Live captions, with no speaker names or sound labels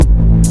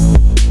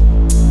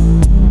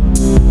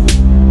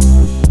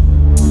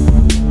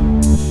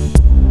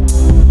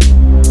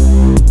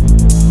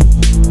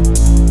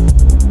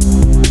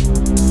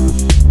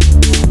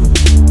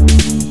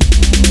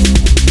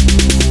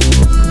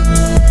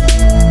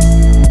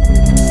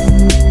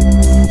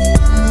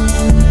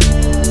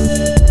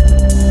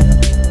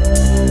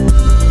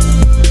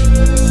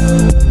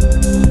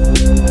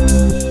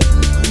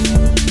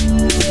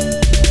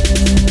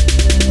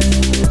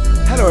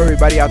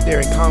there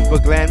in comic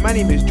book land. My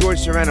name is George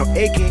Serrano,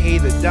 aka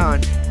The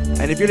Don.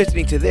 And if you're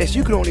listening to this,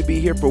 you can only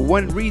be here for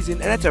one reason,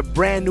 and that's a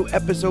brand new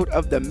episode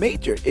of the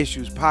Major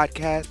Issues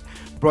Podcast,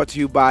 brought to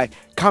you by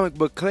Comic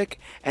Book Click.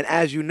 And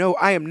as you know,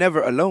 I am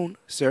never alone.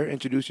 Sir,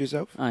 introduce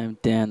yourself. I am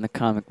Dan, the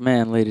Comic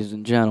Man, ladies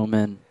and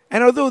gentlemen.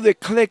 And although the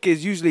Click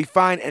is usually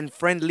fine and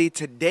friendly,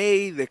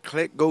 today the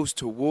Click goes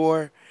to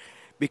war,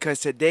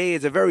 because today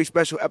is a very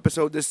special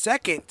episode, the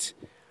second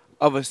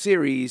of a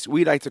series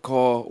we like to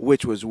call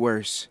Which Was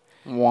Worse.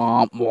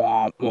 Womp,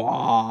 womp,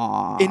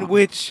 womp. In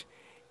which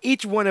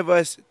each one of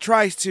us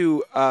tries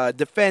to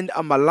defend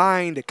a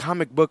maligned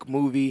comic book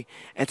movie,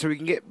 and so we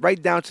can get right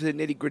down to the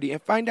nitty-gritty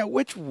and find out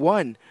which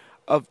one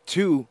of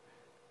two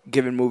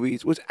given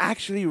movies was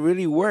actually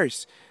really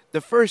worse.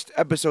 The first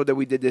episode that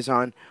we did this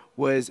on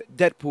was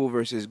Deadpool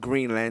versus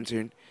Green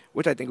Lantern,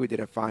 which I think we did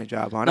a fine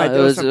job on. No, it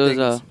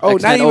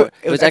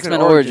was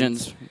X-Men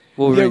Origins.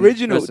 The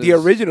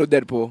original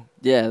Deadpool.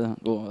 Yeah,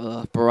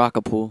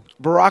 Barakapool.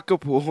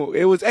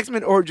 It was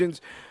X-Men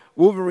Origins,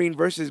 Wolverine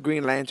versus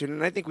Green Lantern,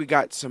 and I think we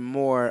got some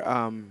more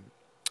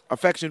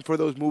affection for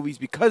those movies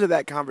because of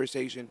that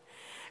conversation,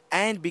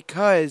 and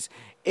because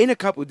in a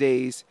couple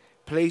days,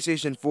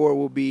 PlayStation 4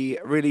 will be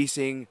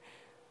releasing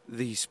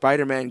the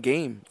Spider-Man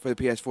game for the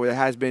PS4 that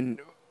has been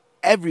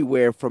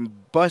everywhere, from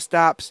bus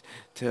stops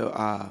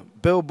to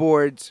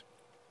billboards.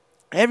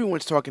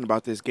 Everyone's talking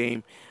about this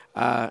game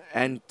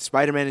and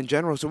Spider-Man in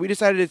general. So we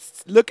decided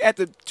to look at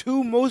the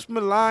two most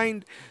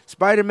maligned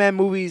Spider-Man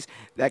movies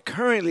that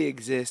currently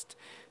exist.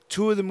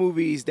 Two of the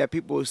movies that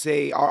people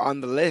say are on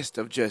the list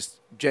of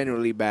just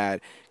generally bad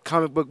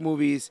comic book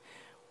movies.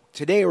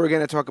 Today we're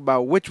going to talk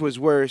about which was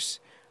worse,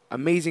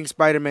 Amazing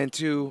Spider-Man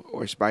 2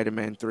 or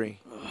Spider-Man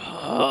 3.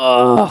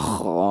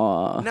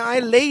 Now, I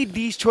laid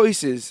these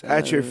choices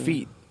at your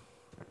feet,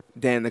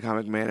 Dan the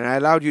Comic Man, and I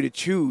allowed you to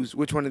choose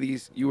which one of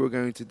these you were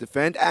going to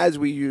defend, as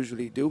we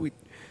usually do. We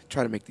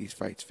try to make these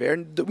fights fair.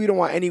 And we don't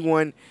want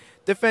anyone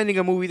defending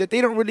a movie that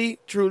they don't really,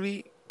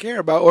 truly care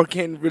about or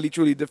can really,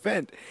 truly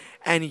defend.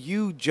 And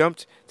you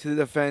jumped to the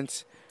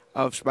defense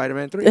of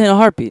Spider-Man 3. In a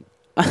heartbeat.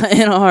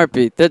 In a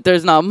heartbeat.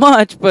 There's not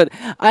much, but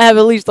I have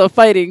at least a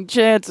fighting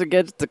chance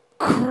against the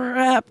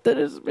crap that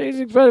is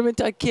Amazing Spider-Man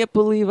 2. I can't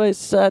believe I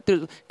sat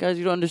through. Guys,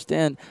 you don't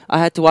understand. I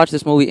had to watch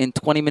this movie in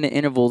 20-minute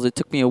intervals. It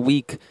took me a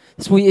week.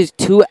 This movie is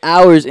 2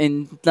 hours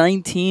and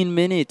 19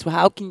 minutes.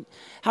 How can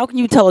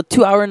you tell a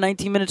 2-hour and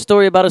 19-minute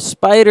story about a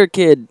spider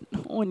kid?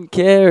 No one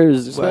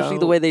cares, especially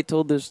the way they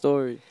told their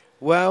story.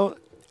 Well,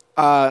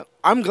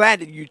 I'm glad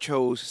that you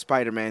chose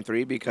Spider-Man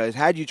 3, because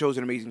had you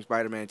chosen Amazing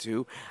Spider-Man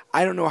 2,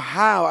 I don't know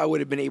how I would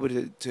have been able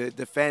to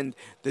defend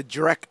the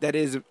dreck that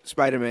is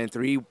Spider-Man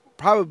 3,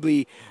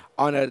 probably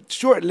on a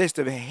short list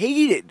of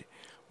hated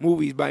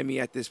movies by me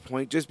at this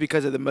point, just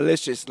because of the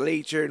malicious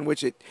nature in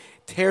which it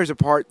tears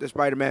apart the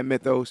Spider-Man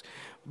mythos.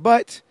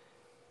 But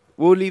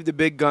we'll leave the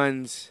big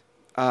guns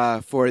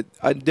for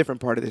a different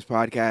part of this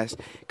podcast,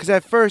 because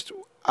at first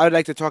I would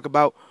like to talk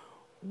about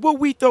what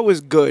we thought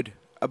was good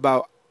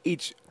about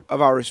each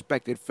of our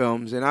respected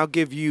films, and I'll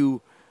give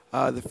you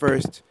the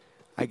first,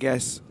 I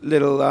guess,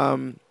 little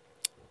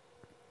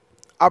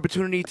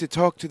opportunity to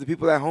talk to the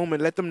people at home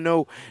and let them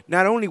know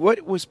not only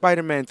what was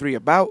Spider-Man 3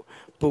 about,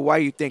 but why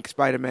you think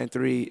Spider-Man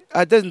 3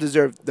 doesn't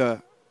deserve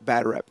the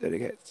bad rep that it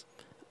gets.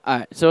 All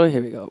right, so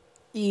here we go.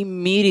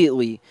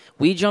 Immediately,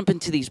 we jump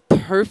into these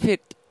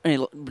perfect,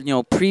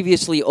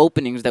 previously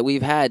openings that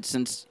we've had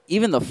since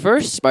even the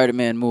first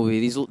Spider-Man movie.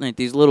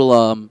 These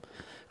little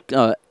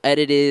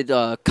edited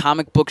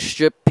comic book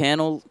strip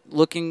panel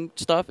looking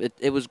stuff.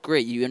 It was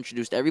great. You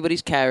introduced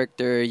everybody's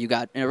character. You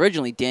got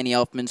originally Danny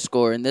Elfman's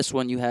score. In this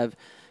one, you have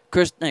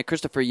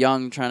Christopher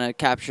Young trying to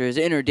capture his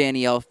inner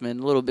Danny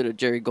Elfman. A little bit of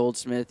Jerry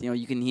Goldsmith.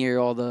 You can hear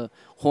all the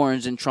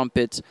horns and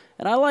trumpets,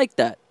 and I like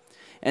that.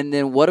 And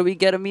then what do we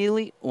get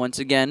immediately? Once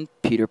again,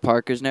 Peter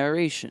Parker's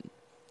narration.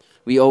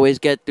 We always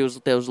get those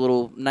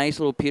nice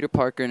little Peter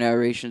Parker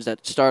narrations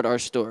that start our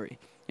story.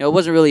 It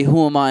wasn't really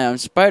who am I on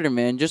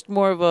Spider-Man, just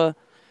more of a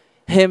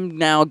him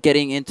now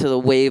getting into the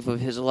wave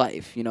of his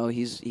life.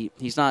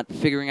 He's not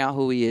figuring out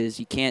who he is.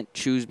 He can't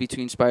choose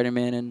between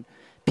Spider-Man and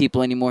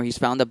people anymore. He's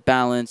found a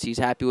balance. He's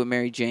happy with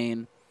Mary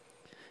Jane.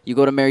 You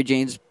go to Mary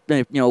Jane's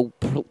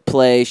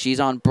play. She's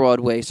on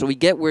Broadway. So we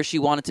get where she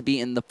wanted to be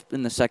in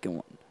the second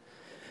one.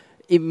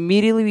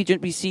 Immediately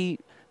we see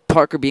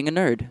Parker being a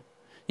nerd.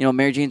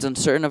 Mary Jane's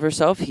uncertain of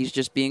herself. He's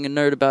just being a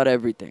nerd about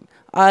everything.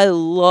 I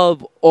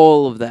love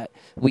all of that.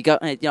 We got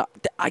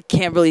I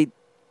can't really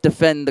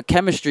defend the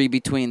chemistry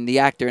between the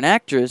actor and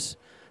actress,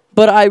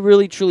 but I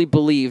really truly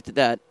believed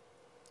that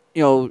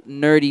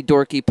nerdy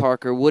dorky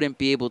Parker wouldn't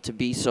be able to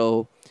be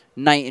so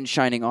knight in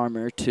shining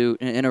armor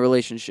in a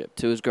relationship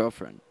to his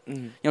girlfriend.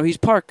 Mm-hmm. He's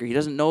Parker. He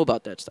doesn't know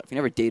about that stuff. He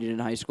never dated in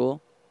high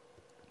school.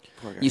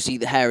 You see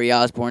the Harry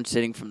Osborn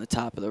sitting from the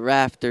top of the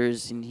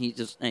rafters, and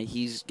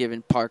he's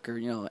giving Parker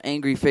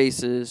angry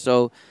faces.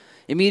 So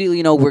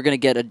immediately we're gonna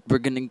get a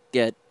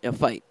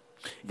fight.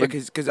 Yeah,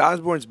 because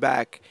Osborn's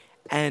back,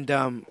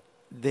 and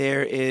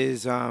there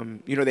is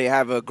they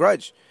have a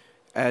grudge,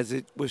 as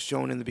it was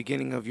shown in the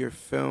beginning of your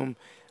film.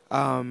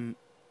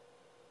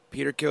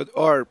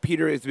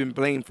 Peter has been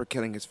blamed for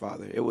killing his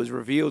father. It was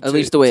revealed At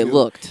least the way it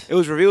looked. It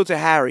was revealed to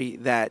Harry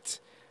that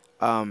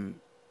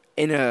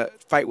in a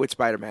fight with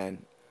Spider-Man,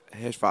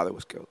 his father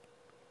was killed.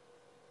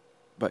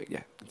 But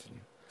yeah, continue.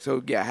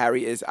 So yeah,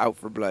 Harry is out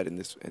for blood in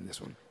this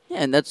one. Yeah,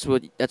 and that's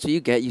what you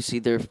get. You see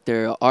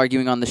they're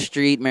arguing on the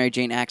street. Mary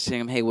Jane asking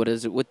him, "Hey, what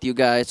is it with you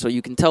guys?" So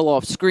you can tell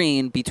off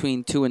screen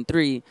between 2 and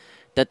 3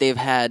 that they've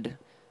had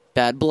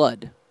bad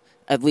blood.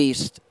 At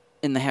least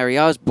in the Harry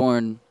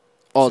Osborn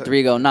alter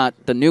ego, not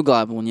the New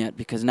Goblin yet,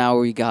 because now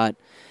we got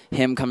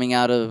him coming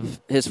out of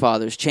his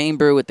father's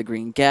chamber with the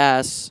green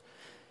gas.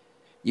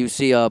 You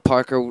see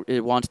Parker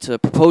wants to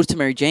propose to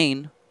Mary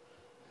Jane.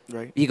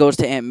 Right. He goes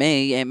to Aunt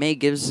May. Aunt May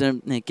gives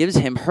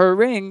him her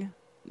ring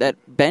that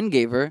Ben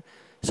gave her.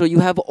 So you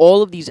have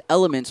all of these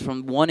elements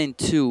from 1 and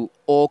 2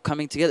 all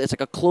coming together. It's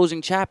like a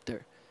closing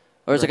chapter.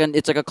 Or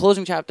it's like a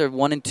closing chapter of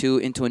 1 and 2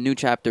 into a new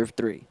chapter of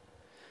 3.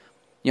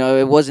 You know,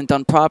 it wasn't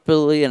done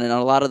properly, and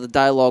a lot of the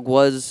dialogue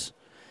was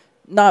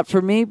not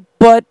for me,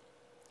 but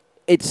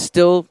it's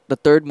still the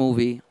third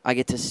movie. I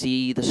get to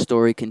see the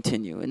story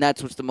continue, and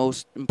that's what's the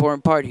most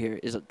important part here,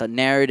 is that the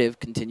narrative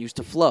continues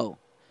to flow.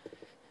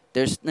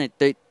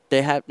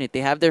 They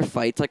have their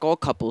fights, like all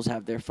couples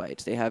have their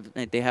fights. They have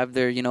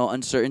their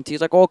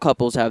uncertainties, like all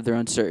couples have their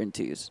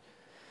uncertainties,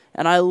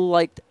 and I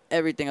liked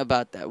everything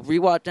about that.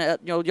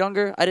 Rewatching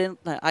younger, I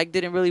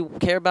didn't really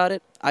care about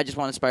it. I just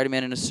wanted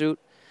Spider-Man in a suit.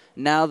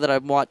 Now that I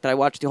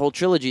watched the whole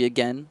trilogy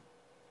again,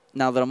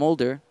 now that I'm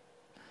older,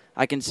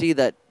 I can see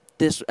that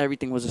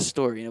everything was a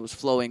story and it was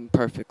flowing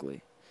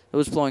perfectly. It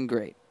was flowing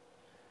great.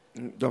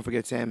 Don't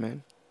forget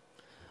Sandman.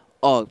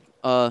 Oh,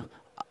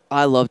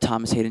 I love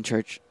Thomas Hayden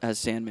Church as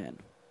Sandman.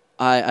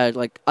 I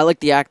like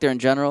the actor in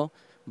general,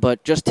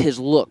 but just his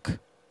look,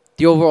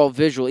 the overall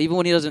visual, even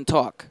when he doesn't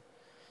talk.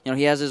 You know,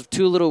 he has his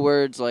 2 little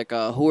words like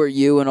 "Who are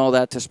you?" and all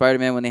that to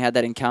Spider-Man when they had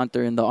that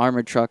encounter in the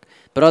armored truck.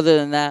 But other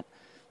than that,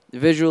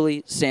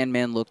 visually,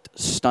 Sandman looked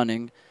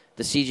stunning.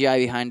 The CGI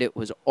behind it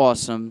was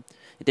awesome.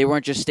 They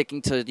weren't just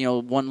sticking to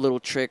one little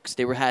tricks.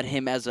 They had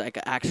him as like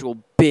an actual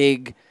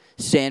big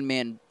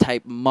Sandman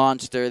type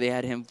monster. They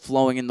had him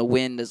flowing in the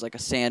wind as like a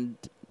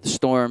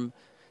sandstorm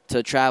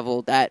to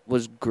travel. That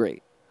was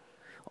great.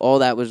 All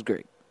that was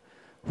great.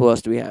 Who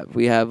else do we have?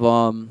 We have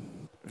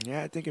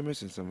Yeah, I think you're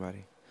missing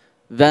somebody.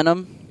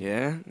 Venom.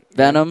 Yeah.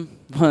 Venom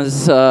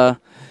was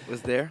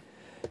there.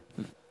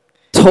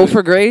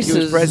 Topher Grace he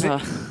was is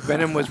present.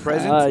 Venom was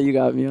present. You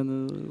got me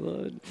on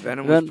the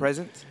Venom was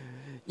present.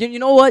 You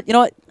know what?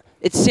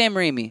 It's Sam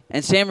Raimi,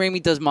 and Sam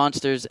Raimi does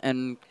monsters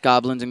and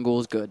goblins and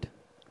ghouls good.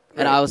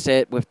 And Right. I'll say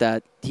it with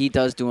that. He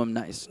does do them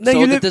nice. No,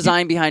 So the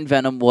design behind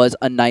Venom was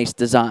a nice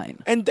design.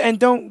 And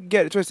don't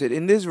get it twisted.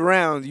 In this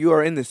round, you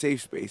are in the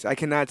safe space. I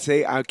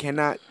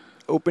cannot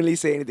openly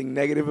say anything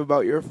negative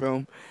about your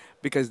film,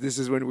 because this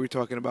is when we're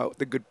talking about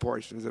the good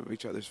portions of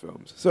each other's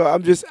films. So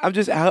I'm just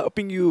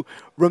helping you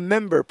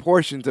remember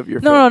portions of your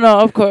film. No.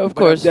 Of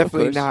course. I'm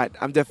definitely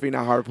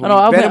not hard.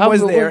 No, Venom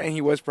was there and he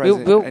was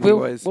present.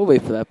 We'll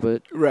wait for that,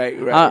 but right.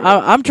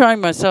 I'm trying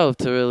myself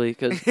to really,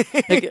 because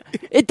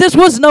this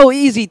was no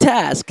easy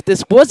task.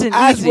 This wasn't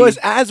easy.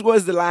 As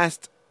was the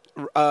last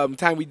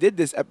time we did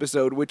this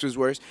episode, which was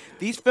worse.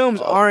 These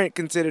films aren't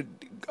considered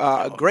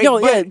great.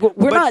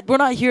 We're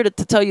not here to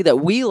tell you that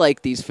we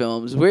like these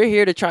films. We're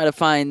here to try to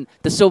find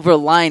the silver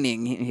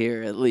lining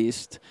here, at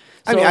least.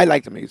 I mean, I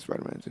like the Amazing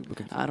Spider-Man.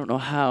 I don't know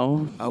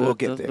how. We'll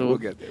get there.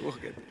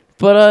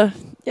 But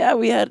yeah,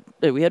 we had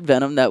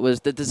Venom. That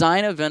was the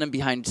design of Venom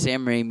behind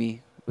Sam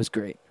Raimi was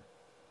great.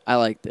 I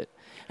liked it,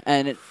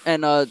 and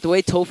the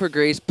way Topher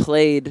Grace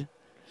played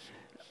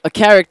a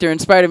character in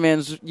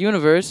Spider-Man's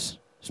universe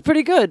was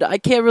pretty good. I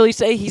can't really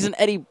say he's an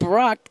Eddie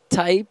Brock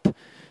type.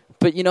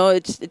 But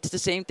it's the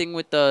same thing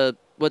with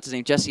what's his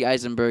name, Jesse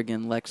Eisenberg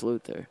and Lex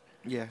Luthor.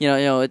 Yeah.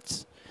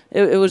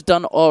 It was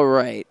done all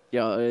right.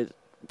 Gwen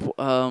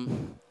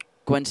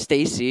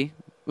Stacy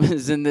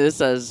was in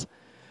this as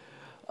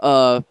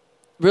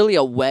really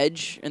a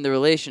wedge in the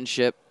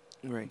relationship.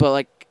 Right. But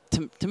like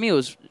to me it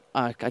was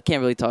I can't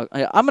really talk.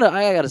 I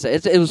gotta say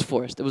it was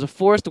forced. It was a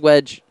forced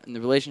wedge in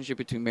the relationship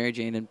between Mary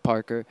Jane and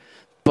Parker.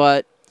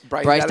 But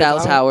Bryce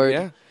Dallas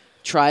Howard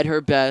tried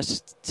her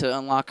best to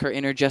unlock her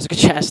inner Jessica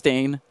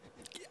Chastain.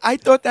 I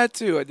thought that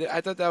too.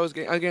 I thought that I was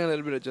getting a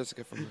little bit of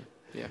Jessica from her.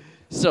 Yeah.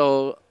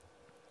 So,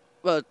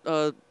 but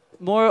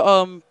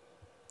more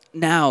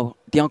now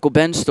the Uncle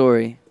Ben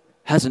story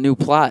has a new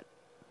plot,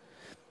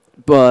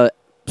 but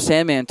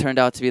Sandman turned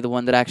out to be the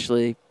one that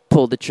actually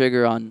pulled the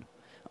trigger on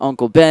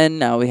Uncle Ben.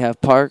 Now we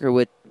have Parker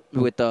with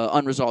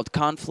unresolved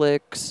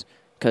conflicts,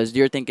 because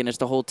you're thinking it's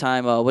the whole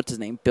time. What's his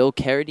name? Bill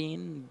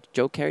Carradine,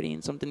 Joe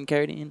Carradine, something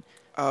Carradine.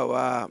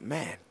 Oh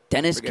man.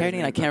 Dennis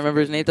Carradine. I can't remember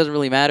his name. Doesn't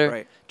really matter.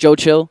 Right. Joe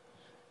Chill.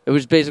 It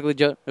was basically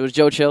Joe. It was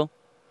Joe Chill.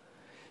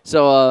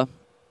 So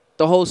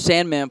the whole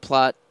Sandman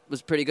plot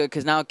was pretty good,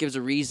 because now it gives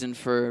a reason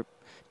for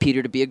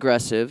Peter to be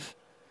aggressive.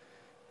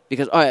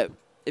 Because all right,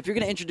 if you're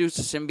gonna introduce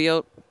a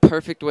symbiote,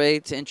 perfect way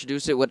to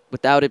introduce it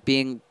without it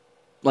being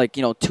like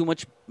too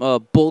much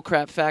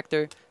bullcrap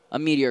factor. A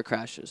meteor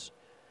crashes.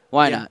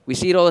 Why Yeah. not? We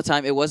see it all the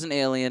time. It was an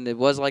alien. It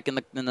was like in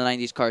the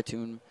 90s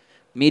cartoon.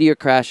 Meteor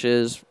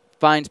crashes,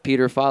 finds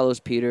Peter, follows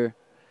Peter.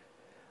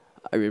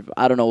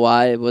 I don't know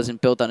why it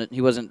wasn't built on it.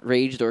 He wasn't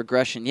raged or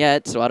aggression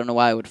yet, so I don't know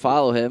why I would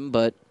follow him.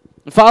 But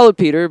it followed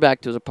Peter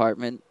back to his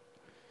apartment,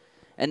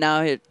 and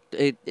now it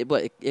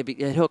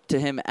hooked to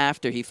him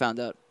after he found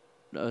out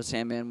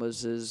Sandman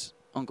was his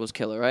uncle's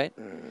killer. Right?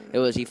 It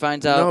was he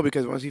finds out. No,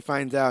 because once he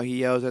finds out, he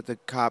yells at the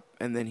cop,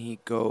 and then he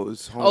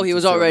goes home. Oh, he to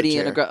was sit on the already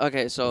in chair.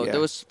 okay. So Yeah. there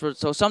was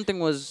so something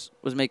was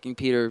making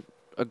Peter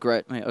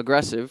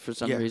aggressive for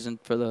some Yeah. reason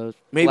for the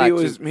Maybe black it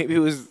was.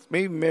 suit.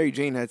 Maybe Mary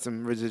Jane had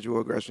some residual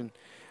aggression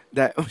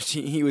that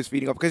he was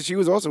feeding off because she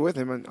was also with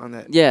him on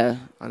that. Yeah.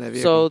 On that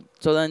vehicle.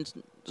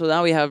 So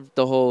now we have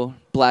the whole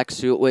black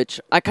suit, which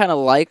I kind of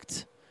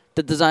liked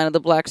the design of the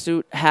black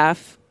suit.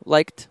 Half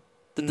liked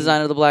the Mhm.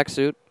 design of the black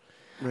suit.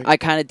 Right. I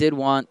kind of did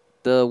want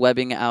the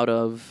webbing out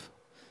of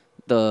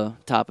the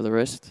top of the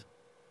wrist,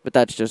 but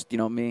that's just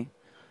me.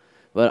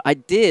 But I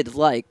did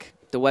like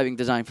the webbing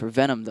design for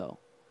Venom though,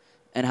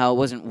 and how it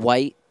wasn't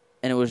white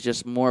and it was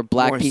just more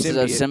black More pieces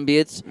of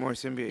symbiotes. More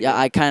symbiote. Yeah,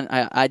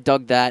 I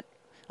dug that.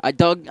 I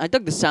dug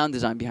the sound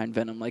design behind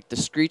Venom, like the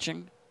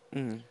screeching.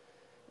 Mhm.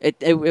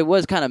 It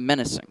was kind of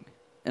menacing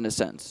in a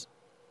sense.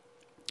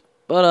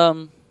 But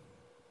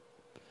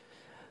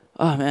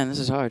oh man, this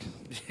is hard.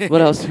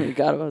 What else we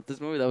got about this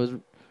movie that was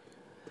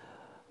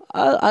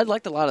I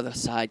liked a lot of the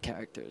side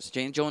characters.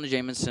 Jonah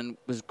Jameson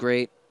was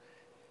great.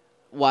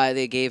 Why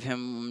they gave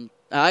him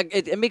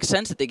it makes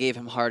sense that they gave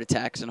him heart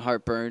attacks and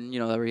heartburn,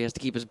 where he has to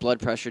keep his blood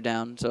pressure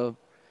down. So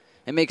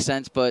it makes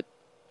sense, but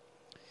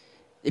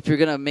if you're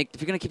gonna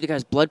keep the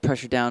guy's blood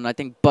pressure down, I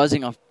think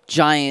buzzing a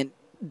giant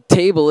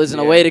table isn't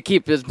a Yeah. way to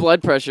keep his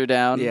blood pressure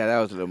down. Yeah, that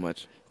was a little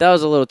much. That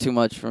was a little too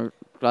much for.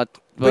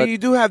 But you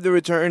do have the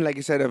return, like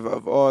I said,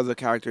 of all the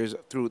characters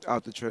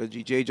throughout the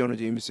trilogy. J. Jonah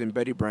Jameson,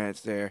 Betty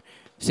Brant's there.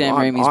 Sam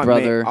Raimi's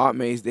brother. Aunt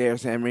May's there.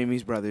 Sam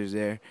Raimi's brother's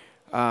there.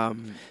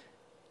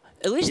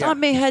 At least yeah. Aunt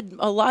May had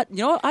a lot.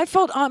 I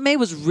felt Aunt May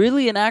was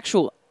really an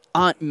actual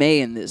Aunt May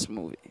in this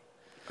movie.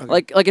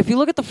 Okay. Like if you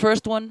look at the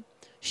first one,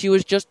 she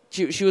was just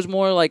she was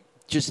more like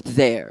just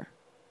there.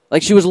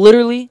 Like she was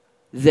literally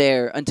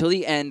there until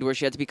the end where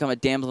she had to become a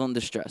damsel in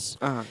distress.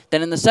 Uh-huh.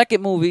 Then in the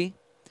second movie,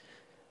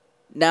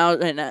 now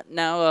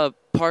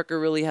Parker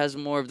really has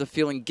more of the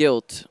feeling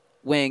guilt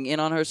weighing in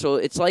on her. So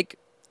it's like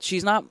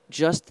she's not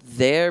just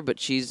there, but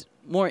she's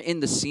more in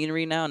the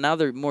scenery now. Now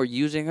they're more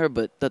using her.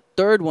 But the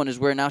third one is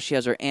where now she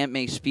has her Aunt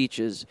May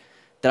speeches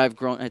that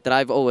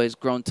I've always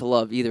grown to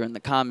love, either in the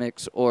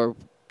comics or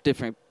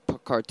different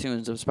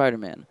cartoons of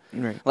Spider-Man.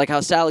 Right. Like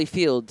how Sally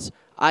Fields,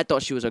 I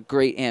thought she was a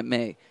great Aunt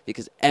May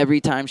because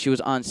every time she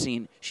was on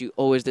scene, she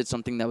always did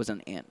something that was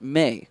an Aunt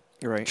May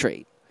Right.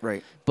 trait.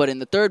 Right. But in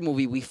the third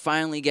movie, we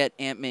finally get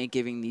Aunt May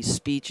giving these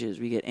speeches.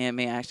 We get Aunt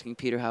May asking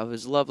Peter how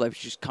his love life.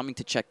 She's coming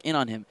to check in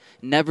on him.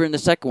 Never in the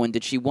second one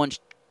did she once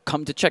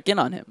come to check in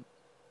on him.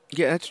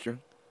 Yeah, that's true.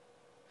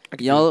 I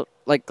can You know,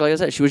 like I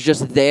said, she was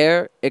just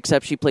there,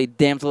 except she played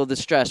damsel in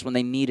distress when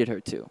they needed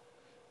her to.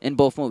 In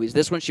both movies.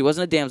 This one, she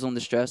wasn't a damsel in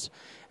distress,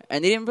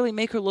 and they didn't really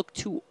make her look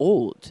too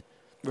old.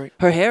 Right.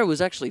 Her hair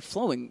was actually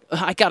flowing.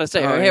 I gotta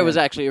say, her Oh, hair yeah. was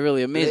actually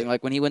really amazing. It-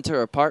 Like when he went to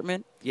her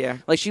apartment, Yeah.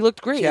 like she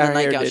looked great Yeah, in the her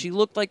hair nightgown. did. She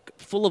looked like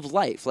full of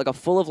life, like a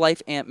full of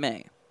life Aunt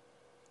May.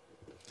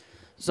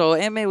 So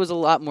Aunt May was a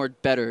lot more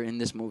better in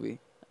this movie,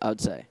 I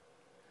would say.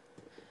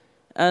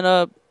 And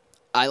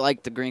I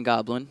liked the Green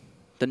Goblin,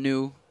 the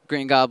new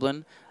Green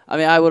Goblin. I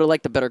mean, I would have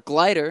liked a better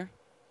glider,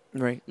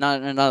 Right.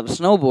 not a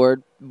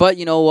snowboard. But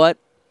you know what?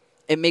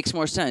 It makes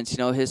more sense. You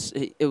know, his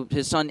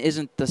son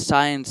isn't the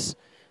science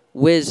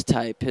whiz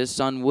type. His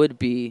son would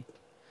be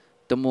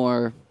the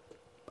more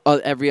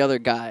every other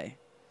guy.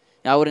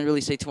 Now, I wouldn't really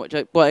say too much.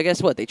 Well, I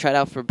guess what they tried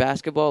out for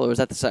basketball, or was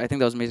that I think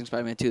that was Amazing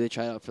Spider-Man 2. They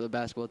tried out for the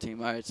basketball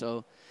team. All right,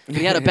 so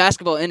he had a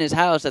basketball in his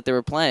house that they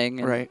were playing,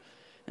 and, Right.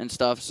 and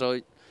stuff. So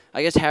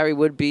I guess Harry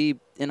would be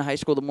in high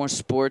school the more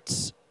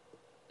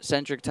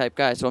sports-centric type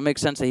guy. So it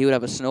makes sense that he would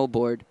have a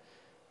snowboard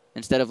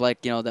instead of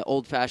like the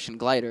old-fashioned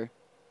glider.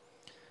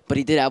 But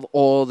he did have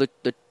all the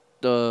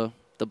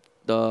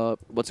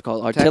what's it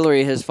called,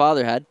 artillery his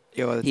father had.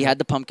 Yeah, well, He had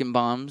the pumpkin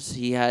bombs.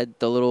 He had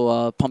the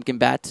little pumpkin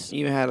bats. He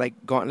even had like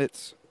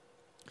gauntlets.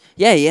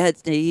 Yeah, he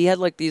had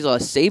like these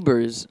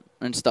sabers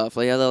and stuff.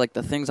 Like he had like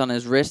the things on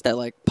his wrist that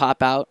like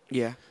pop out,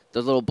 Yeah.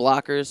 the little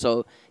blockers.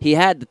 So he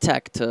had the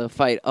tech to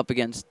fight up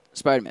against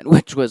Spider-Man,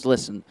 which was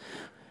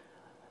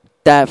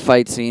that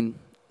fight scene,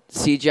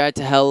 CGI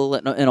to hell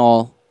and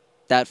all.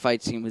 That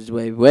fight scene was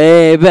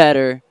way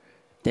better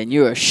than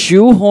you were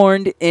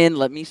shoehorned in.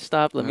 Let me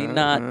stop. Let me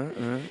not.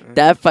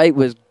 That fight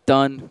was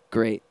done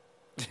great.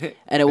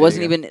 And it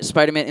wasn't even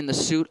Spider-Man in the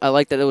suit. I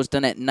like that it was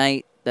done at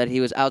night, that he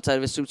was outside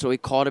of his suit, so he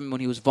caught him when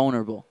he was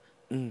vulnerable.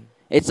 Mm.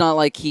 It's not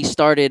like he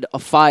started a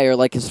fire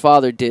like his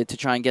father did to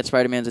try and get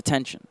Spider-Man's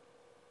attention.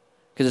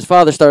 Because his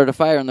father started a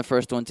fire in the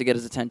first one to get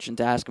his attention,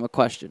 to ask him a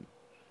question.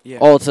 Yeah.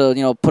 All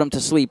to, put him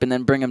to sleep and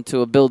then bring him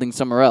to a building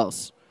somewhere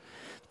else.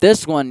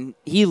 This one,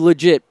 he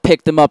legit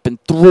picked him up and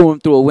threw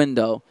him through a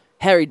window.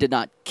 Harry did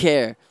not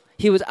care.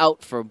 He was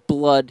out for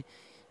blood,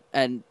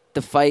 and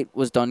the fight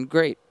was done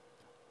great.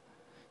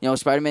 You know,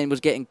 Spider-Man was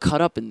getting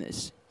cut up in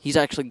this. He's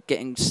actually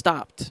getting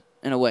stopped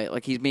in a way.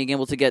 Like, he's being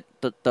able to get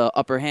the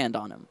upper hand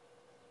on him.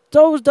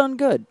 So it was done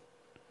good.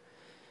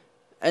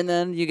 And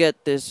then you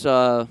get this,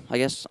 I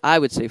guess I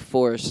would say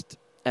forced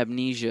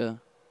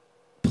amnesia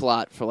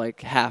plot for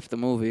like half the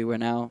movie where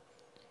now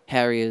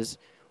Harry is,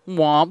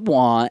 womp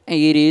womp,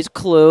 80s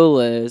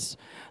clueless.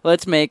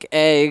 Let's make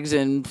eggs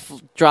and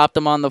drop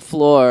them on the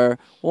floor.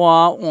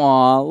 Wah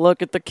wah!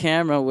 Look at the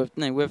camera with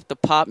the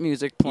pop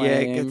music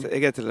playing. Yeah, it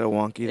gets a little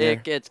wonky there.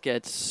 It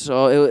gets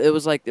so it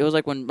was like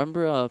when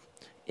remember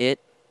It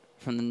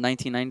from the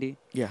 1990.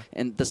 Yeah.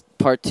 And this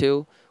part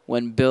 2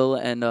 when Bill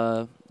and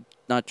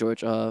not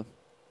George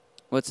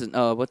what's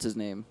his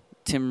name,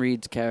 Tim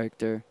Reed's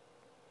character.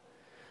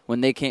 When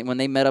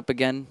they met up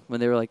again, when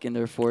they were like in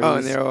their 40s. Oh,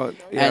 and they're all,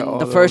 yeah, and all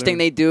the first thing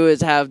they do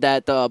is have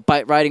that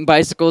riding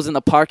bicycles in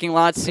the parking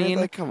lot And scene.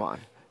 it's like, come on.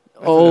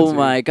 Oh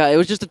my God! It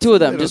was just the two of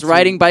them, just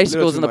riding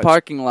bicycles in the much.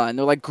 parking lot. And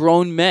they're like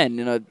grown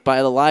men,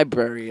 by the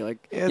library.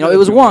 Like, Yeah, it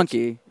was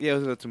wonky. Yeah, it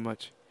was a little too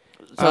much.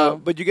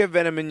 So, But you get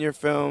Venom in your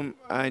film,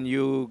 and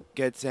you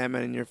get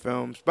Sandman in your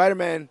film.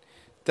 Spider-Man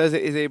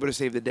is able to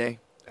save the day,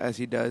 as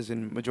he does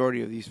in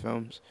majority of these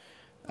films.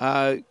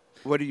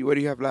 What do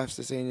you have left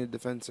to say in your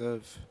defense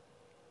of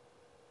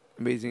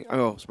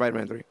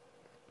Spider-Man 3?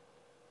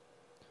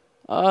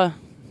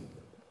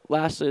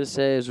 lastly to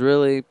say is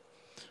really,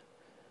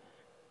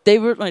 they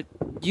were like,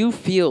 you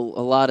feel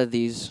a lot of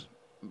these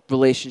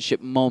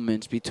relationship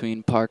moments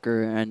between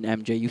Parker and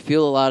MJ. You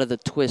feel a lot of the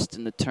twists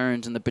and the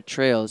turns and the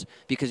betrayals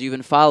because you've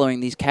been following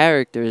these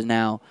characters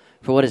now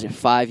for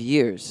 5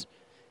 years.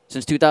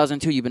 Since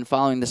 2002, you've been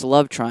following this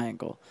love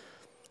triangle.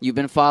 You've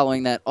been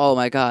following that, oh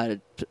my God,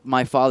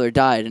 my father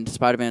died and it's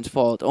Spider-Man's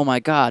fault. Oh my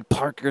God,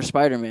 Parker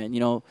Spider-Man,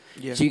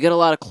 Yeah. So you get a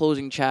lot of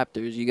closing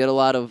chapters. You get a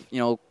lot of,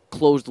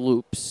 closed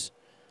loops.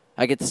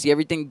 I get to see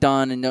everything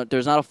done, and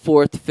there's not a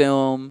fourth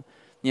film.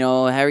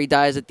 Harry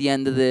dies at the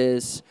end of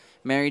this.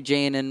 Mary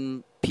Jane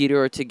and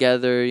Peter are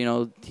together.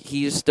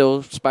 He's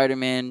still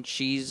Spider-Man.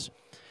 She's,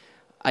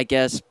 I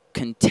guess,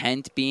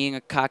 content being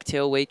a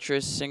cocktail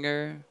waitress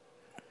singer.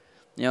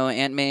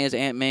 Aunt May is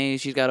Aunt May.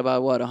 She's got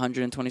about,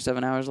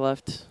 127 hours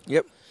left?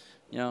 Yep.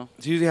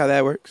 It's usually how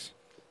that works.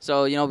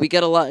 So, we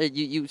get a lot.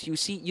 You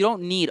see, you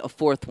don't need a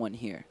fourth one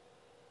here.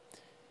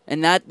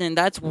 And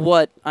that's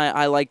what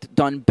I liked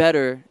done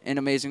better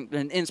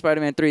in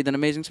Spider-Man 3 than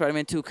Amazing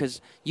Spider-Man 2,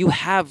 because you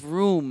have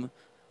room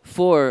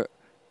for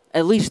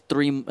at least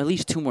 2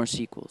 more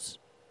sequels.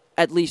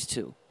 At least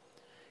 2.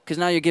 Because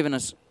now you're giving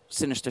us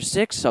Sinister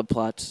Six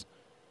subplots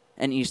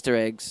and Easter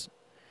eggs.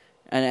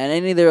 And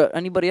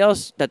anybody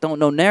else that don't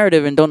know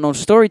narrative and don't know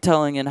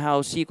storytelling and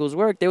how sequels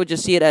work, they would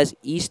just see it as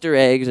Easter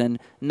eggs and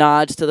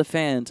nods to the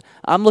fans.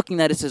 I'm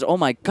looking at it as, oh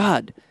my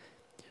God,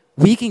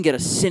 we can get a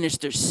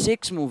Sinister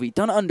Six movie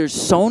done under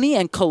Sony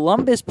and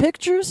Columbus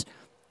Pictures.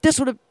 This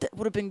would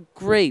have been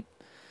great.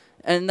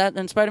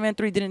 And Spider-Man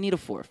 3 didn't need a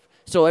fourth.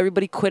 So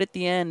everybody quit at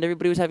the end.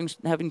 Everybody was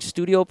having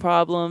studio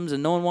problems,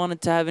 and no one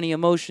wanted to have any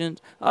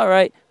emotions. All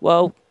right,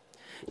 well,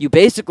 you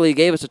basically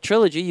gave us a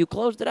trilogy. You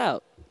closed it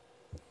out.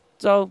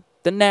 So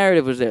the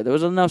narrative was there. There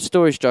was enough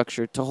story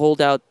structure to hold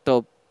out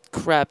the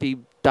crappy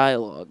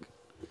dialogue.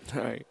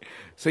 All right.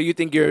 So you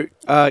think your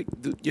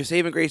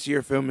saving grace of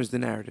your film is the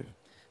narrative?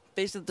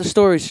 Basically, the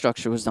story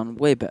structure was done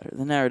way better.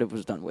 The narrative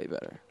was done way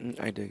better.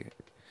 I dig it.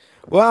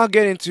 Well, I'll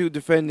get into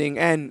defending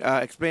and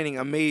explaining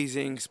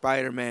Amazing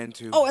Spider-Man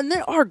 2. Oh, and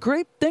there are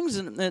great things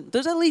in it.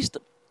 There's at least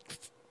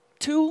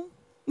 2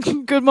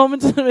 good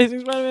moments in Amazing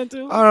Spider-Man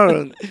 2. Oh,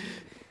 no.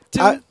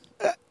 2?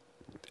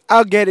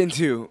 I'll get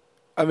into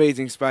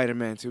Amazing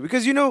Spider-Man 2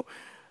 because you know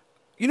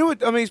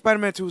what Amazing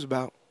Spider-Man 2 is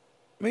about?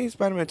 Amazing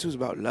Spider-Man 2 is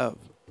about love.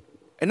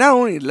 And not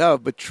only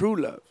love, but true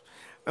love.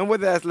 And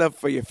whether that's love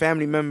for your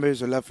family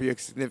members or love for your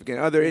significant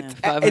other, Yeah,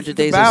 500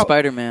 Days of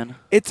Spider-Man.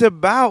 It's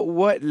about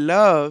what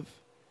love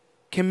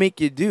can make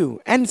you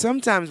do. And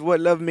sometimes what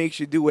love makes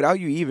you do without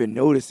you even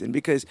noticing,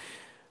 because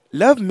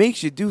love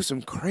makes you do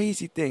some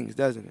crazy things,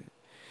 doesn't it?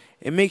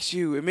 It makes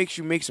you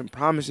make some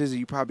promises that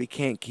you probably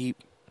can't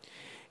keep.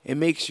 It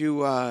makes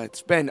you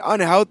spend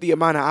unhealthy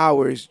amount of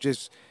hours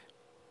just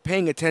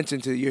paying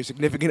attention to your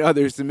significant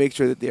others to make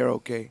sure that they're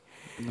okay.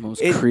 In the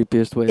most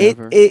creepiest way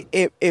ever.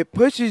 It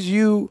pushes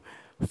you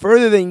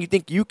further than you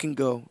think you can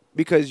go,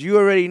 because you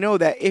already know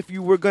that if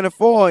you were going to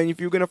fall and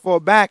if you're going to fall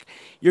back,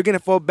 you're going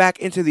to fall back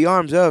into the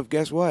arms of,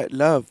 guess what?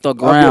 Love. The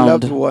ground.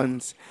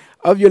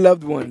 Of your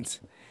loved ones.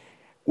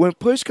 When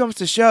push comes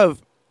to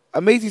shove,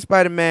 Amazing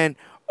Spider-Man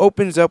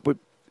opens up with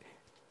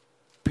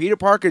Peter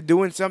Parker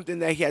doing something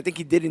that I think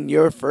he did in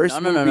your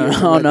first movie.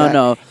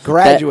 No.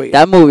 Graduate.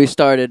 That movie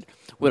started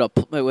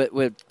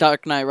with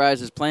Dark Knight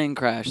Rises plane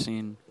crash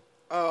scene.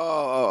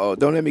 Oh,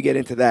 don't let me get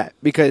into that,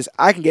 because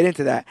I can get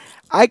into that.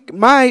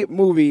 My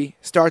movie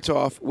starts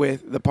off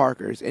with the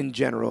Parkers in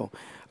general.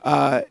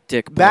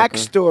 Dick Parker.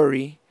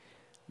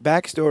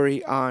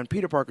 Backstory on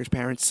Peter Parker's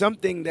parents,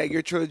 something that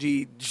your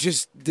trilogy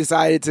just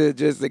decided to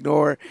just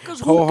ignore Because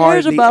who cares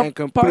wholeheartedly about and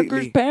completely.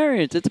 Parker's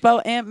parents? It's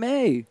about Aunt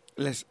May.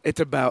 It's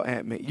about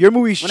Aunt May. Your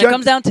movie When it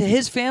comes down to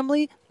his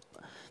family,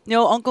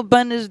 Uncle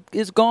Ben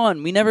is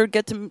gone. We never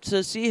get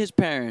to see his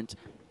parents.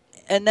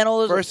 And then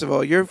all First of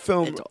all, your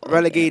film It's all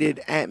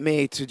relegated Aunt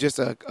May to just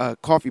a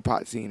coffee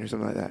pot scene or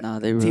something like that. Nah,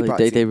 they Teapot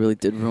they scene. really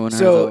did ruin her.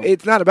 So though.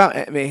 it's not about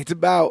Aunt May. It's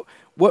about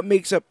what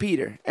makes up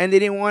Peter. And they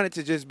didn't want it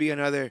to just be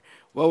another,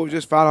 we'll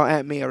just follow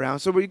Aunt May around.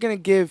 So we're going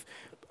to give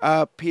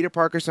Peter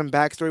Parker some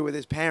backstory with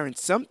his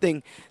parents,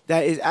 something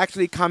that is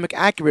actually comic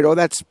accurate. All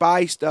that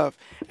spy stuff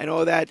and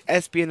all that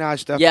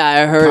espionage stuff. Yeah,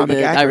 I heard comic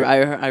that.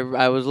 accurate.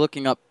 I was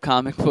looking up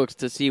comic books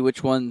to see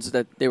which ones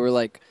that they were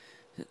like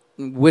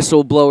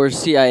whistleblower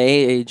CIA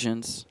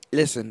agents.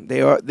 Listen,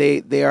 they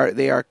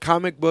are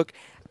comic book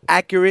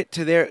accurate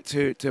to their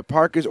to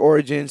Parker's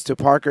origins, to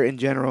Parker in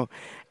general.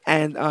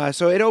 And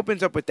so it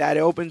opens up with that.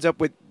 It opens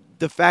up with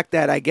the fact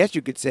that I guess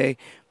you could say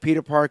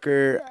Peter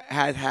Parker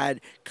has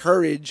had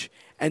courage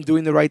and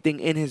doing the right thing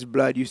in his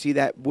blood. You see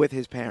that with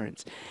his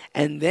parents.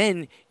 And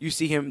then you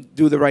see him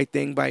do the right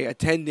thing by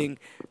attending,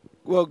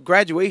 well,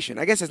 graduation.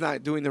 I guess it's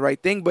not doing the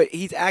right thing, but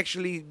he's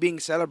actually being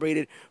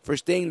celebrated for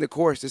staying the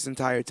course this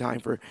entire time,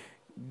 for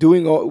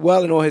doing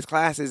well in all his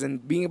classes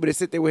and being able to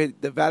sit there with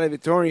the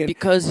valedictorian.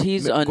 Because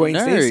he's a Gwen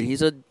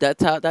nerd.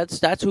 Stacy.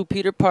 That's who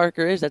Peter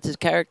Parker is. That's his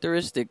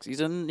characteristics. He's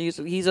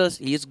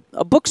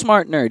a book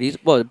smart nerd. He's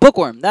a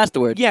bookworm. That's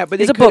the word. Yeah, but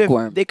he's they a could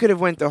bookworm. have they could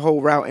have went the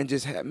whole route and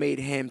just made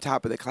him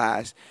top of the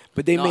class.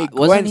 But they made wasn't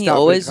Gwen he top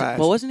always? of the class.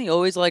 But wasn't he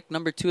always like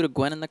number 2 to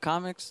Gwen in the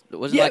comics?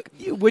 Wasn't Yeah, like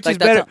which like is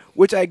that's better. how-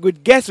 Which I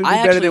would guess would be I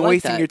better actually than like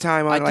wasting that. your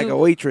time I on like do- a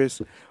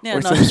waitress Yeah,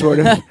 or no. some sort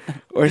of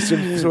or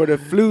some sort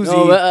of floozy.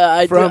 No, but,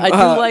 I from, do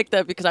like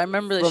that because I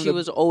remember that from she the-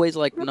 was always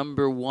like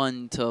number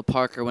 1 to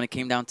Parker when it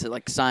came down to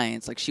like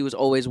science. Like she was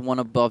always one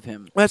above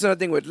him. Well, that's another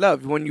thing with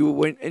love. When you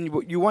want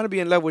to be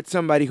in love with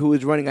somebody who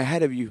is running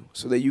ahead of you,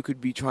 so that you could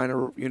be trying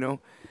to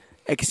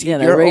exceed Yeah,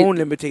 that your rate- own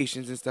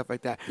limitations and stuff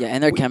like that. Yeah,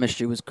 and their We-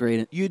 chemistry was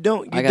great. You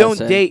don't I gotta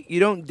say.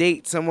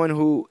 date someone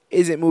who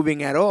isn't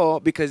moving at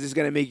all, because it's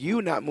gonna make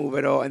you not move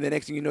at all, and the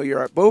next thing you know,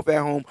 you're both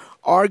at home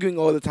arguing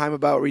all the time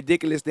about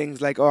ridiculous things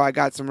like, oh, I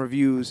got some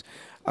reviews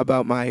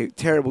about my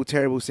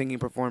terrible singing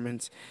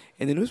performance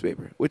in the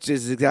newspaper, which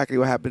is exactly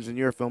what happens in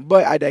your film.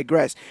 But I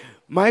digress.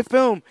 My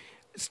film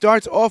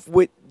starts off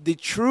with the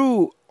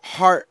true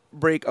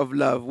heartbreak of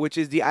love, which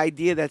is the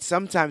idea that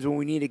sometimes when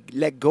we need to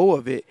let go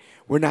of it,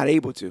 we're not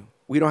able to.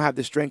 We don't have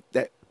the strength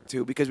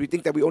to, because we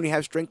think that we only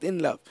have strength in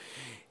love.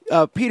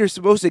 Peter's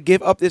supposed to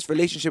give up this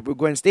relationship with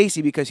Gwen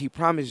Stacy because he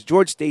promised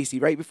George Stacy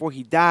right before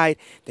he died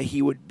that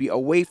he would be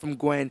away from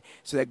Gwen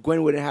so that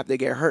Gwen wouldn't have to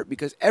get hurt,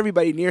 because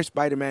everybody near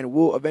Spider-Man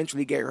will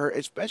eventually get hurt,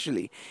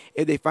 especially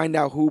if they find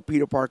out who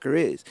Peter Parker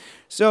is.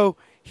 So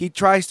he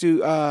tries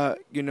to,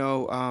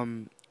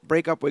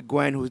 break up with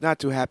Gwen, who's not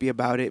too happy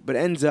about it, but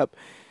ends up,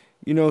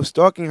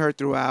 stalking her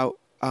throughout.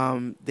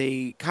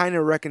 They kind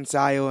of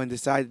reconcile and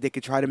decide that they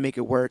could try to make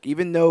it work,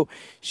 even though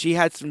she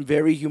had some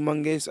very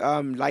humongous,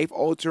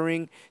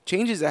 life-altering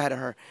changes ahead of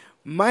her.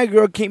 My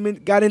girl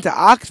got into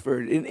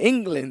Oxford in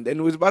England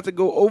and was about to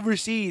go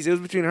overseas. It was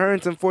between her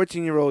and some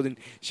 14-year-old, and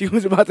she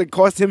was about to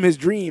cost him his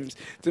dreams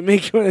to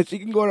make sure that she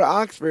can go to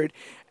Oxford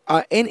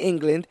in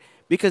England,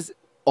 because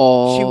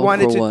she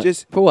wanted for to what?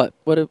 just... For what?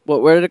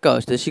 Where did it go?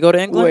 Did she go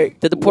to England?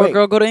 Did the poor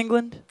girl go to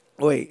England?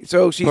 Wait,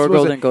 so she's Poor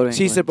girl supposed didn't go to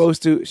she's England.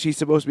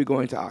 supposed to be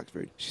going to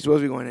Oxford. She's supposed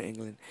to be going to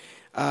England,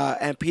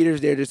 and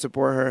Peter's there to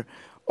support her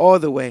all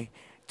the way,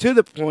 to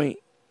the point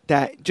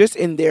that just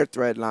in their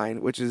thread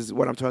line, which is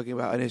what I'm talking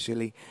about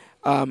initially,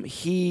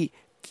 he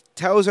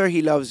tells her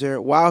he loves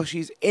her while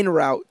she's en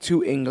route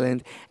to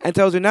England, and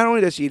tells her not only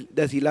does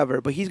he love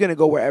her, but he's gonna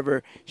go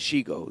wherever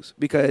she goes,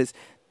 because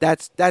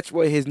that's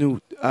what his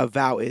new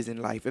vow is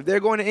in life. If they're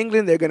going to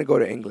England, they're gonna go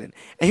to England,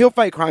 and he'll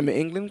fight crime in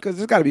England, because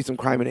there's got to be some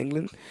crime in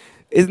England.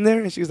 Isn't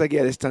there? And she was like,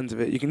 yeah, there's tons of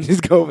it. You can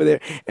just go over there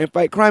and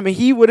fight crime. And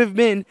he would have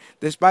been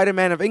the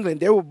Spider-Man of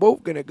England. They were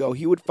both going to go.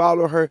 He would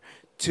follow her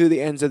to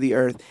the ends of the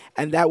earth.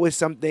 And that was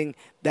something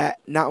that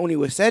not only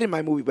was said in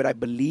my movie, but I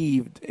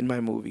believed in my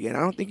movie. And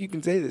I don't think you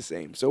can say the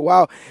same. So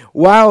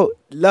while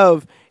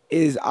love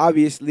is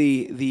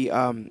obviously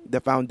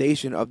the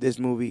foundation of this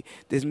movie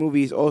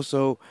is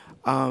also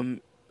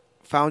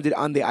founded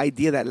on the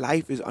idea that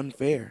life is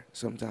unfair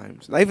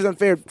sometimes. Life is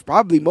unfair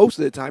probably most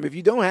of the time. If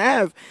you don't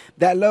have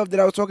that love that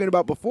I was talking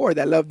about before,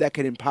 that love that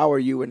can empower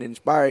you and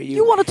inspire you.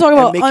 You want to talk and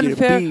about make you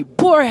to unfair? be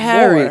Poor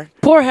Harry. more.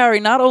 Poor Harry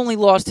not only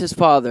lost his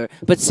father,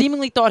 but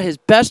seemingly thought his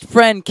best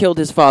friend killed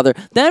his father.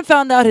 Then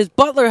found out his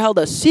butler held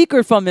a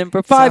secret from him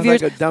for 5 Sounds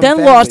years. like a dumb Then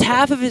family. lost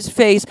half of his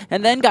face,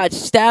 and then got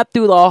stabbed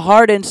through the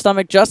heart and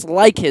stomach just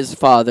like his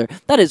father.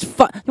 That is you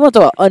want to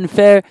talk about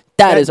unfair?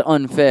 That is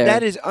unfair.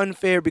 That is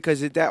unfair,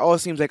 because that all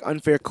seems like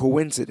unfair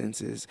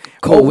coincidences.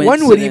 Or one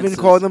would even Coincidences.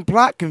 call them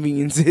plot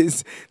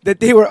conveniences,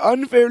 that they were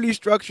unfairly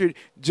structured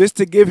just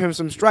to give him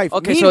some strife.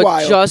 Okay,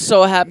 Meanwhile, so it just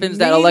so happens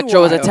that Electro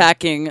was Meanwhile-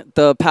 attacking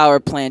the power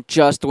plant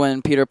just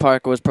when Peter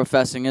Parker was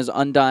professing his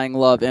undying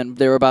love, and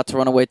they were about to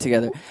run away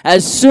together.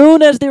 As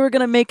soon as they were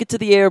going to make it to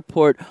the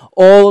airport,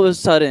 all of a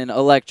sudden,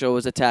 Electro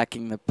was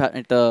attacking the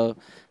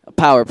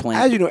power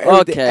plant. As you know,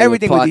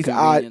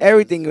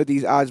 everything with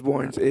these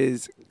Osborns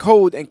is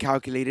cold and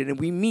calculated, and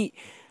we meet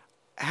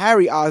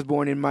Harry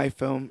Osborn in my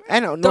film,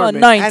 and The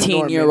Norman,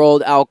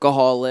 19-year-old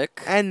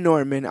alcoholic and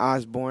Norman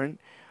Osborn.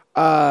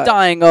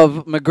 dying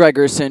of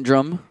McGregor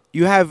syndrome.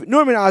 You have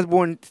Norman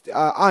Osborn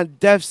on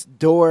death's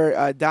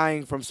door,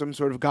 dying from some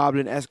sort of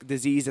goblin-esque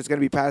disease that's going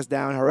to be passed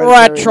down.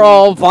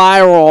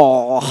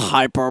 Retroviral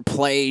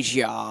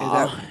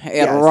hyperplasia. It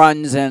yes.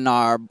 runs in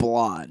our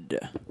blood.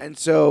 And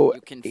so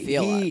You can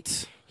feel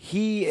it.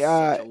 He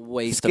Such a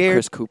waste scared, of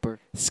Chris Cooper.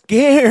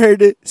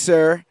 Scared,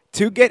 sir,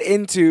 to get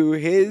into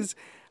his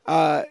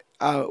to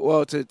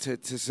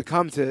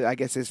succumb to, I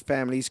guess, his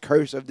family's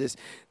curse of this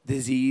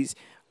disease.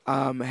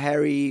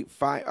 Harry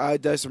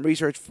does some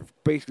research,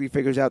 basically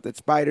figures out that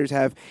spiders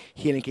have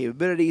healing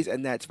capabilities,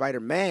 and that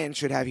Spider-Man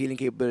should have healing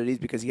capabilities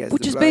because he has.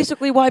 Which the is blood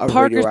basically why of a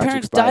Parker's radioactive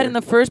parents spider. died in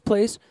the first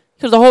place.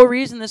 Because the whole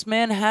reason this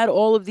man had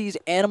all of these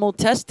animal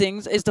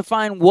testings is to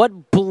find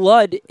what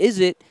blood is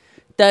it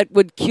that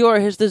would cure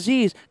his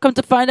disease. Come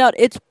to find out,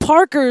 it's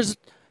Parker's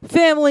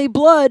family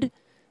blood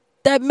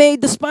that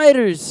made the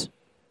spiders.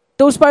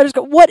 Those spiders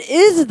go, what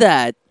is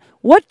that?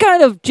 What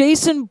kind of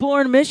Jason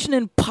Bourne Mission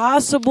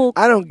Impossible?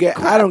 I don't get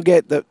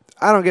the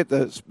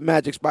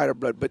magic spider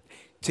blood, but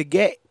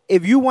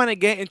if you want to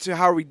get into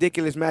how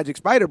ridiculous magic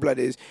spider blood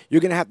is,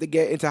 you're gonna have to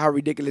get into how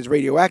ridiculous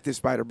radioactive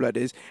spider blood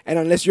is, and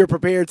unless you're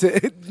prepared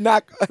to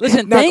knock all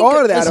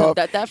of that off,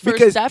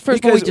 that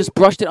first movie just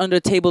brushed it under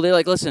the table. They're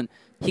like, listen,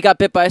 he got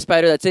bit by a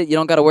spider. That's it. You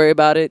don't got to worry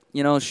about it.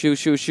 You know, shoo.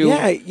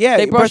 Yeah.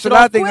 They It brushed a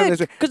lot of things on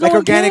this, like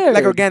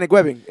organic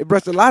webbing. It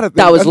brushed a lot of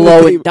things. That was under the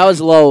low. table. That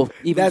was low,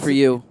 even for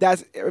you.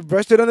 It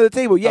brushed it under the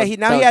table. Yeah,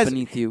 That was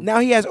beneath you.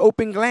 Now he has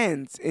open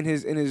glands in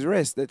his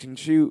wrist that can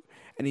shoot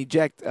and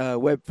eject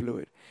web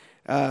fluid.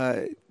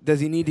 Does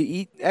he need to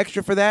eat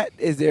extra for that?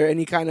 Is there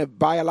any kind of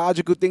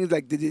biological things,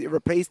 like did it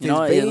replace his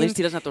veins? At least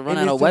he doesn't have to run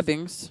in out of his-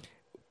 webbings.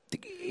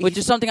 Which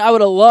is something I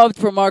would have loved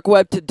for Mark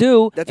Webb to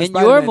do That's a in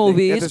Spider-Man your thing.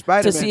 movies That's a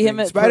Spider-Man to see thing. him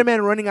at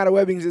Spider-Man running out of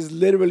webbings is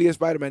literally a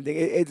Spider-Man thing.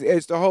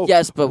 It's the whole.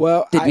 Yes,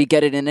 but did we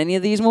get it in any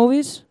of these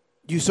movies?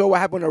 You saw what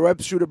happened when a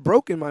web shooter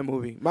broke in my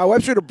movie. My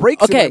web shooter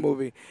breaks in that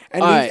movie,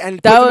 and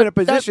and puts him in a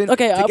position to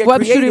get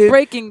web shooter creative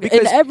breaking in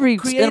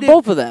creative- in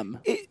both of them.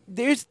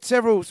 There's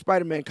several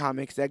Spider-Man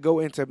comics that go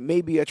into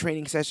maybe a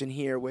training session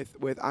here with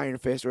Iron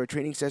Fist or a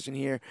training session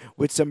here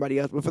with somebody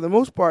else. But for the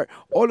most part,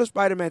 all of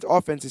Spider-Man's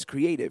offense is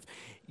creative.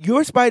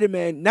 Your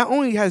Spider-Man not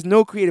only has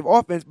no creative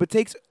offense, but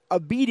takes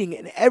a beating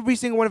in every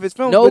single one of his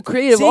films. No But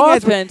creative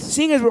offense.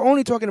 Seeing as we're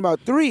only talking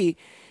about three,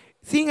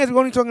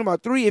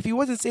 if he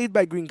wasn't saved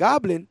by Green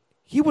Goblin,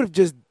 he would have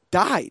just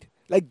died.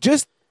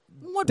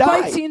 What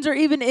died. fight scenes are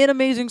even in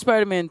Amazing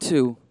Spider-Man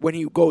 2? When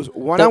he goes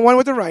one-on-one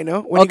with the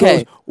Rhino, when he Okay.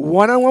 goes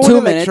one-on-one 2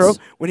 with minutes.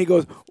 Electro, when he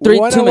goes 2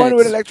 one-on-one with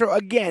minutes. Electro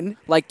again.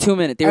 Like 2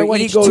 minutes. They And were when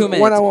he each goes 2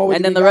 minutes. one-on-one with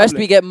And then Green the rest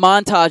Goblin. we get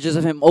montages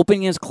of him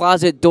opening his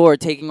closet door,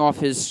 taking off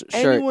his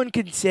shirt. Anyone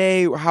can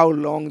say how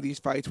long these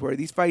fights were.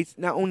 These fights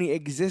not only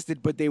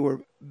existed, but they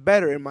were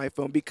better in my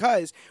film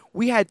because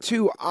we had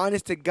two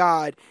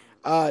honest-to-God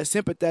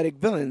sympathetic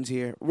villains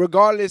here.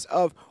 Regardless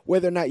of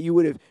whether or not you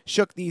would have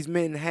shook these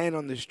men hand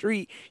on the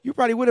street, you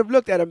probably would have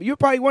looked at them. You're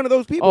probably one of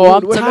those people. Oh, who I'm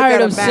would have looked tired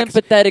at of a Max-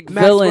 sympathetic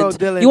Maxwell villains.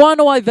 Dillon. You want to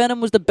know why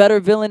Venom was the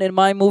better villain in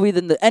my movie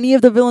than any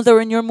of the villains that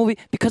were in your movie?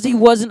 Because he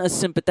wasn't a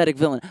sympathetic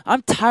villain.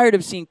 I'm tired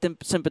of seeing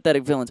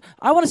sympathetic villains.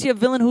 I want to see a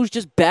villain who's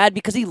just bad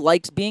because he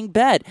likes being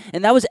bad.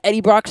 And that was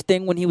Eddie Brock's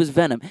thing when he was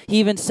Venom. He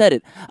even said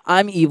it.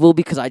 I'm evil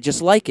because I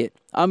just like it.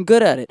 I'm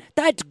good at it.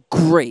 That's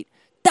great.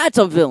 That's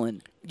a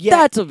villain.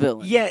 That's a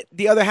villain. Yet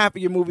the other half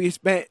of your movie is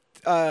spent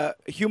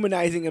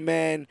humanizing a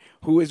man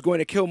who is going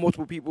to kill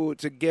multiple people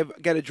to get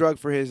a drug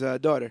for his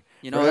daughter.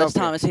 You know, that's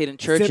Thomas Hayden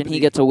Church, and Sympathy. he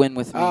gets a win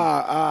with me.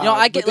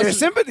 I get there's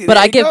sympathy. but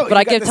There I you give, go. but You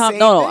I got give the Tom. same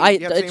No,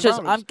 thing. You have the it's same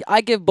just problems.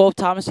 I give both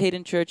Thomas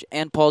Hayden Church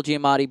and Paul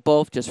Giamatti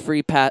both just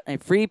free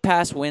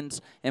pass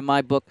wins in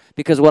my book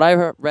because what I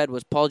read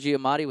was Paul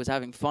Giamatti was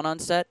having fun on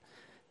set.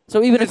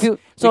 So even if you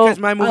because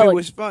my movie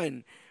was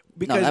fun.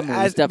 Because that movie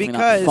was definitely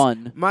not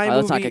fun.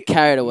 Let's not get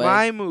carried away.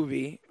 My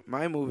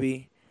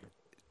movie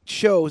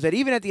shows that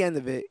even at the end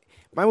of it,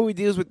 my movie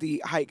deals with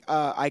the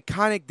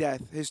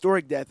iconic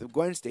historic death of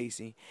Gwen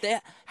Stacy. They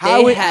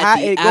had the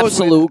it goes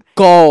absolute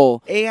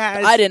goal.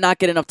 I I did not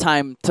get enough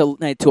time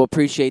to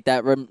appreciate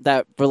that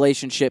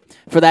relationship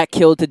for that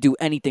kill to do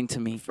anything to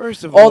me.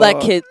 First of all all,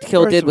 that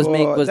kill did was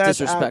that's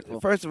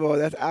disrespectful. First of all,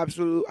 that's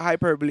absolute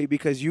hyperbole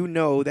because you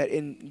know that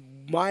in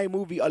my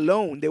movie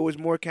alone, there was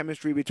more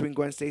chemistry between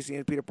Gwen Stacy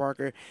and Peter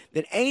Parker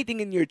than anything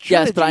in your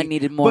trilogy. Yes, but I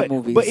needed more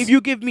movies. But if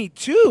you give me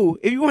two,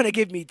 if you want to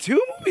give me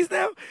two movies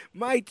now,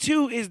 my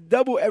two is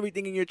double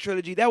everything in your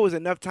trilogy. That was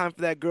enough time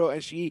for that girl,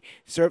 and she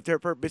served her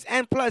purpose.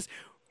 And plus,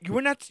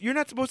 you're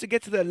not supposed to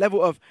get to the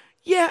level of,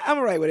 yeah, I'm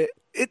all right with it.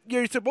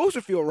 You're supposed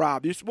to feel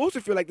robbed. You're supposed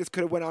to feel like this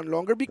could have went on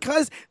longer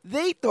because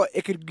they thought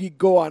it could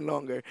go on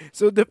longer.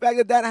 So the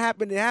fact that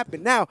happened, it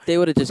happened. Now they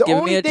would have just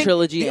given me a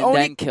trilogy and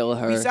then kill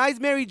her. Besides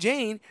Mary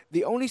Jane,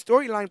 the only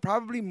storyline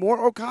probably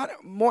more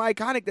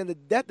iconic than the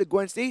death of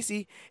Gwen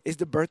Stacy is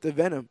the birth of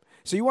Venom.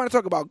 So you want to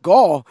talk about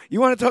gall?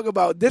 You want to talk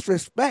about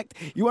disrespect?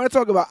 You want to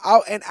talk about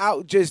out and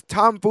out just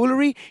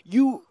tomfoolery?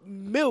 You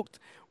milked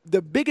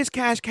the biggest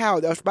cash cow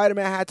that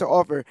Spider-Man had to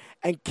offer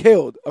and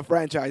killed a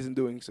franchise in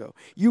doing so.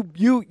 You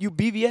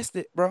BVS'd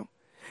it, bro.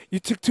 You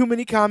took too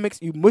many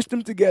comics, you mushed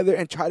them together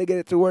and tried to get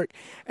it to work,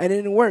 and it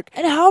didn't work.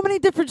 And how many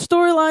different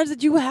storylines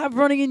did you have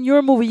running in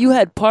your movie? You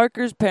had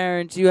Parker's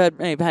parents. You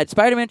had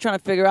Spider-Man trying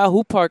to figure out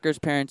who Parker's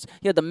parents.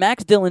 You had the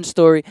Max Dillon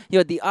story. You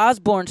had the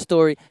Osborn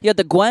story. You had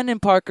the Gwen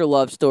and Parker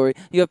love story.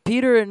 You have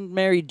Peter and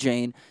Mary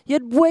Jane. You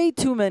had way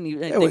too many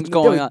things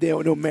going on. There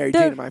was no Mary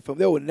Jane in my film.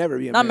 There would never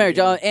be a not Mary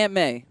Jane. Jane. Aunt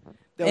May.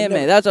 Aunt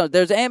May.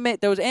 There's Aunt May.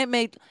 There was Aunt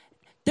May.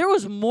 There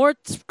was more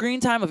screen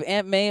time of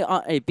Aunt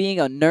May being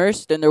a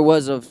nurse than there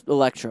was of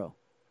Electro.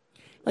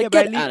 Like,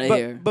 get out of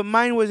here. But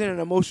mine wasn't an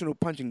emotional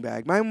punching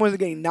bag. Mine wasn't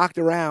getting knocked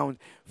around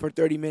for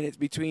 30 minutes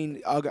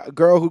between a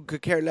girl who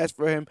could care less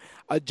for him,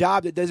 a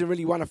job that doesn't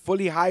really want to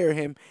fully hire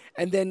him,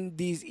 and then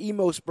these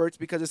emo spurts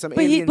because of some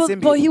alien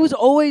symbiote. But he was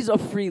always a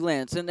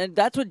freelance, and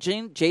that's what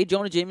J.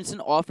 Jonah Jameson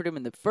offered him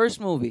in the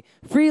first movie.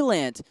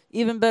 Freelance,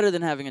 even better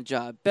than having a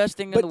job. Best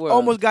thing in the world.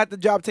 Almost got the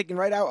job taken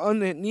right out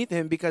underneath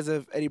him because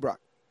of Eddie Brock.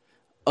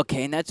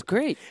 Okay, and that's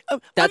great.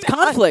 That's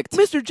conflict.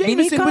 Mr.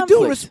 Jameson, with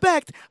due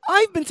respect,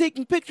 I've been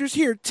taking pictures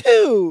here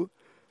too.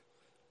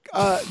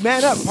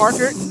 Man up,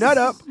 Parker, nut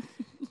up,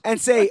 and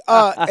say,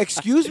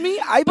 excuse me?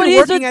 I've been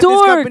working at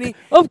this company.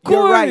 Of course.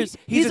 You're right.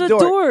 He's a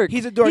dork.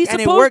 He's a dork. He's and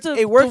it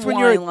works when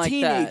you're a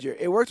teenager.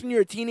 It works when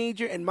you're a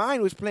teenager, and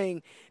mine was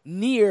playing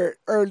near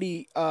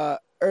early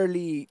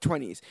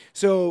 20s.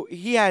 So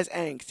he has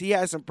angst. He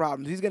has some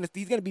problems. He's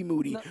gonna be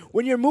moody. No.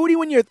 When you're moody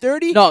when you're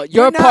 30, no,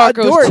 your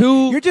Parker's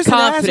too you're just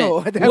confident. An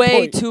asshole at that way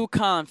point. too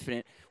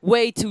confident.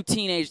 Way too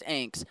teenage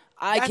angst.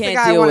 That's can't the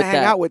guy deal I with hang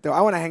that. out with, though.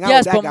 I want to hang out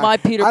yes, with that guy. Yes, but my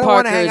Peter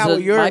Parker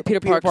is Peter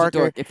Parker.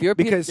 Dork. If you're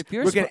because if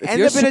you're, we're gonna if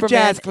end up in a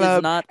jazz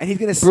club and he's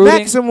gonna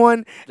smack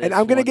someone, and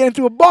I'm gonna get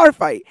into a bar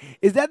fight.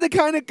 Is that the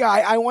kind of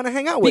guy I want to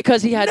hang out with?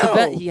 Because he had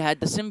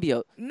the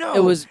symbiote. No,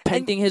 it was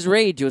penting his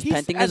rage. It was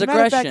penting his aggression. As a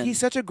matter of fact, he's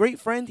such a great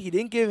friend. He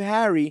didn't give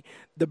Harry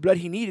the blood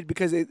he needed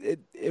because it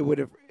would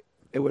have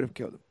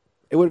killed him.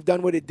 It would have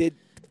done what it did.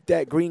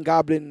 That Green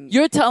Goblin.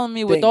 You're telling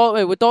me with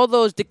all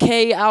those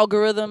decay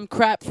algorithm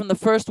crap from the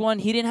first one,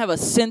 he didn't have a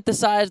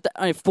synthesized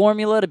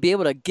formula to be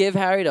able to give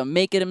Harry to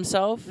make it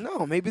himself?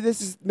 No, maybe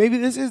this is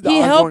the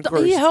Osborn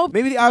curse. He helped.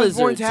 Maybe the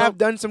Osborns have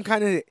done some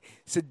kind of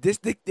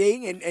sadistic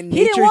thing, and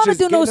he didn't want to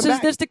do no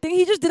sadistic thing.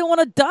 He just didn't want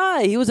to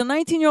die. He was a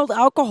 19-year-old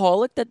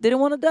alcoholic that didn't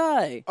want to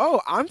die.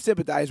 Oh, I'm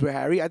sympathized with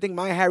Harry. I think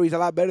my Harry's a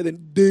lot better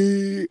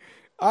than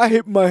I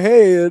hit my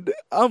head.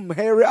 I'm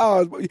Harry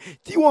Osborn.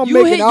 Do you want to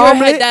make an omelet? You hit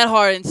your head that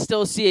hard and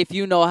still see if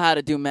you know how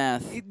to do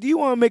math. Do you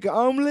want to make an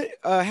omelet?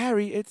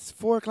 Harry, it's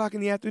 4:00 in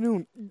the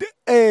afternoon.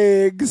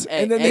 Eggs.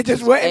 And then they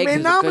just went and made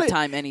an omelet. Eggs is a good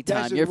time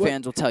anytime. Your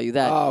fans will tell you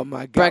that. Oh,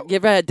 my God. You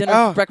ever had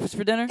breakfast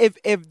for dinner?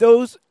 If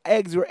those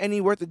eggs were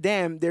any worth a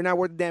damn, they're not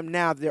worth a damn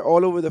now. They're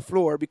all over the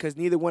floor because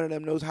neither one of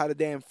them knows how to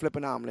damn flip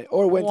an omelet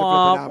or when to flip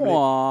an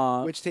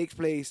omelet, which takes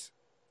place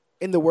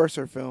in the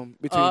Worser film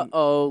between.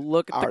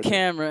 Look at the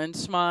camera and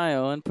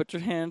smile and put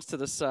your hands to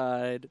the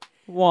side.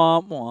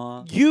 Womp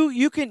womp.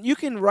 You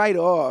can write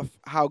off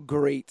how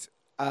great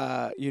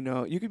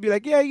you could be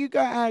like, yeah,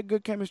 had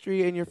good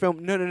chemistry in your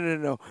film.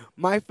 No.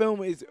 My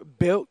film is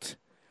built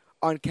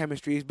on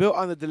chemistry. It's built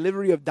on the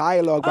delivery of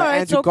dialogue by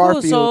Andrew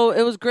Garfield. Cool. So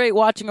it was great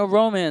watching a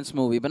romance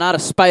movie, but not a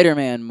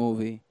Spider-Man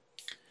movie.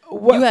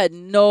 What? You had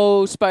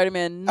no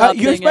Spider-Man.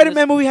 Your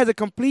Spider-Man movie has a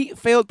complete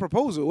failed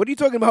proposal. What are you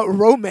talking about? A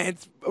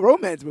romance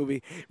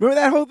movie. Remember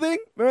that whole thing?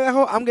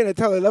 I'm gonna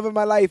tell the love of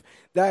my life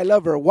that I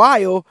love her.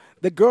 While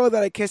the girl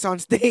that I kiss on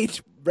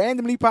stage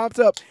randomly pops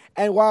up,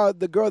 and while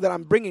the girl that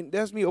I'm bringing,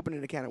 that's me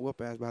opening a can of whoop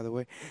ass, by the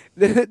way.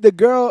 The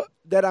girl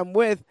that I'm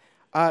with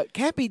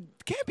can't be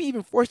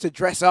even forced to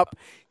dress up.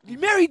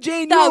 Mary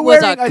Jane, you were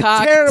wearing a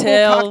terrible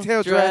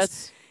cocktail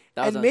dress.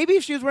 And maybe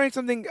if she was wearing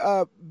something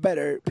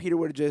better, Peter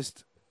would have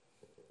just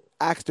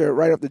asked her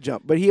right off the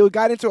jump. But he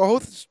got into a whole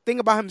thing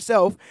about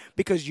himself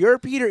because your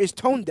Peter is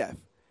tone deaf.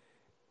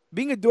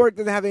 Being a dork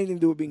doesn't have anything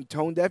to do with being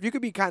tone deaf. You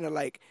could be kind of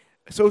like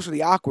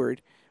socially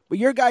awkward, but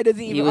your guy doesn't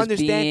even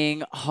understand. He was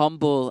being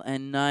humble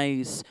and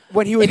nice.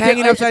 When he was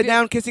hanging upside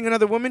down kissing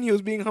another woman, he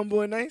was being humble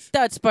and nice?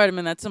 That's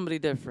Spider-Man. That's somebody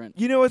different.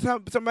 You know what's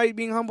somebody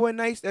being humble and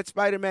nice? That's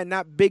Spider-Man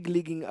not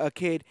big-leaguing a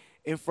kid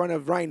in front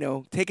of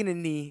Rhino, taking a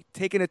knee,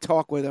 taking a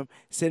talk with him,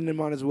 sending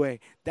him on his way.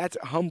 That's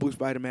humble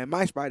Spider-Man.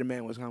 My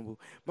Spider-Man was humble.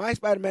 My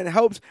Spider-Man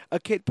helps a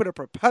kid put a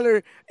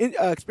propeller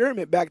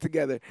experiment back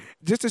together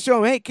just to show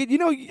him, hey, kid,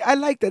 I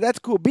like that. That's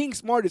cool. Being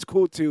smart is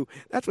cool, too.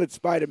 That's what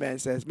Spider-Man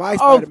says. My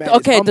Spider-Man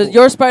is humble. Does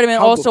your Spider-Man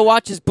also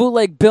watches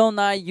bootleg Bill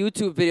Nye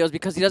YouTube videos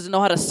because he doesn't know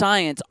how to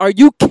science? Are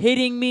you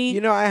kidding me?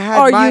 I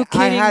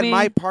had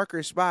my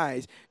Parker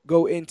spies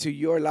go into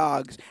your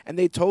logs, and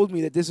they told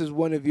me that this is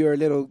one of your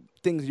little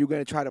things you're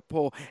going to try to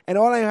pull. And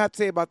all I have to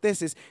say about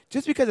this is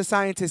just because a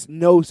scientist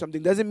knows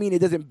something doesn't mean it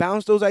doesn't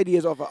bounce those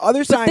ideas off of other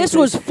But scientists. this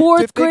was to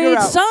fourth figure grade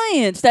out-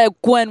 science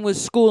that Gwen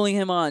was schooling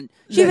him on.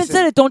 She even Listen.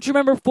 said it. Don't you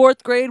remember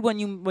fourth grade when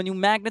you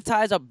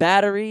magnetize a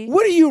battery?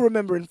 What do you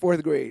remember in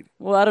 4th grade?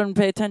 Well, I didn't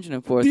pay attention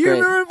in fourth Do you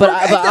grade. remember But,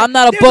 fourth- but and I'm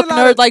not a there's book a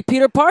lot nerd of- like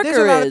Peter Parker There's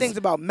a lot is. of things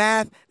about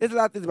math. There's a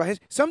lot of things about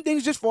history. Some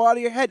things just fall out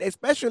of your head,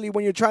 especially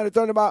when you're trying to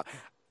learn about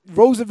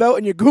Roosevelt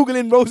and you're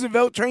Googling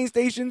Roosevelt train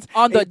stations.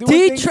 On the and doing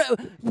D things.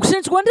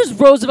 since when does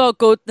Roosevelt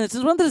go?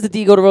 Since when does the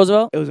D go to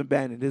Roosevelt? It was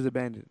abandoned. It was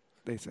abandoned,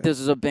 they said. This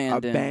is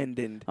abandoned.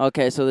 Abandoned.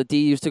 Okay, so the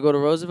D used to go to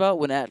Roosevelt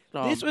when that.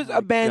 Oh This was my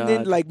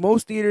abandoned God. like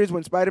most theaters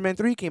when Spider-Man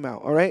 3 came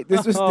out, all right?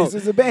 This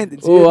was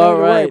abandoned. So Oh, you don't all have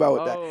to worry right.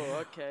 about that.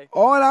 Oh, okay.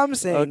 All I'm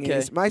saying Okay.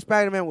 is my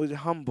Spider-Man was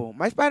humble.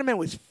 My Spider-Man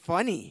was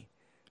funny.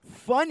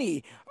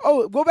 Funny.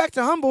 Oh, go back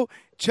to humble.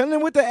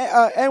 Chilling with the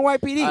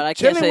NYPD. All right, I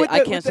chilling can't say with the, I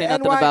can't with say the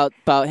nothing NY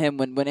about him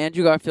when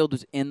Andrew Garfield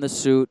was in the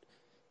suit.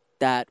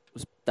 That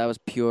was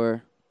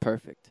pure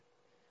perfect.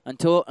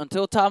 Until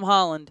Tom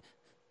Holland,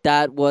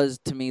 that was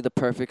to me the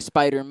perfect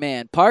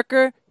Spider-Man.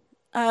 Parker,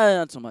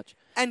 not so much.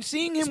 And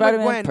seeing him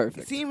Spider-Man, with Gwen,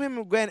 perfect. seeing him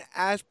with Gwen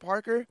as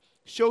Parker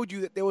showed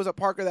you that there was a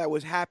Parker that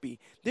was happy.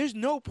 There's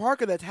no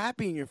Parker that's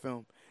happy in your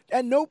film.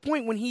 At no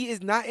point when he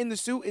is not in the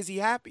suit is he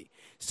happy.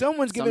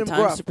 Someone's giving him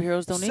Sometimes gruff.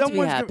 superheroes don't need to be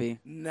Someone's happy.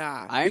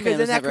 Nah. Iron because Man then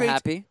was that never creates,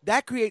 happy.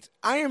 That creates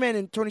Iron Man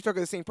and Tony Stark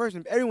are the same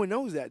person. Everyone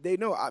knows that. They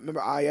know. I remember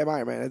I am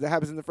Iron Man. That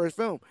happens in the first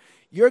film.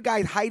 Your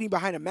guy's hiding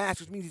behind a mask,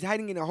 which means he's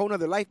hiding in a whole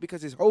other life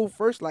because his whole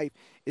first life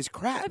is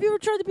crap. Have you ever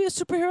tried to be a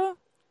superhero?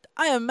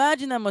 I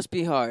imagine that must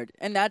be hard.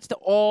 And that's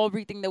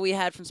everything that we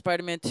had from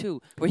Spider-Man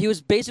 2, where he was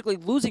basically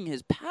losing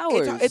his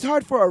powers. It's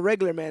hard for a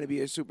regular man to be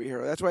a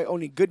superhero. That's why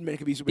only good men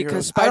can be superheroes.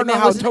 Because I don't know Spider-Man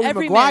how wasn't Tobey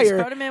every man. Maguire.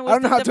 Spider-Man was I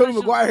don't know the how Tobey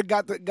definition- Maguire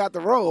got the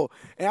role,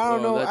 and I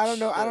don't Well, know. that I don't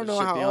know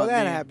shit how all beyond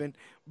that me. happened.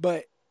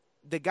 But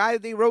the guy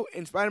that they wrote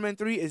in Spider-Man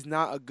 3 is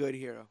not a good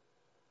hero.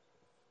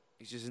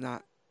 He's just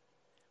not.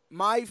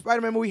 My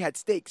Spider-Man movie had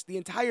stakes. The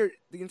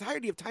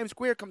entirety of Times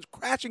Square comes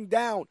crashing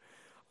down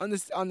on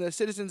the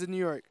citizens of New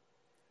York.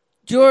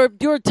 Your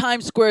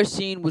Times Square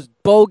scene was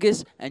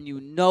bogus, and you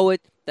know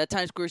it. That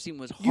Times Square scene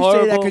was You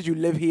horrible. say that because you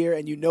live here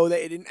and you know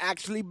that it didn't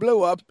actually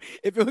blow up.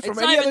 If it was It's from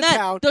not any even other that.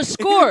 town, The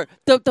score,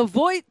 the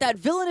voice, that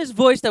villainous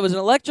voice that was in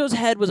Electro's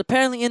head was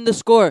apparently in the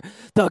score.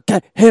 The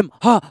get him,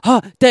 ha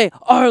ha, they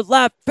are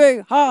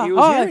laughing, ha he ha.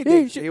 was hearing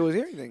things. He was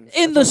hearing things.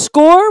 In That's the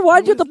score?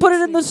 Why'd He you have to was put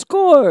it in the listening.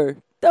 score?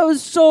 That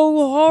was so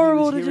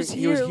horrible to hearing- just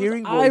he hear. was It was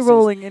hearing eye voices.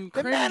 rolling and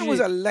The cringy. man was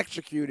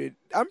electrocuted.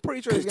 I'm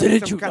pretty sure there's going to be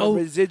Didn't some you kind know? of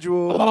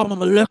residual. I'm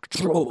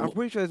Electro. I'm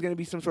pretty sure there's going to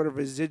be some sort of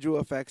residual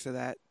effects of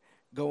that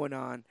going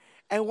on.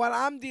 And while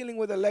I'm dealing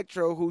with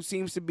Electro, who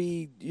seems to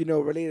be,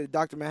 related to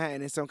Dr.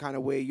 Manhattan in some kind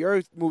of way,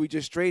 your movie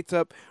just straight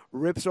up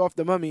rips off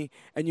the Mummy,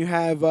 and you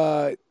have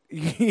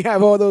you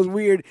have all those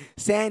weird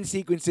sand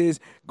sequences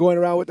going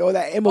around with all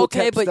that Imhotep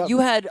Okay, but stuff. you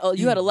had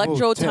Electro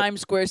Imhotep. Times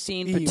Square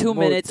scene for 2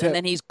 minutes, Imhotep. and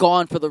then he's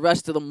gone for the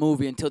rest of the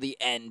movie until the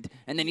end,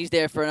 and then he's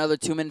there for another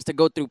 2 minutes to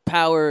go through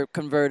power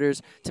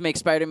converters to make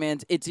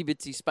Spider-Man's Itsy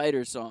Bitsy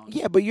Spider song.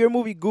 Yeah, but your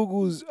movie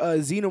Googles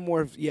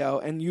xenomorph yell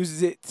and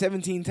uses it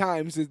 17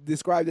 times to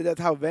describe that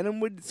that's how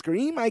Venom would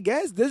scream, I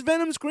guess. Does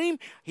Venom scream?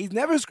 He's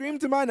never screamed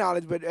to my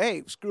knowledge, but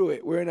hey, screw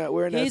it. We're in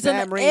a He's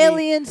Sam an Raimi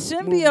alien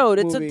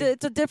symbiote. movie.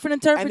 It's a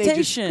different and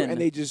interpretation.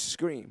 they just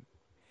scream.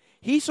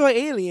 He saw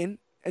Alien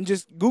and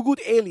just Googled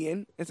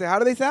Alien and said, how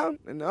do they sound?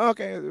 And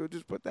okay, we'll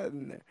just put that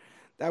in there.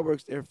 That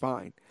works there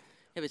fine.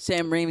 Yeah, but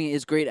Sam Raimi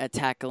is great at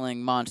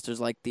tackling monsters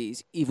like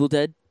these. Evil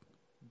Dead,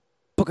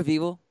 Book of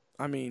Evil.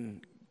 I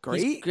mean,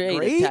 He's great.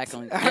 great at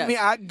tackling. I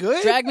mean,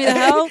 good. Drag Me to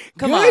Hell?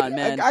 Come Good. on,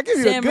 man. I'll give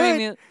you a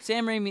good.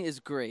 Sam Raimi is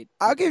great.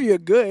 I'll give you a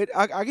good.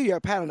 I'll give you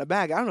a pat on the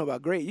back. I don't know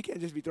about great. You can't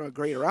just be throwing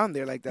great around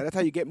there like that. That's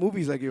how you get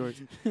movies like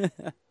yours.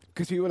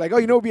 Because people are like, oh,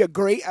 you know what would be a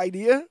great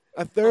idea?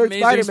 A third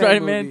Amazing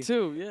Spider-Man movie.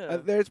 2, yeah. A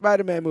third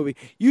Spider-Man movie.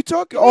 You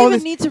talk Do all we this.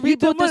 even need to you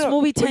reboot this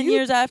movie but 10 you-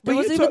 years after? but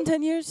Was you it even talk-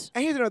 10 years?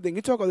 And here's another thing.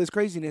 You talk all this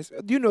craziness.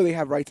 You know they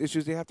have rights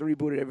issues. They have to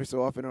reboot it every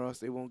so often, or else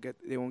they won't get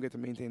to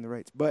maintain the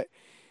rights. But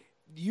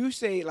you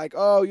say like,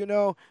 oh,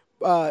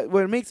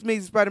 what makes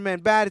Amazing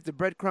Spider-Man bad is the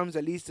breadcrumbs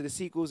that leads to the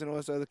sequels and all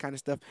this other kind of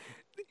stuff.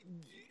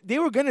 They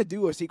were gonna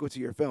do a sequel to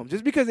your film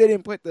just because they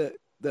didn't put the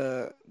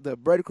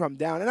breadcrumb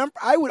down, and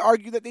I would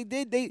argue that they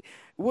did.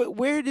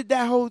 Where did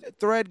that whole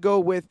thread go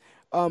with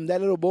that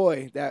little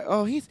boy? That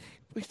he's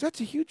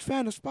such a huge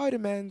fan of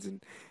Spider-Man's,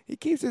 and he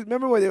keeps his.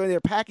 Remember when they're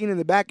packing in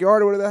the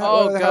backyard or whatever the hell?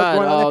 Oh, whatever the hell's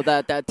going on God.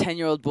 there? That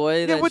 10-year-old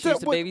boy that she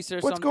used to babysit or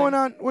what's something. going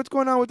on? What's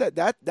going on with that?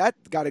 That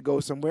got to go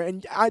somewhere,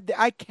 and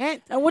I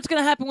can't. And what's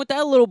going to happen with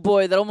that little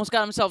boy that almost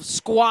got himself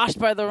squashed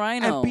by the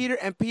rhino?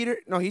 And Peter,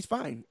 no, he's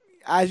fine.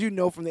 As you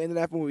know from the end of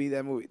that movie,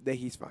 that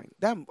he's fine.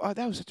 That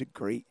was such a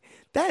great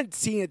that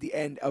scene at the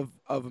end of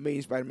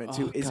Amazing Spider-Man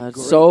 2 is God,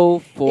 great. so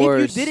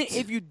forced.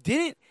 If you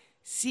didn't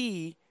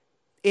see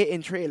it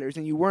in trailers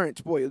and you weren't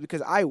spoiled,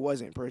 because I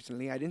wasn't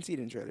personally, I didn't see it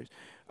in trailers.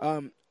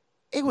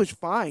 It was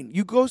fine.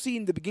 You go see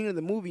in the beginning of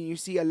the movie, and you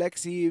see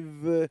Alexei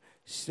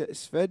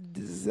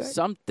Svedzik.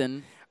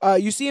 Something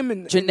You see him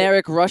in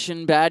generic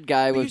Russian bad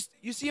guy you, with.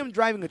 you see him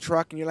driving a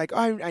truck, and you're like,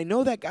 oh, I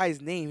know that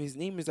guy's name. His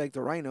name is like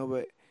the Rhino,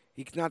 but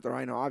he's not the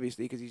Rhino,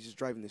 obviously, because he's just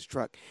driving this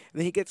truck. And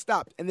then he gets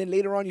stopped, and then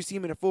later on, you see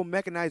him in a full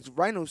mechanized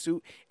Rhino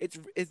suit. It's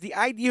the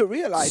idea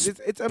realized.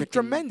 It's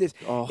tremendous.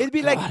 Oh, It'd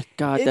be like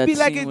God, it'd be that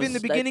like scene if in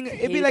was- the beginning. I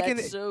It'd be hate like that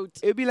in suit.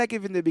 it'd be like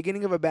if in the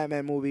beginning of a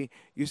Batman movie,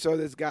 you saw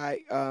this guy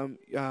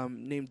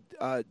named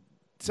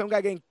some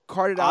guy getting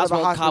carted out of a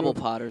Oswald hospital.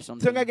 Cobblepot or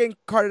something. Some guy getting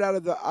carted out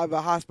of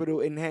a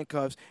hospital in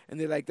handcuffs, and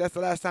they're like, "That's the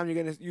last time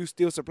you're gonna use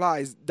steal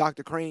supplies,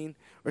 Dr. Crane,"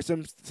 or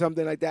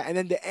something like that. And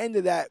then the end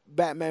of that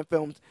Batman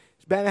film,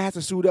 Batman has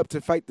to suit up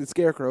to fight the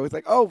Scarecrow. It's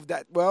like,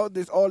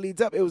 this all leads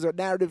up. It was a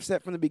narrative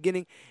set from the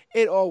beginning.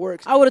 It all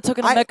works. I would have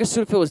taken a I- mecha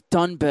suit if it was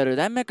done better.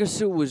 That mecha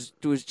suit was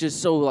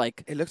just so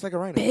like It looks like a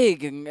rhino.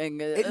 big and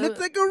It looked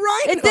like a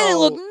rhino. it didn't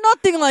look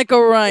nothing like a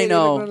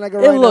rhino. look like a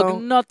It rhino.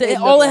 looked nothing. It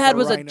All looked it like had a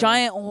was a rhino.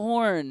 giant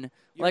horn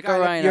Your like guy a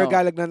look- rhino. Your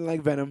guy looked nothing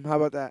like Venom. How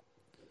about that?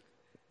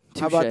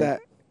 How about Touche. that?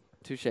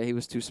 Touche. He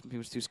was too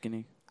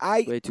skinny.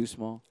 I Way too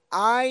small.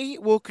 I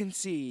will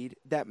concede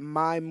that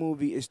my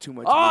movie is too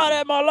much. Oh, movie.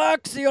 that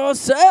Alexio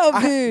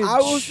Savage. I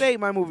will say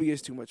my movie is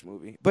too much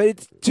movie, but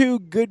it's two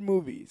good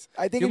movies.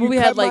 I think Your if you movie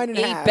cut had like mine in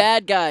 8 half,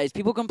 bad guys.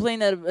 People complain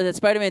that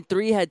Spider-Man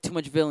 3 had too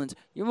much villains.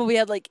 Your movie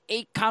had like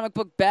 8 comic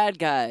book bad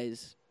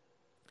guys.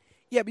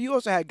 Yeah, but you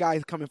also had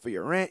guys coming for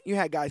your rent. You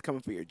had guys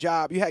coming for your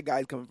job. You had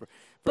guys coming for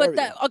But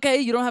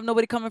everything. you don't have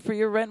nobody coming for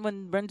your rent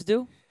when rent's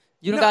due?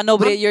 You don't No, got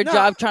nobody I'm- at your no.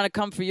 job trying to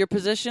come for your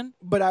position?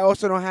 But I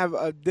also don't have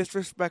a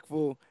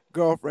disrespectful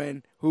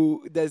girlfriend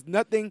who does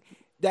nothing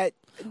that.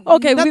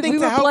 Okay, nothing we to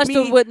were help blessed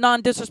me. with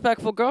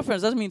non-disrespectful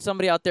girlfriends. Doesn't mean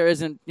somebody out there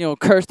isn't,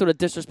 cursed with a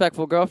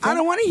disrespectful girlfriend. I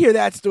don't want to hear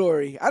that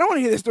story. I don't want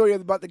to hear the story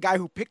about the guy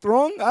who picked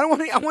wrong. I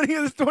want to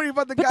hear the story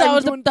about the But guy that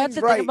was who's doing that's things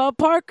the right. thing about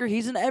Parker.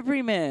 He's an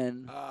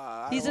everyman.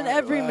 He's an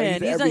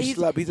everyman. He's He's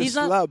slub. He's he's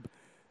a not- slub.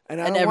 And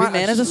I And don't every want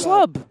man is a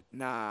slub.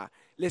 Nah,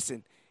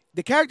 listen.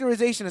 The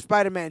characterization of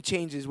Spider-Man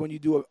changes when you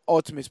do an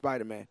Ultimate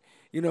Spider-Man,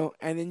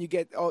 and then you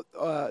get all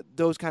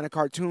those kind of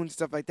cartoons,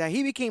 stuff like that.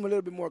 He became a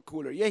little bit more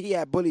cooler. Yeah, he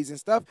had bullies and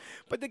stuff,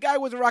 but the guy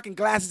wasn't rocking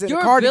glasses and a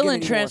Your cardigan villain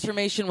anymore.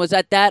 transformation was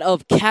at that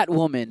of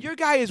Catwoman. Your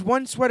guy is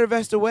one sweater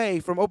vest away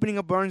from opening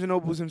up Barnes &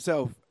 Nobles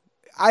himself.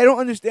 I don't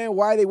understand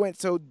why they went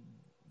so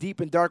deep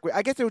and dark with.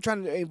 I guess they were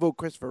trying to invoke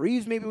Christopher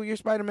Reeves maybe with your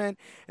Spider-Man,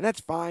 and that's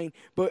fine.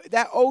 But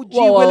that OG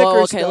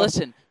Williker okay, stuff.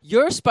 listen.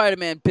 Your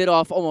Spider-Man bit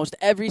off almost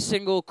every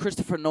single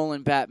Christopher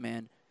Nolan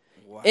Batman.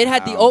 It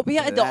had the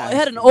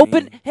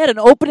it had an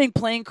opening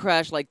plane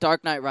crash like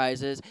Dark Knight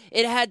Rises.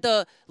 It had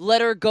the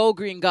let her go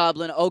Green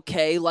Goblin,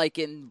 okay, like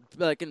in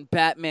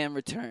Batman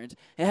Returns.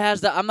 It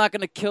has the I'm not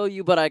gonna kill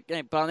you, but I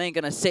ain't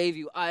gonna save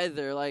you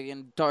either, like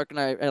in Dark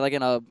Knight, like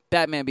in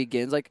Batman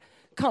Begins. Like,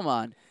 come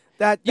on.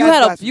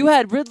 You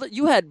had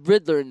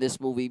Riddler in this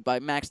movie by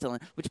Max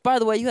Dillon, which, by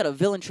the way, you had a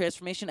villain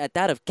transformation at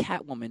that of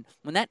Catwoman.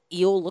 When that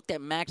eel looked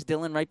at Max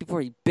Dillon right before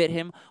he bit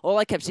him, all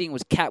I kept seeing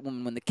was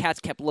Catwoman when the cats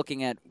kept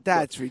looking at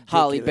That's ridiculous.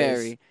 Halle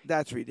Berry.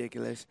 That's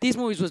ridiculous. These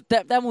movies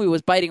that movie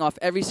was biting off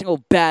every single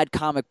bad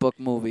comic book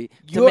movie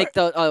to Your- make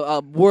the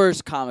a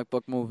worse comic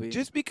book movie.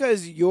 Just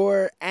because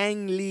your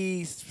Ang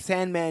Lee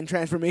Sandman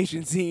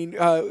transformation scene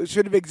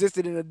should have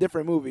existed in a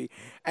different movie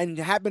and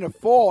happened to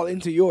fall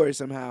into yours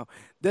somehow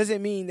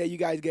doesn't mean that you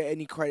guys get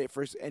any credit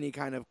for any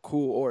kind of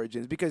cool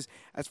origins. Because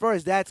as far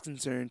as that's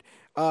concerned,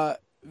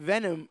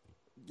 Venom,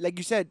 like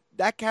you said,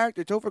 that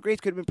character, Topher Grace,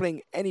 could have been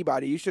playing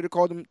anybody. You should have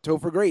called him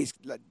Topher Grace.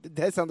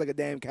 That sounds like a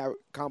damn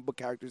comic book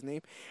character's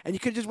name. And you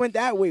could have just went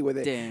that way with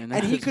it. Damn,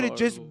 and he that's could have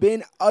just horrible.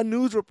 been a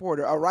news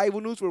reporter, a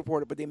rival news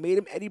reporter, but they made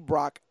him Eddie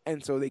Brock,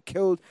 and so they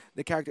killed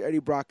the character Eddie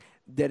Brock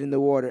dead in the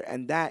water,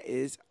 and that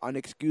is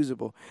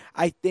unexcusable.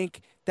 I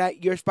think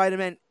that your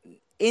Spider-Man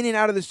in and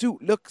out of the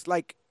suit looks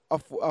like a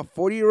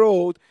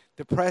 40-year-old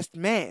depressed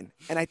man.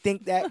 And I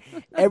think that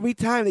every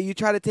time that you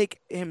try to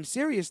take him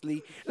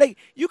seriously, like,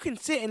 you can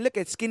sit and look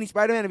at skinny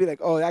Spider-Man and be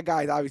like, oh, that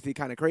guy's obviously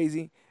kind of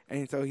crazy,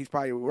 and so he's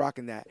probably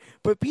rocking that.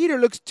 But Peter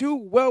looks too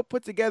well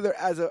put together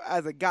as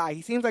a guy.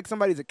 He seems like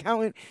somebody's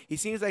accountant. He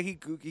seems like he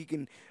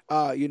can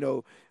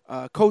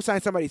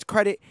co-sign somebody's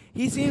credit.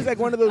 He seems like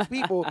one of those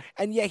people,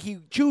 and yet he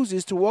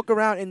chooses to walk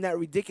around in that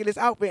ridiculous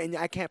outfit, and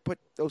I can't put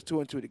those two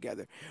and two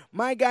together.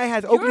 My guy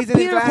has Your openings in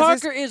his Peter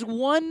glasses. Parker is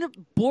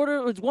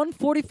one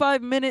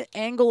 45-minute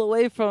angle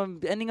away from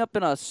ending up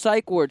in a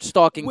psych ward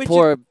stalking Which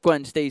poor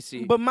Gwen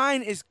Stacy. But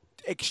mine is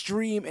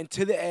extreme and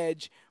to the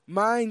edge.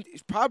 Mine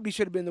probably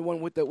should have been the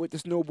one with the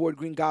snowboard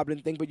Green Goblin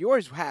thing, but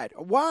yours had.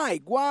 Why?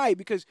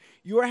 Because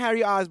your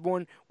Harry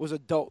Osborn was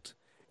adult.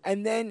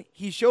 And then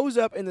he shows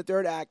up in the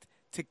third act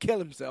to kill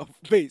himself,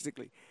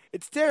 basically.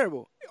 It's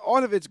terrible.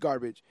 All of it's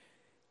garbage.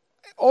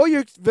 All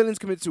your villains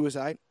commit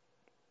suicide.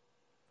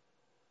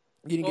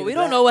 You didn't Well, get we to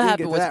don't that. know what You didn't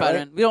happened get with to that,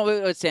 Spider-Man. right? We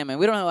don't with Sandman.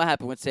 We don't know what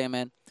happened with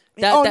Sandman.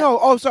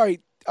 Oh,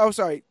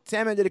 sorry.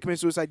 Sandman didn't commit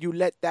suicide. You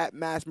let that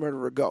mass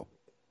murderer go.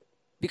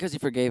 Because he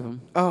forgave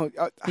him. Oh,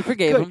 He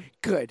forgave good, him.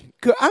 Good.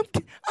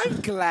 I'm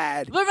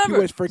glad Remember,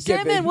 he was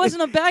forgiven. Sandman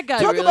wasn't a bad guy.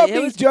 Talk really. about It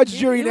being was- judge, he-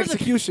 jury, he and was a-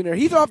 executioner.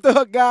 He's off the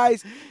hook,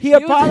 guys. He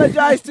was-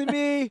 apologized to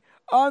me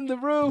on the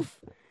roof.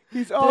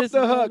 He's off This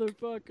the hook.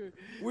 motherfucker.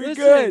 We're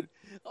Listen, good.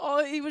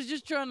 Oh, he was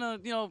just trying to,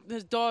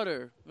 his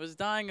daughter was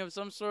dying of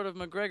some sort of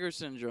McGregor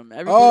syndrome. Oh,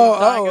 Everybody's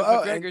dying of oh,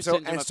 McGregor and so,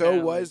 syndrome. and so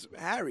apparently. was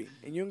Harry.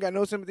 And you ain't got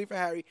no sympathy for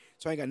Harry,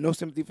 so I ain't got no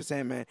sympathy for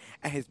Sandman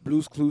and his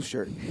Blue's Clues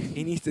shirt.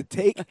 He needs to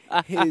take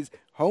his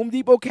Home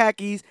Depot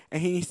khakis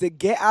and he needs to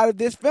get out of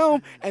this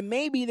film. And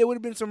maybe there would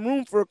have been some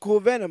room for a cool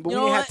Venom, but You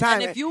we know didn't what? have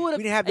time. And if you would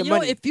we didn't have the you know,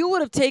 money. if you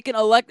would have taken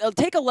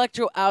take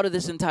Electro out of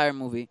this entire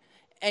movie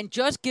and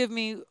just give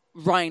me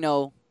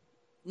Rhino,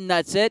 and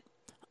that's it,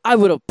 I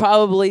would have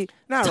probably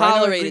Nah,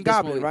 tolerated this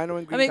Goblin. movie. Rhino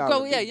and Green I mean,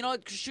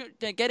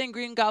 Goblin. getting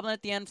Green Goblin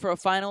at the end for a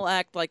final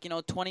act,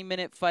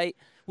 20-minute fight,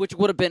 which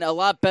would have been a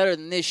lot better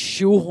than this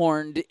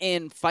shoehorned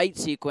in fight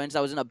sequence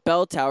that was in a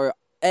bell tower,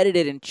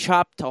 edited and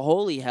chopped to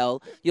holy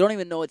hell. You don't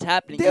even know what's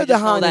happening. Dale You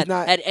just know DeHaan is that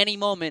not- at any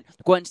moment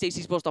Gwen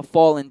Stacy's supposed to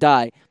fall and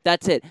die.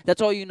 That's it.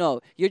 That's all you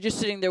know. You're just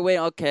sitting there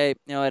waiting. Okay,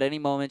 at any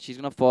moment she's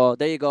gonna fall.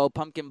 There you go.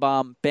 Pumpkin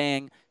bomb.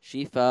 Bang.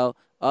 She fell.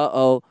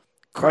 Uh-oh.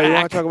 Oh, Crack. you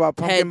want to talk about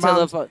Pumpkin Head to the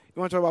Bombs? fu- You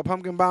want to talk about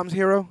Pumpkin Bomb's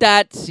hero?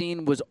 That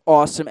scene was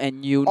awesome,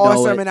 and you know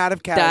Awesome it. and out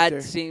of character.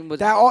 That scene was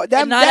that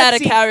and not that out of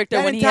scene- character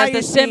that when he has the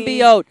entire scene-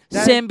 symbiote.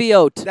 that-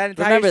 Symbiote. That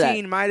entire Remember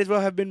scene might as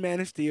well have been Man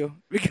of Steel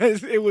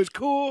because it was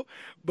cool,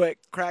 but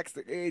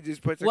it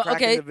just puts a Well, crack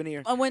okay. in the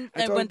veneer. And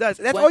That's all when it does.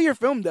 That's when- all your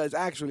film does,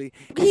 actually.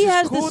 It's he just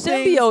has cool the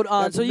things symbiote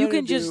on, that so you Venom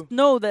can just do.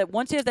 know that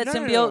once he has that No, no,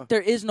 symbiote, no.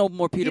 there is no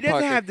more Peter He doesn't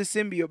Parker. have the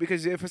symbiote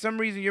because if for some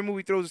reason your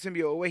movie throws the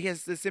symbiote away, he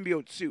has the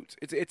symbiote suit.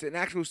 It's an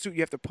actual suit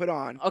you have to put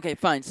on. Okay,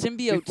 fine.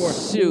 Symbiote before.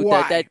 suit.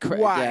 Why?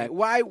 Yeah.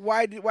 Why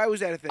was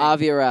that a thing?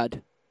 Avi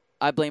Arad.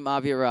 I blame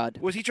Avi Arad.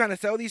 Was he trying to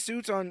sell these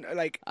suits on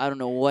I don't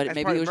know what. as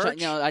Maybe part he of was.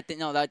 merch? I think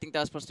that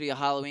was supposed to be a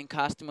Halloween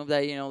costume of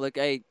that.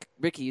 Hey,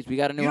 Ricky's, we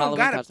got a new you don't Halloween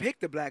gotta costume. pick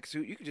the black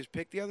suit. You can just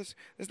pick the others.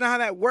 That's not how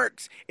that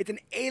works. It's an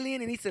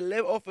alien. It needs to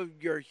live off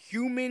of your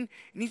human. It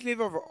needs to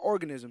live off of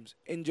organisms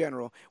in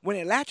general. When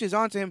it latches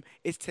onto him,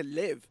 it's to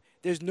live.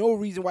 There's no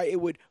reason why it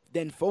would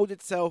then fold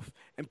itself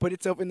and put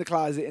itself in the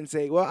closet and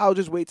say, well, I'll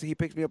just wait till he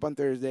picks me up on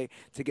Thursday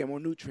to get more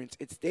nutrients.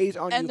 It stays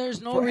on you And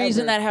there's no forever.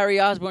 reason that Harry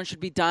Osborn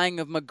should be dying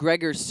of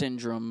McGregor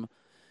syndrome,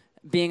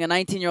 being a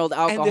 19-year-old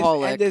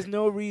alcoholic. And there's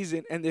no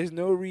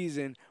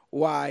reason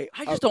why.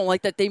 I just don't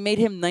like that they made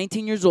him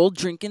 19 years old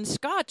drinking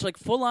scotch,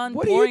 full on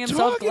What are you pouring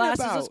himself talking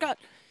glasses about? of scotch.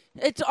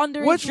 It's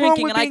underage What's wrong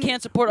drinking, with and I being-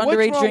 can't support What's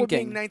underage wrong with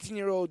drinking. being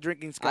 19-year-old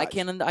drinking scotch?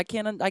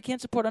 I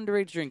can't support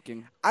underage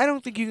drinking. I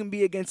don't think you can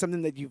be against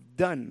something that you've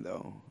done,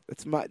 though.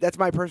 That's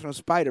my personal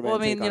Spider-Man. Well,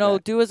 I mean, take on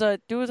that.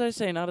 do as I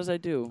say, not as I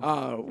do.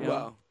 Oh you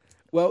know.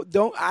 well,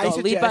 don't. I No,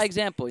 suggest lead by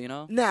example.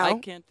 now. I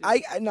can't. Do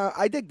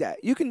I dig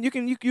that. You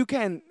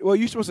can. Well,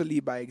 you're supposed to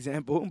lead by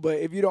example, but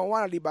if you don't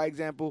want to lead by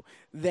example,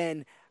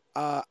 then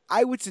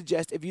I would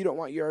suggest if you don't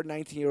want your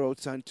 19-year-old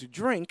son to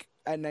drink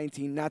at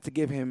 19, not to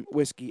give him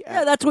whiskey.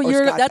 Yeah, that's what or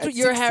you're. scotch That's at what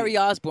your 16. Harry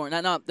Osborn.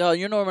 No,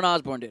 your Norman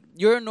Osborn did.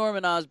 Your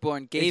Norman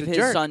Osborn gave He's a his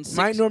jerk. son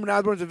My 6. Norman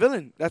Osborn's a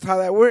villain. That's how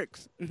that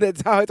works.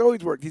 That's how it's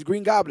always worked. He's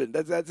Green Goblin.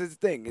 That's his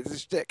thing. It's his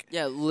shtick.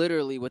 Yeah,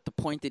 literally with the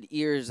pointed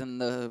ears and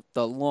the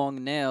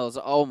long nails.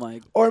 Oh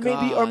my Or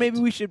god. maybe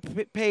we should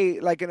pay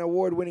like an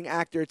award-winning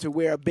actor to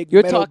wear a big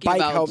You're metal talking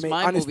bike about helmet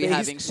my on his movie face.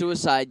 having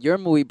suicide. Your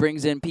movie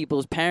brings in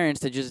people's parents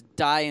to just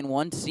die in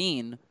one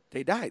scene.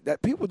 They die.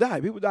 That people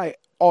die. People die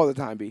all the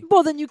time. B.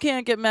 Well, then you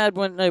can't get mad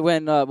when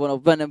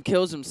Venom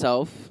kills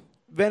himself.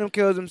 Venom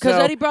kills himself.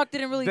 Because Eddie Brock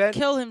didn't really Ven-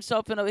 kill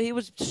himself. He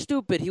was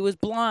stupid. He was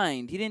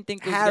blind. He didn't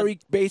think it was Harry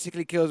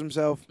basically kills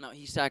himself. No,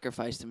 he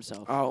sacrificed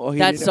himself. Oh, That's he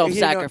didn't know-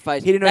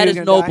 self-sacrifice. He didn't know That he is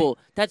was gonna noble.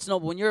 That's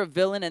noble. When you're a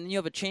villain and then you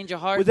have a change of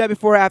die. heart Was that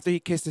before or after he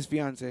kissed his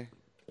fiance?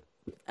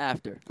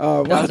 after.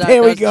 Oh, That well, was there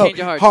that we was go. change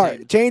of heart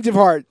scene. Change of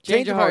heart.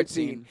 Change of heart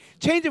scene.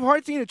 Change of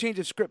heart scene or change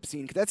of script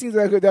scene? 'Cause that seems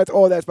like that's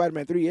all that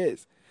Spider-Man 3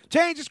 is.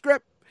 Change of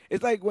script.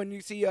 It's like when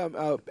you see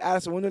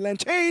Alice in Wonderland,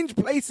 change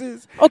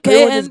places. Okay,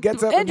 Everyone and just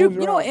gets up Andrew, and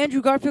moves you know, around.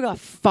 Andrew Garfield got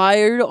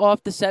fired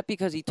off the set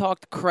because he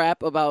talked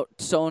crap about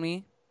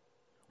Sony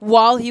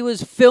while he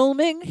was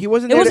filming. He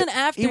wasn't. It there wasn't to,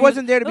 after. He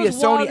wasn't there to it be a was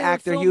while Sony they were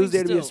actor. He filming was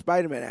there to be a still.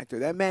 Spider-Man actor.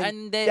 That man.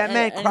 And they- that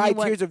man and he cried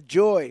went- tears of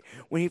joy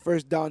when he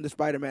first donned the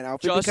Spider-Man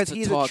outfit Just because to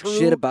he's talk a true.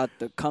 shit about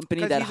the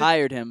company 'cause that he's a-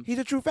 hired him. He's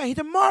a true fan. He's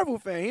a Marvel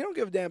fan. He don't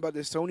give a damn about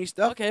this Sony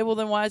stuff. Okay, well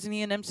then why isn't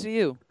he in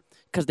MCU?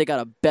 Because they got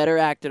a better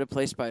actor to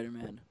play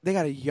Spider-Man. They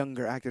got a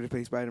younger actor to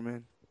play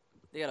Spider-Man.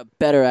 They got a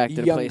better actor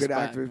to play Younger actor to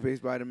Spider-Man. play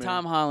Spider-Man.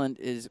 Tom Holland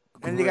is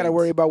And they got to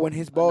worry about when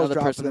his balls Another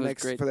drop for person the who's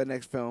next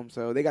great. film.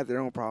 So they got their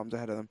own problems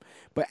ahead of them.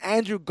 But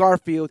Andrew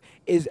Garfield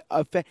is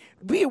a fan.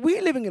 We're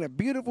living in a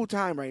beautiful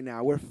time right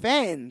now where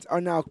fans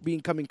are now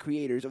becoming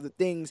creators of the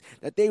things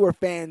that they were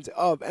fans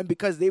of, and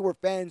because they were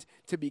fans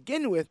to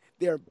begin with,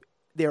 they're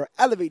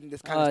elevating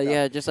this kind of stuff.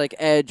 Yeah, just like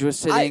Edge was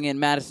sitting in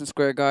Madison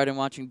Square Garden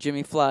watching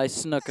Jimmy Fly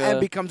snooker. And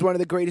becomes one of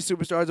the greatest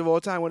superstars of all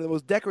time, one of the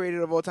most decorated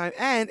of all time,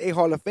 and a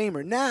Hall of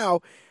Famer.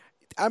 Now,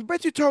 I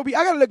bet you Toby,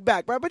 I got to look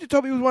back, but I bet you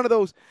Toby was one of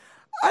those,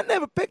 I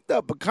never picked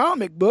up a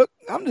comic book.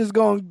 I'm just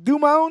going to do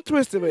my own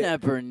twist of You it.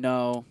 never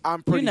know.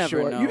 I'm pretty never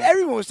sure. know.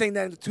 Everyone was saying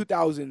that in the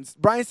 2000s.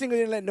 Bryan Singer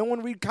didn't let no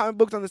one read comic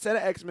books on the set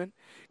of X-Men.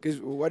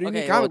 Because what do you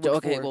need comic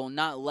books for? Well,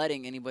 not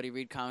letting anybody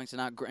read comics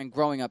and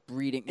growing up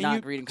reading, And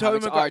not reading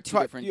comics are two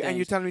different things. And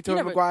you're telling me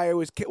Tobey Maguire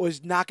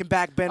was knocking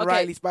back Ben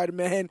Reilly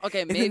Spider-Man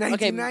in the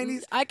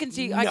 1990s? I can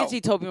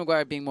see Tobey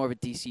Maguire being more of a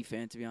DC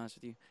fan, to be honest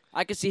with you.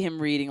 I could see him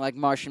reading like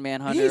Martian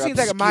Manhunter. He seems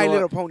like a My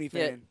Little Pony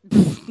fan.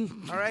 Yeah.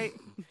 All right?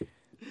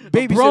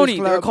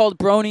 Brony. They're called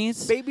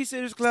bronies.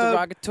 Babysitter's It's Club.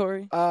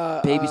 derogatory.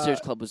 Babysitter's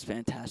Club was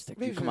fantastic.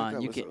 Come on,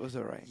 was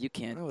all right. You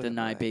can't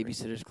deny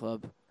Babysitter's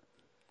Club.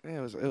 Yeah,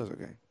 it was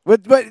okay.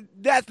 But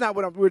that's not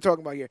what we're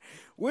talking about here.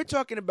 We're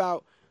talking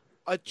about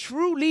a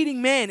true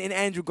leading man in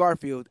Andrew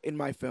Garfield in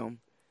my film,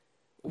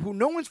 who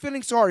no one's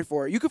feeling sorry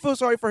for. You can feel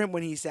sorry for him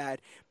when he's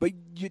sad, but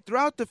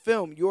throughout the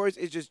film, yours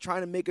is just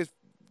trying to make us,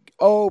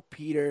 oh,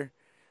 Peter.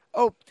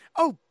 Oh,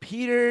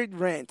 Peter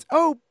Rent.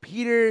 Oh,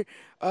 Peter,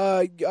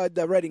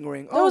 the Reading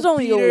Ring. There was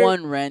only Peter. a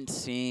one Rent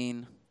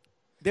scene.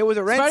 There was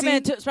a Rent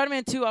scene?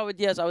 Spider-Man 2, I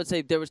would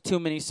say there was too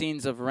many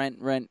scenes of rent.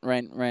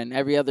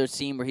 Every other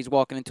scene where he's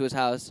walking into his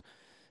house,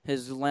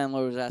 his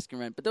landlord was asking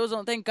rent. But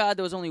thank God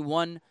there was only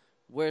one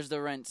where's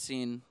the rent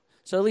scene.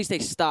 So at least they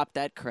stopped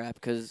that crap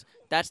because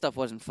that stuff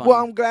wasn't fun. Well,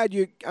 I'm glad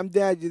you're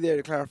there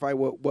to clarify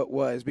what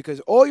was,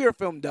 because all your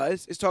film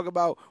does is talk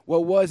about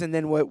what was and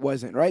then what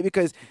wasn't, right?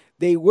 Because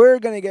they were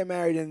going to get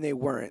married and they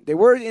weren't. They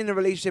were in a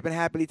relationship and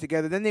happily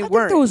together, then they weren't. I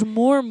think there was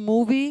more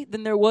movie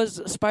than there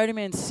was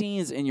Spider-Man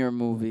scenes in your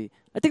movie.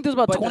 I think there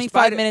was about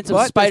 25 minutes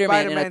of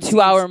Spider-Man in a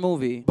 2-hour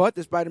movie. But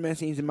the Spider-Man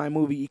scenes in my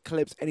movie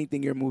eclipse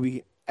anything your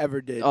movie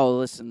ever did. Oh,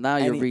 listen, now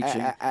you're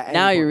reaching.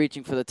 Now you're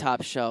reaching for the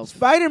top shelf.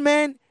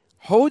 Spider-Man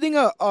holding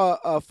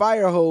a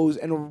fire hose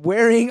and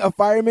wearing a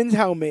fireman's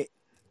helmet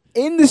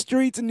in the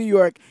streets of New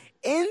York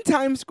in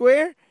Times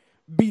Square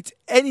beats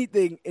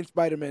anything in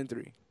Spider-Man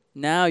 3.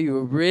 Now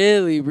you're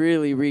really,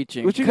 really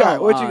reaching. What you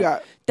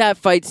got? That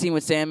fight scene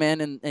with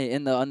Sandman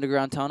in the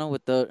underground tunnel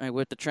with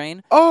the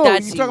train. Oh,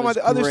 you're talking about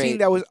the other scene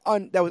that was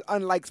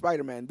unlike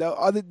Spider-Man. The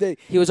other day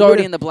he was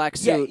already in the black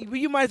suit. Yeah, but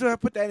you might as well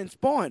have put that in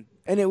Spawn,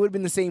 and it would have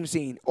been the same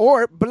scene.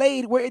 Or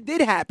Blade, where it did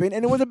happen,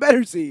 and it was a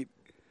better scene.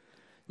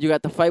 You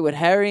got the fight with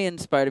Harry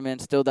and Spider-Man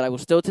still that I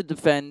was still to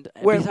defend.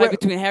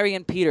 Between Harry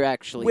and Peter,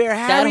 actually. Where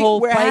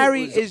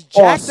Harry is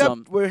jacked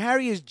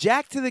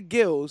to the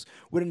gills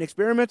with an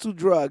experimental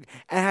drug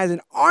and has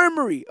an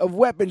armory of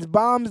weapons,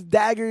 bombs,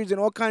 daggers, and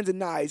all kinds of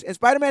knives. And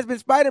Spider-Man's been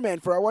Spider-Man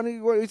for, what do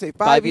you say,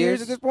 5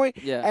 years at this point?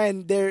 Yeah.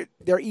 And they're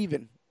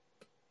even.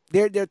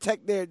 Their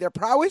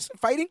prowess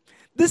fighting,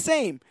 the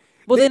same.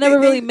 Well, they never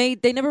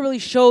really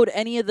showed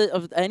any of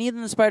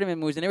the Spider-Man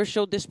movies. They never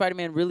showed this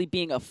Spider-Man really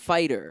being a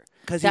fighter.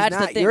 Because he's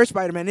not. Your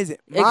Spider-Man isn't.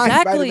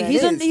 Exactly.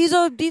 He's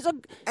a.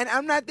 And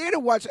I'm not there to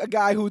watch a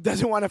guy who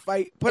doesn't want to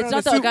fight. It's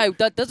not the guy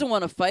that doesn't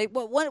want to fight.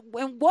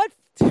 What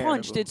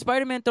punch did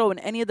Spider-Man throw in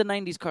any of the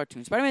 '90s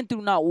cartoons? Spider-Man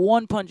threw not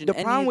one punch in any of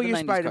the 90s cartoons. The problem with your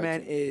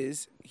Spider-Man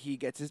is he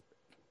gets his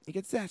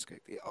ass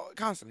kicked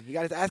constantly. He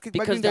got his ass kicked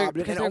by Green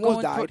Goblin and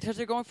almost died. Because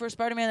they're going for a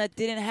Spider-Man that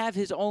didn't have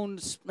his own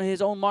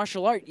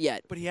martial art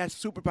yet. But he has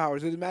superpowers.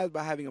 It doesn't matter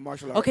about having a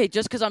martial art. Okay,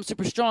 just because I'm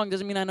super strong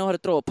doesn't mean I know how to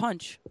throw a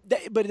punch.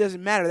 But it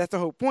doesn't matter. That's the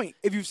whole point.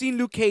 If you've seen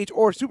Luke Cage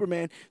or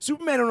Superman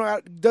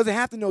doesn't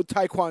have to know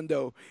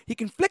Taekwondo. He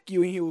can flick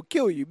you and he will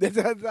kill you. That's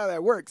how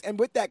that works. And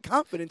with that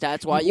confidence,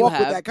 that's why you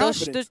have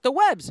the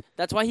webs.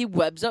 That's why he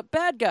webs up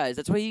bad guys.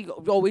 That's why he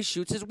always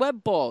shoots his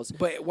web balls.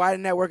 But why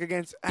didn't that work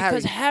against Harry?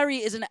 Because Harry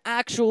is an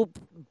actual,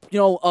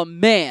 a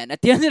man.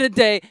 At the end of the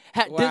day,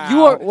 wow.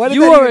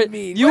 you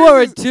are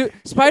a dude.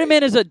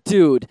 Spider-Man is a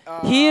dude.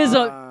 He is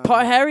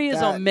Harry is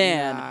a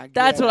man.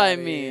 That's what I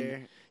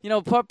mean.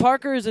 Here.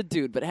 Parker is a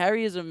dude, but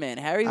Harry is a man.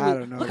 Harry, I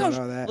don't know about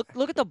all that.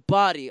 Look at the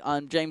body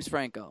on James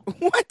Franco.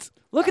 What?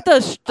 Look at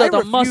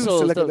the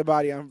muscles. To look at the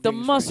body on the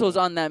muscles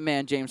on that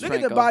man, James Franco.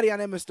 Look at the body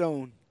on Emma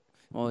Stone.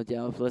 Oh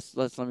yeah,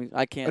 let me.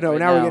 I can't. No, right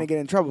now we're gonna get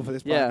in trouble for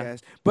this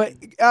podcast. But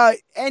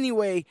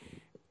anyway,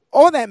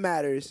 all that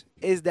matters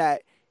is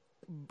that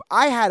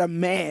I had a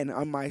man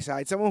on my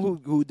side, someone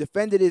who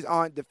defended his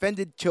aunt,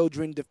 defended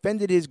children,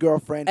 defended his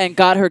girlfriend, and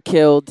got her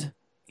killed.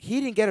 He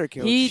didn't get her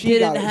killed. She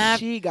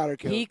got her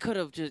killed. He could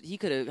have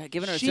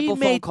given her a simple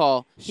phone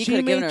call. He could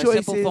have given her a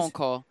simple phone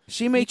call.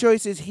 She made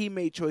choices. He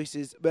made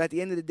choices. But at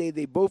the end of the day,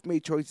 they both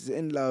made choices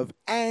in love.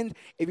 And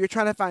if you're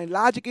trying to find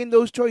logic in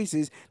those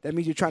choices, that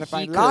means you're trying to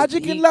find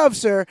logic in love,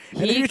 sir.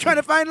 And if you're trying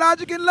to find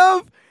logic in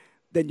love,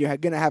 then you're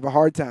going to have a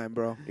hard time,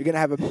 bro. You're going to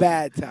have a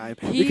bad time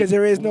because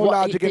there is no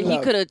logic in love.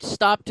 He could have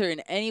stopped her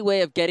in any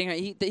way of getting her.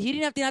 He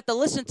didn't have to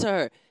listen to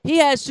her. He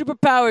has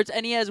superpowers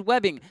and he has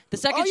webbing. The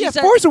second she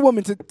said, force a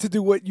woman to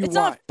do what you want. It's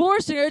not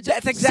forcing her. It's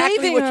That's exactly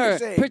saving what her, you're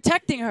saying.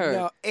 protecting her.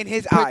 No, in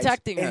his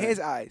protecting eyes. her. In his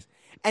eyes.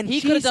 And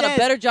he could have done a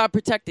better job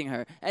protecting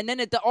her. And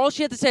then all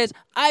she had to say is,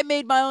 I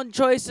made my own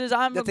choices.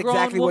 I'm a grown woman. That's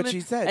exactly what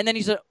she said. And then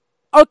he said,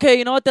 okay,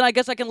 you know what? Then I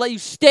guess I can let you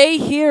stay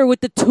here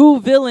with the two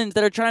villains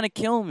that are trying to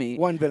kill me.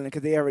 One villain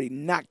because they already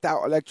knocked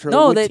out Electro.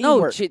 No, with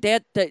teamwork.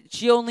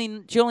 she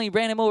only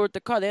ran him over with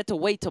the car. They had to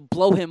wait to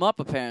blow him up.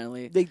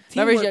 Apparently,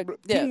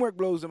 Teamwork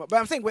blows them up. But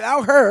I'm saying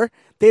without her,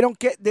 they don't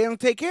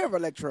take care of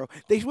Electro.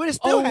 They would have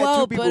still had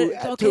two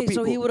people. Okay,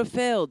 so he would have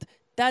failed.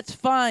 That's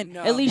fine.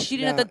 No, At least she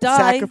didn't have to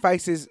die.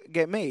 Sacrifices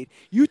get made.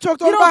 You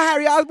talked all about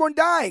Harry Osborn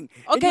dying.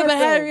 Okay,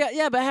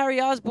 but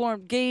Harry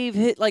Osborn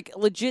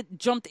legit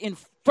jumped in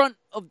front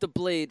of the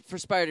blade for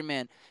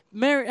Spider-Man.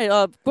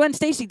 Gwen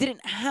Stacy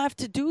didn't have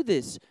to do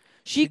this.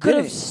 She could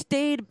have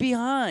stayed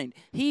behind.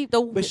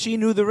 But she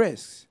knew the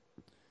risks.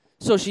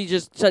 So she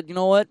just said, you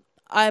know what?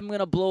 I'm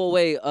gonna blow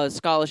away a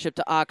scholarship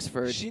to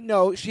Oxford. She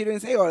didn't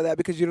say all of that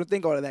because you don't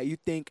think all of that. You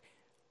think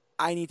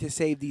I need to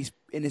save these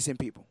innocent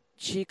people.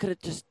 She could have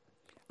just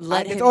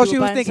let him That's all do she it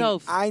was by thinking.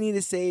 himself. I need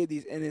to save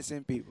these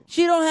innocent people.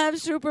 She don't have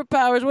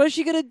superpowers. What is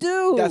she gonna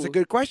do? That's a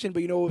good question,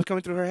 but you know what was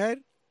coming through her head?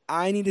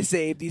 I need to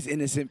save these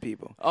innocent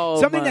people. Oh,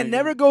 something that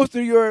never goes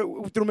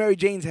through Mary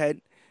Jane's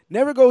head,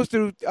 never goes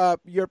through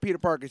your Peter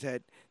Parker's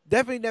head,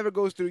 definitely never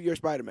goes through your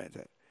Spider-Man's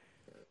head.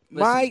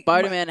 Listen,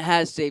 Spider-Man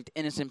has saved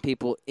innocent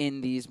people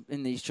in these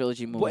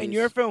trilogy movies. But in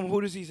your film,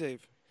 who does he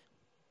save?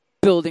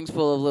 Buildings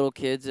full of little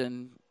kids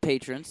and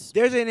patrons.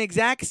 There's an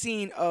exact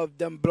scene of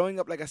them blowing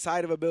up like a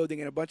side of a building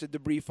and a bunch of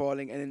debris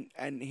falling,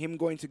 and him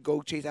going to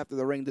go chase after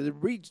the ring. The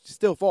debris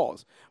still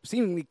falls,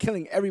 seemingly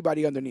killing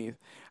everybody underneath.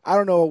 I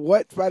don't know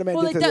what Spider-Man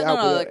did to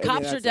the the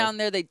cops are down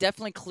there. They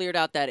definitely cleared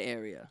out that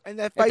area. And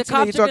that fight scene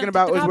that you're talking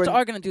about was when... The cops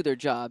are going to do their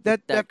job,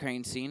 that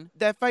crane scene.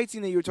 That fight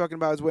scene that you were talking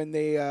about is when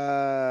they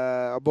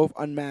are both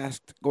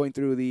unmasked going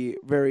through the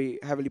very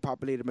heavily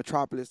populated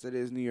metropolis that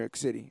is New York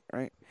City,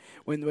 right?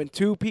 When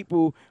two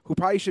people who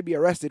probably should be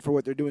arrested for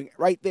what they're doing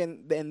right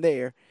then and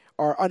there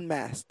are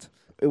unmasked.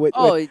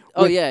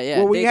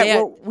 Yeah.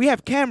 Well, we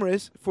have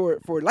cameras for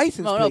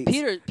license plates.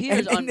 No,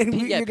 Peter's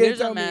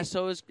unmasked.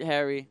 So is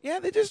Harry. Yeah,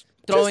 they're just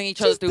throwing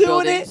each other through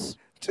buildings.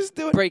 Just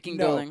doing breaking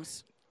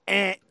buildings.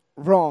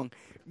 Wrong.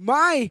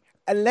 My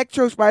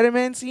Electro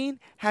Spider-Man scene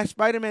has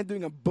Spider-Man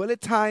doing a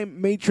bullet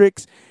time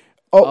Matrix.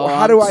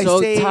 How do I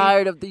say? I'm so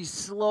tired of these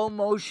slow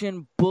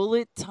motion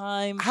bullet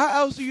time.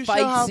 How else do you show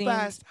how scenes?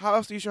 fast? How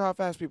else do you show how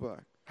fast people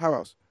are? How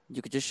else?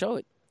 You could just show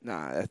it.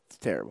 Nah, that's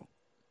terrible.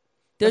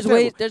 There's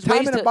ways.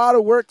 Time in a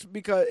bottle works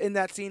because in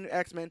that scene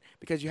X-Men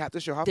because you have to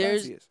show how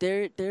fast he is.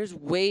 There's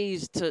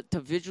ways to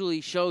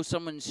visually show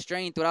someone's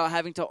strength without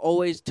having to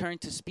always turn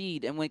to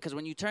speed. And because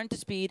when you turn to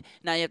speed,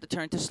 now you have to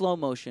turn to slow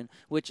motion,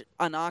 which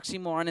an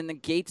oxymoron and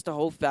negates the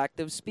whole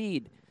fact of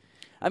speed.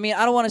 I mean,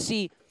 I don't want to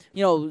see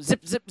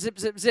zip zip zip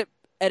zip zip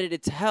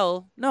edited to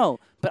hell. No,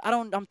 but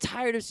I'm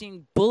tired of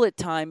seeing bullet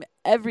time.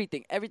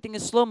 Everything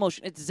is slow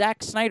motion. It's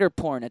Zack Snyder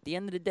porn at the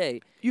end of the day.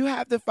 You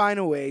have to find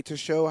a way to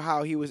show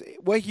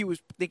what he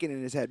was thinking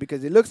in his head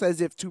because it looks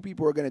as if two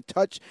people are going to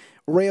touch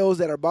rails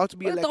that are about to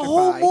be electrified. The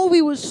whole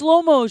movie was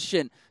slow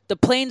motion. The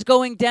plane's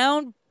going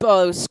down.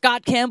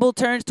 Scott Campbell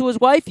turns to his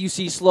wife. You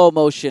see slow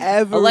motion.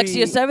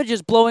 Alexia Savage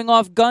is blowing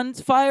off guns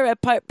fire at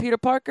Peter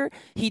Parker.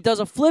 He does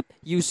a flip.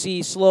 You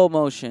see slow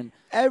motion.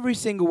 Every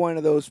single one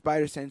of those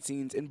Spider-Sense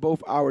scenes in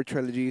both our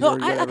trilogies or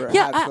whatever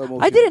have slow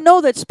motion. I didn't know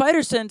that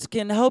Spider-Sense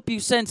can help you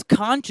sense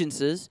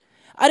consciences.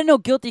 I didn't know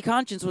guilty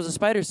conscience was a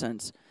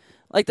Spider-Sense.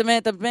 Like the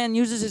man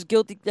uses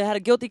had a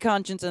guilty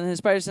conscience, and his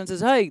Spider-Sense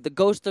says, "Hey, the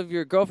ghost of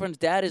your girlfriend's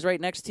dad is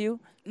right next to you."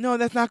 No,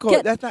 that's not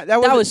called. That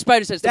was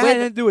Spider-Sense. That had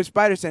nothing to do with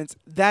Spider-Sense.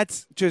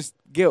 That's just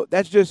guilt.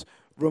 That's just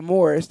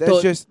remorse.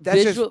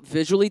 That's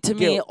visually to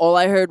me. All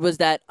I heard was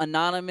that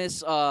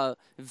anonymous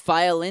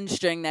violin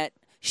string that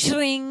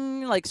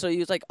shring, so he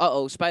was like,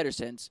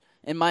 Spider-Sense.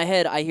 In my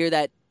head, I hear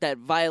that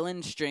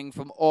violin string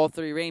from all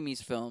three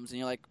Raimi's films, and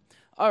you're like,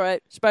 all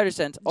right,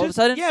 Spider-Sense. All of a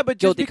sudden, but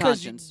guilty just because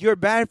conscience. your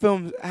bad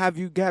films have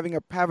you having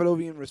a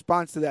Pavlovian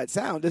response to that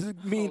sound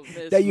doesn't mean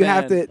that you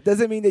have to.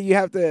 Doesn't mean that you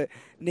have to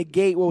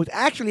negate what was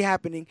actually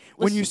happening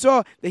when you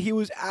saw that he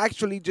was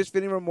actually just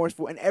feeling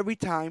remorseful, and every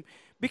time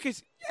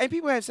and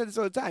people have said this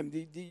all the time.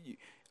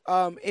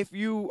 If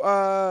you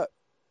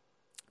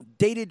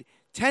dated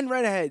 10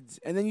 redheads,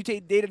 and then you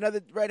date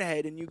another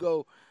redhead, and you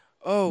go,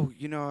 I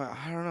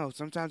don't know.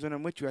 Sometimes when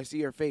I'm with you, I see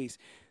your face.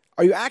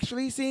 Are you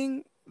actually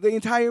seeing the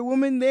entire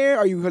woman there?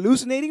 Are you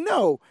hallucinating?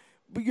 No,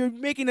 but you're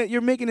making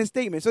a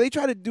statement. So they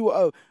try to do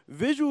a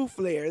visual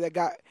flair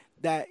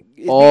that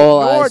is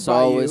all I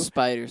saw was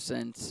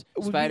Spider-Sense.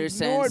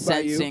 Spider-Sense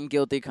sensing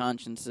guilty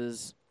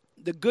consciences.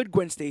 The good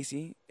Gwen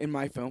Stacy in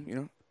my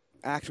film,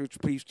 actual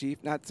police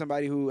chief, not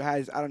somebody who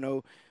has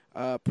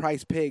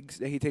prize pigs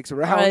that he takes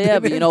around. Yeah,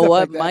 but you know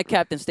what? My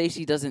Captain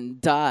Stacy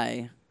doesn't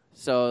die,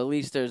 so at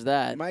least there's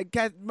that.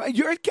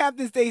 Your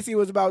Captain Stacy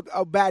was about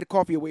a bad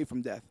coffee away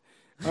from death.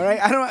 All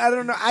right, I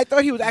don't know. I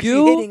thought he was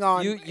actually hitting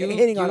on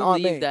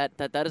Aunt May.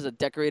 That is a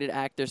decorated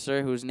actor,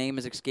 sir, whose name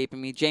is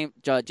escaping me.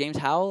 James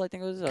Howell, I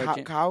think it was.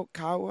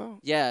 Cowell?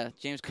 Yeah,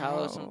 James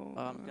Cowell.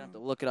 I'm gonna have to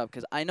look it up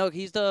because I know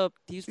he's from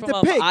pig.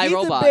 iRobot.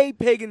 He's the Bay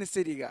Pig in the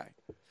City guy.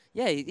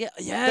 Yeah, yes.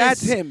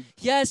 That's him.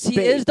 Yes, he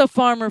is the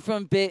farmer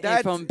from Bay.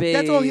 That's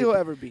all he'll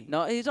ever be.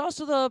 No, he's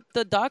also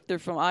the doctor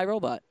from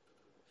iRobot.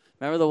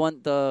 Remember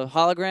the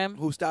hologram?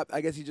 Who stopped?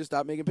 I guess he just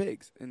stopped making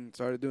pigs and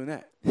started doing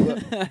that.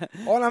 But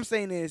all I'm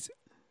saying is,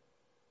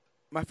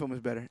 my film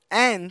is better,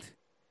 and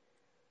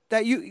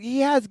that he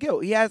has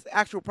guilt. He has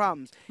actual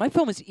problems. My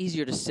film is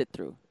easier to sit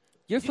through.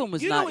 Your film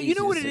was not easy You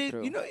know what to it sit is.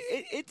 through. You know,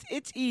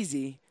 it's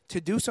easy to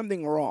do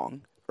something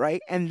wrong,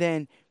 right? And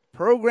then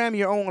program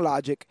your own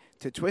logic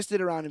to twist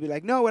it around and be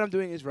like, no, what I'm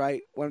doing is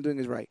right. What I'm doing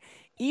is right.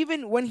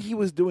 Even when he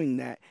was doing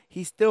that,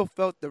 he still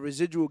felt the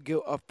residual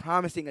guilt of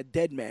promising a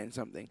dead man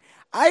something.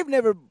 I've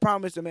never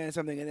promised a man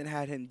something and then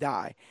had him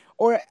die.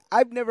 Or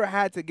I've never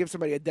had to give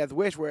somebody a death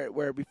wish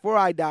where before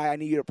I die, I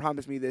need you to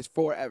promise me this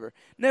forever.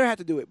 Never had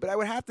to do it. But I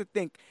would have to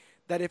think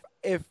that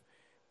if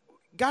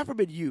God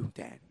forbid you,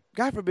 Dan,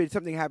 God forbid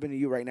something happened to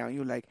you right now and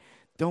you're like,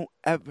 don't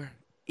ever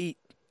eat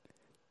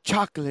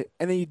chocolate.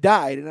 And then you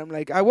died. And I'm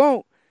like, I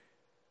won't.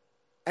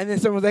 And then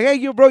someone's like, hey,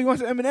 yo, bro, you want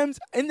some M&Ms?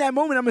 In that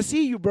moment, I'm going to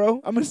see you,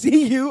 bro. I'm going to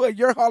see you at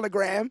your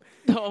hologram.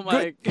 Oh,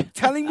 my God.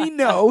 Telling me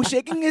no,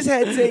 shaking his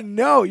head, saying,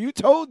 no, you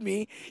told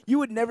me you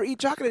would never eat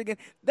chocolate again.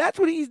 That's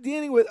what he's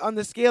dealing with on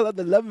the scale of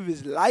the love of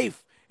his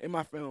life in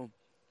my film.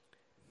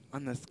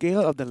 On the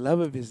scale of the love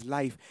of his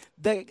life.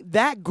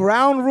 That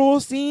ground rule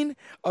scene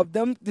of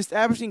them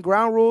establishing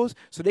ground rules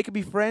so they could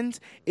be friends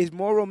is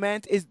more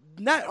romantic. Is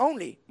not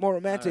only more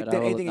romantic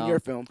than anything in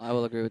your film. I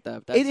will agree with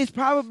that. It is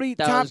probably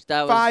top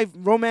 5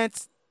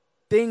 romance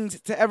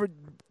things to ever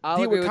I'll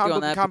deal agree with with you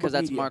on that because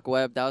that's media. Mark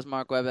Webb. That was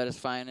Mark Webb at his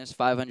finest.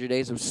 500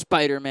 Days of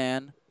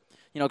Spider-Man.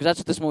 You know, because that's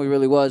what this movie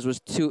really was.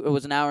 It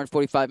was an hour and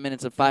 45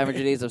 minutes of 500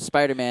 Days of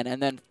Spider-Man,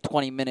 and then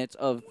 20 minutes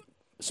of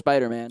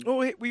Spider-Man. Well,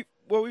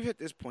 we've hit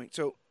this point.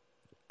 So,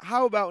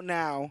 how about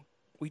now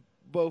we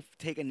both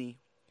take a knee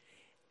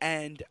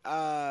and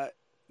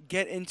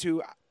get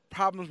into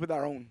problems with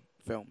our own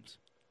films?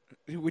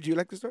 Would you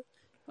like to start?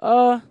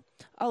 I'll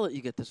let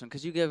you get this one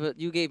because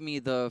you gave me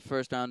the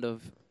first round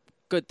of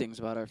good things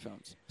about our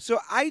films. So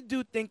I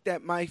do think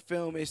that my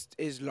film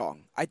is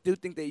long. I do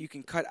think that you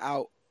can cut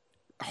out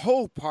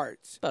whole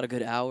parts. About a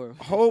good hour.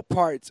 Whole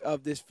parts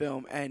of this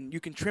film, and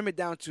you can trim it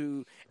down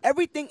to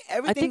everything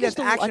I think that's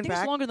action-packed. I think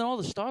it's longer than all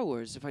the Star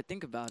Wars, if I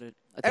think about it.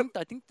 I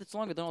think it's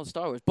longer than all the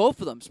Star Wars. Both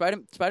of them,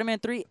 Spider-Man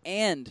 3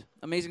 and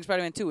Amazing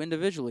Spider-Man 2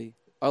 individually,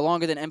 are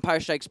longer than Empire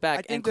Strikes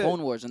Back and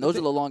Clone Wars, and those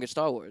are the longest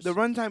Star Wars. The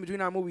runtime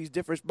between our movies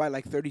differs by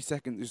like 30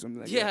 seconds or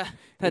something like that. Yeah,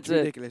 that's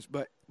ridiculous.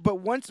 But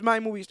once my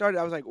movie started,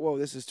 I was like, whoa,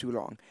 this is too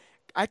long.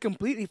 I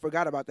completely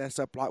forgot about that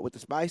subplot with the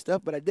spy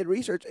stuff, but I did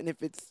research, and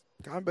if it's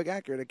comic book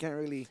accurate, I can't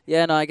really.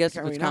 Yeah, no, I guess if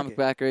really it's comic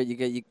book accurate,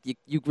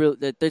 you really,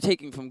 they're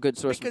taking from good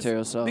source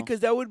material. So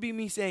because that would be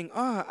me saying,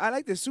 I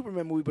like this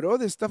Superman movie, but all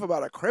this stuff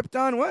about a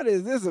Krypton, what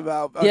is this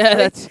about? Yeah,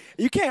 that's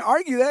you can't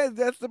argue that.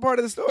 That's the part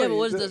of the story. Yeah,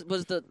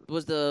 but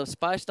was the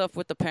spy stuff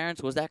with the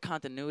parents? Was that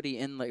continuity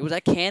in was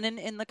that canon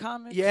in the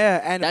comics? Yeah,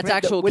 and that's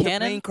actual with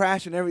canon. The plane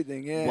crash and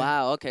everything. Yeah.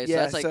 Wow. Okay. So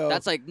yeah,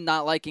 that's like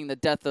not liking the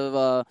death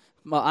of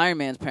Iron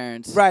Man's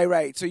parents.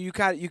 Right. So you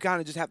kind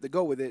of just have to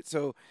go with it.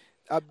 So.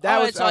 I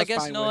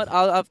guess you know what?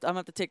 I'm gonna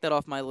have to take that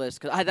off my list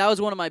because that was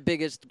one of my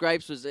biggest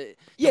gripes. Was it?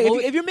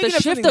 If you're making the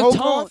up shift something of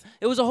whole tone,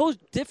 it was a whole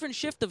different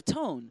shift of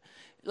tone.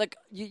 Like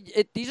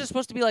these are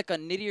supposed to be like a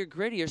nittier,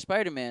 grittier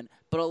Spider-Man,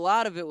 but a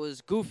lot of it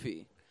was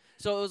goofy.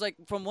 So it was like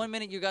from one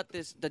minute you got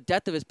the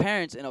death of his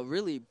parents in a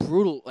really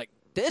brutal. Like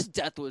this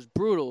death was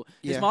brutal.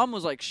 His mom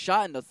was like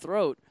shot in the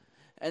throat,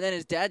 and then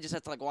his dad just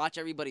had to like watch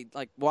everybody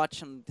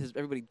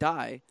everybody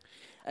die,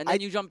 and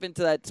then you jump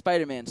into that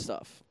Spider-Man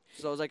stuff.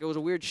 So it was like it was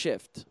a weird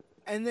shift.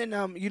 And then,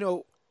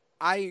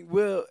 I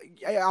will,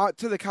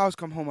 till the cows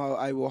come home,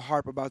 I will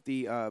harp about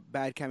the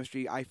bad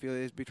chemistry I feel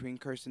is between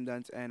Kirsten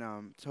Dunst and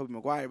Tobey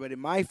Maguire. But in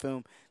my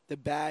film, the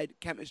bad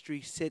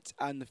chemistry sits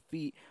on the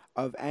feet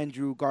of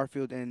Andrew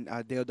Garfield and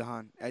Dale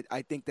DeHaan.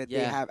 I think that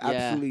they have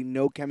absolutely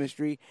no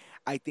chemistry.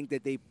 I think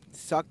that they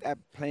sucked at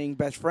playing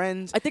best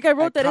friends. I think I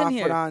wrote that in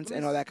here.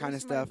 And all that kind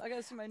of stuff. I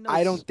gotta see my notes.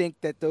 I don't think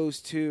that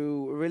those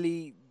two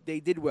really... They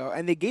did well,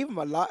 and they gave them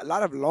a lot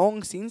of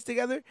long scenes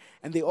together,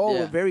 and they all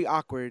were very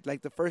awkward.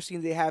 Like the first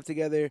scene they have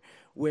together,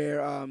 where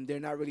they're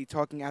not really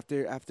talking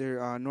after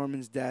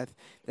Norman's death.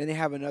 Then they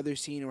have another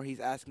scene where he's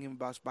asking him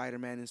about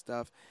Spider-Man and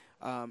stuff,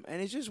 and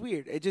it's just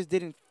weird. It just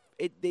didn't.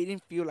 They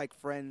didn't feel like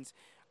friends.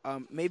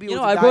 Maybe it was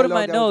I wrote in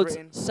my notes.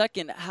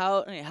 Second,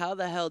 how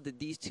the hell did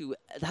these two?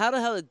 How the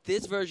hell did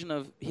this version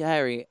of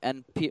Harry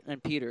and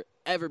Peter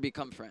ever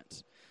become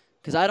friends?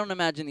 Because I don't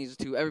imagine these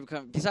two ever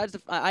become. Besides,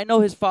 I know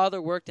his father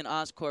worked in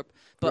Oscorp,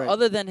 but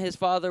other than his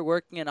father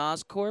working in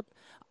Oscorp,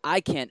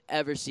 I can't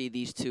ever see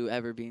these two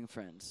ever being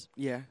friends.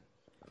 Yeah,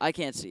 I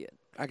can't see it.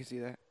 I can see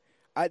that.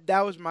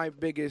 That was my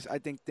biggest, I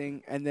think,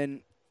 thing. And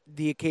then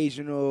the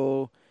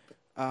occasional,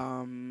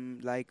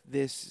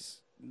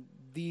 these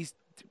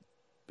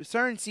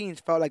certain scenes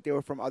felt like they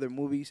were from other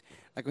movies.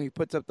 Like when he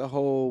puts up the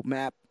whole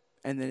map,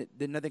 and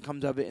then nothing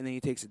comes of it, and then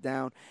he takes it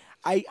down.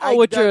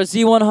 With your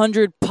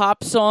Z100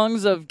 pop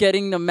songs of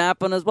getting the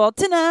map on his wall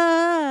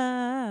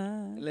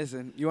tonight.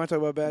 Listen, you want to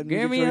talk about bad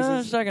music Give me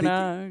choices? a second.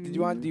 Do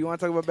you want to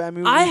talk about bad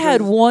music? I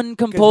had one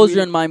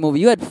composer in my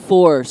movie. You had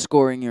 4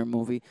 scoring your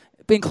movie.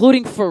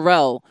 including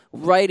Pharrell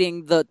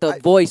writing the I-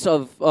 voice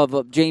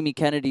of Jamie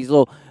Kennedy's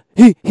little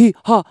he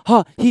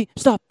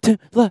stopped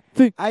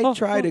laughing. I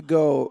try to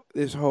go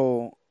this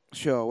whole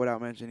show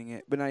without mentioning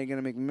it, but now you're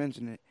gonna make me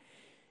mention it.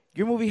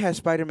 Your movie has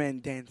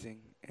Spider-Man dancing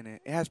in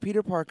it. It has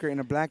Peter Parker in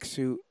a black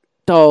suit.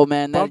 Oh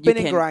man, that you Bumping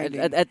and can grinding.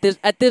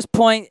 at this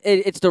point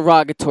it's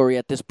derogatory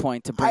at this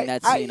point to bring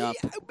that scene up.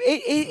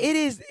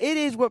 It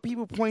is what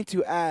people point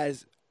to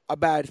as a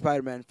bad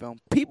Spider-Man film.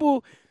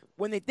 People,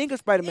 when they think of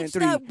Spider-Man It's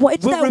 3, that will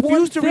one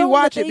refuse to film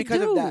rewatch that it they because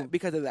do. of that.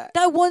 Because of that.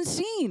 That one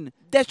scene.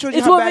 That shows you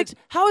It's how what bad. makes.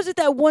 How is it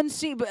that one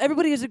scene? But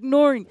everybody is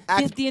ignoring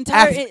the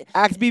entire.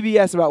 Ask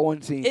BBS about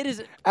one scene. It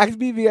is. Ask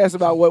BBS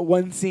about what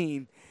one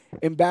scene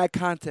in bad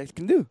context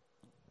can do,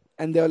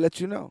 and they'll let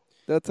you know.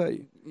 They'll tell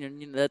you.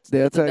 That's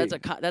They'll that's tell that's you. a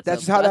co- that's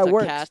That's a, just how that's that a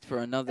works. cast for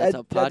another. That's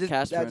a podcast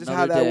That's for just another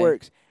how that day.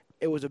 works.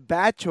 It was a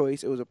bad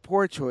choice. It was a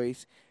poor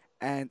choice,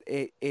 and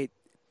it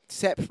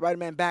set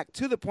Spider-Man back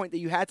to the point that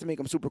you had to make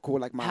him super cool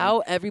like Miles. How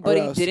everybody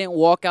else. didn't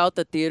walk out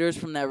the theaters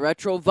from that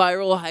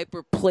retroviral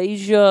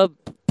hyperplasia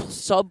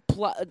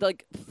subplot,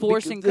 like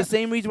forcing the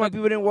same reason why like-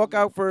 people didn't walk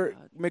out for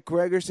God.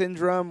 McGregor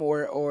syndrome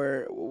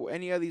or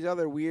any of these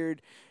other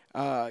weird.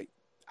 I'm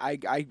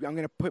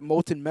gonna put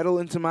molten metal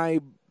into my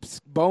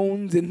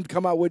bones and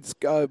come out with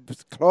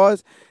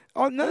claws.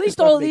 Oh, none At of this least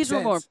stuff all makes these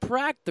were more sense.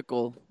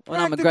 practical. When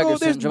I'm Practical? McGregor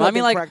There's syndrome. I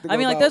mean, nothing like,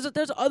 practical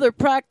there's other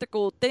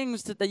practical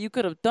things that you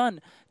could have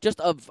done.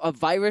 Just a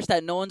virus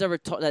that no one's ever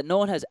that no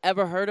one has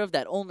ever heard of,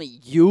 that only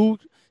you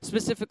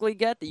specifically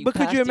get. That you. But could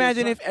passed you to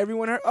imagine yourself. if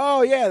everyone heard?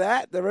 Oh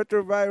yeah, the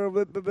retroviral.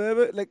 Blah, blah, blah,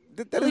 blah. Like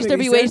that At doesn't least make there'd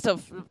be any ways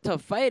sense. to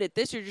fight it.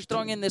 This you're just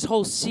throwing in this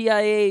whole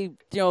CIA,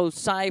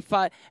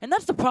 sci-fi, and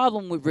that's the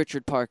problem with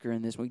Richard Parker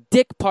in this movie.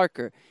 Dick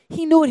Parker,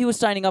 he knew what he was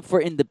signing up for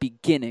in the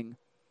beginning,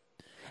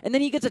 and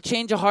then he gets a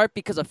change of heart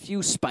because a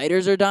few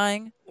spiders are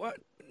dying. What?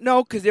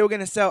 No, because they were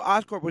gonna sell.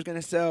 Oscorp was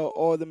gonna sell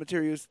all the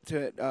materials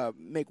to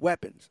make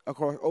weapons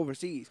across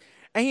overseas,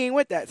 and he ain't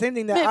with that. Same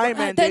thing that Iron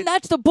Man then did.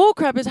 that's the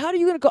bullcrap. Is how are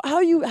you gonna go?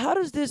 How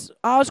does this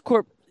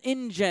Oscorp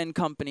InGen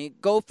company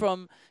go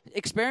from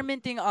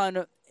experimenting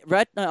on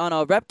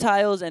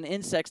reptiles and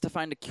insects to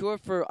find a cure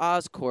for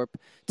Oscorp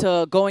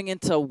to going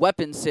into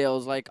weapon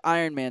sales like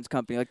Iron Man's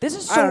company? Like this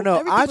is so. I don't know.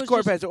 everything was Oscorp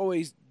just- has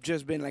always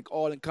just been like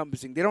all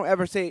encompassing. They don't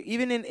ever say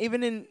even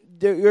in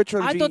your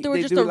trilogy. I thought they were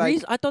just do a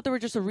like, I thought they were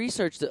just a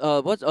research.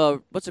 What's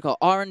it called?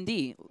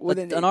 R&D. well,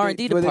 then An R&D well, then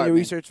department. they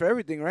research for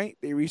everything, right?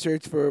 They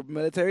research for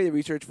military. They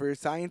research for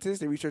scientists.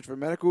 They research for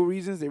medical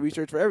reasons. They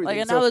research for everything.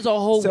 Like, and So, now there's a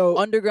whole so-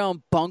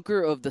 underground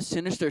bunker of the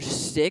Sinister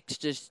Six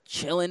just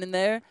chilling in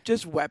there.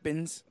 just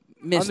weapons.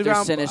 Mr.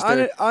 Underground,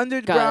 Sinister.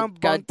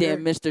 underground bunker.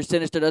 Goddamn Mr.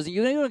 Sinister doesn't.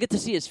 You don't get to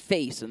see his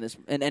face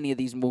in any of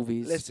these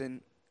movies.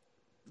 Listen,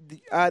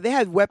 they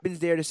had weapons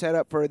there to set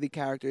up for the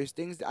characters,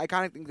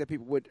 iconic things that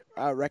people would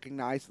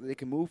recognize so they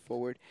can move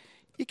forward.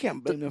 You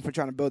can't blame them for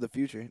trying to build a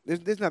future.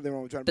 There's nothing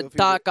wrong with trying to The build a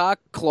future. Doc Ock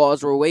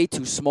claws were way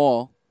too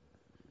small.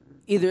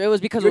 Either it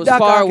was because Your it was Doc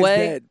far Ock away.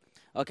 is dead.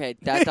 Okay,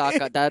 that Doc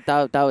Ock,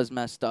 that was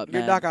messed up,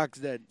 Your man. Doc Ock's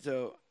dead,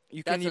 so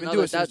you That's can't even another, do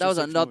a that, Sinister that was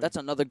Six another. movie. That's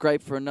another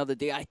gripe for another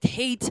day. I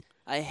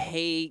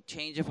hate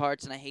Change of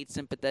Hearts, and I hate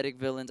sympathetic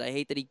villains. I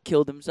hate that he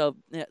killed himself.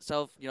 Brilliant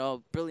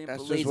That's for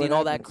just lazy what and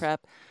all that happens.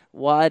 crap.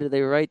 Why do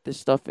they write this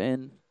stuff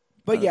in?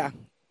 But Uh, yeah,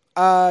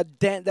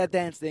 that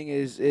dance thing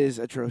is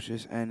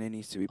atrocious, and it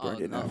needs to be Oh,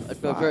 burned in no. a If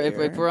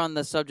fire. we're on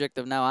the subject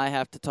of now, I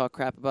have to talk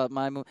crap about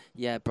my movie.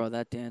 Yeah, bro,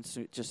 that dance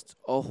just.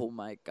 Oh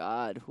my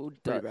God, who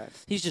Pretty does? bad.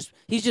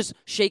 He's just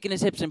shaking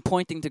his hips and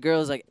pointing to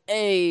girls like,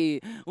 "Hey,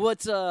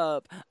 what's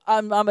up?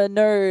 I'm a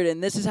nerd,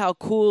 and this is how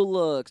cool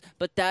looks."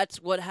 But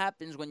that's what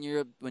happens when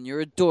you're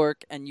a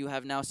dork and you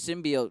have now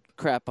symbiote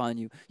crap on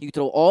you. You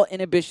throw all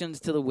inhibitions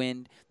to the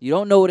wind. You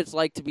don't know what it's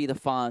like to be the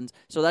Fonz.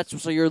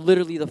 So you're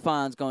literally the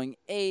Fonz going,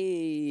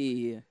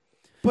 "Hey."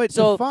 But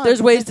So the Fonz,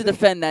 there's ways to that's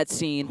defend that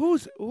scene.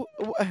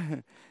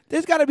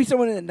 There's got to be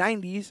someone in the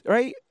 90s,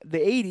 right? The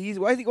 80s.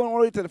 Why is he going all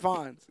the way to the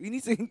Fonz? He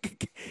needs to.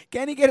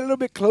 Can he get a little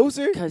bit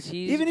closer? Because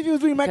he's Even if he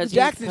was doing Michael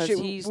Jackson shit,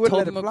 we he's would have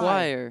let Tobey it fly.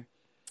 Maguire.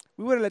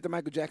 We would have let the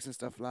Michael Jackson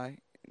stuff fly.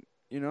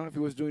 You know, if he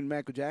was doing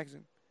Michael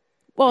Jackson.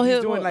 Well, He's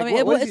he, doing, well, like, I mean,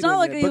 what was he it's not doing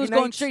like there? he was Boogie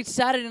going Nights? straight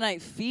Saturday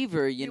Night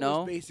Fever, you He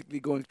know, was basically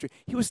going straight.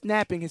 He was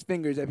snapping his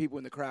fingers at people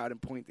in the crowd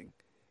and pointing.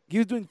 He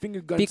was doing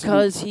finger gun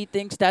because salutes. he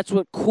thinks that's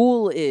what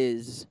cool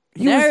is.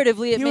 He was-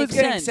 Narratively, it he makes was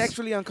getting sense.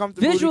 sexually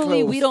uncomfortable.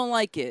 Visually, we don't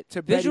like it.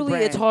 to Betty Visually,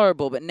 it's Brant.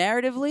 horrible, but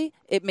narratively,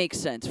 it makes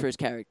sense for his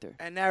character.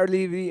 And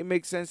narratively, it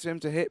makes sense for him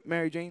to hit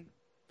Mary Jane.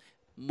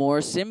 More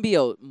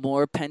symbiote,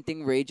 more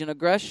penting rage and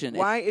aggression.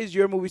 Why is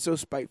your movie so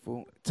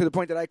spiteful? To the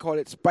point that I call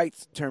it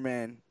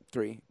Spitesterman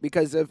 3.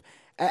 Because of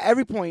at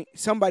every point,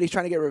 somebody's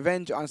trying to get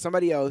revenge on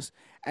somebody else,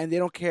 and they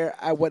don't care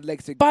at what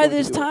legs they're By going to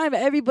this do it. time,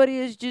 everybody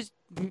is just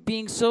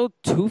being so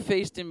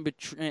two-faced and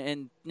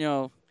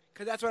Because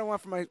that's what I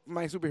want for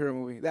my superhero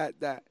movie.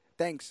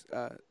 Thanks,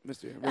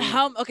 Mr.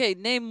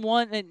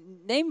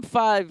 Raymond. Name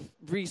 5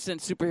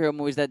 recent superhero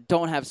movies that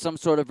don't have some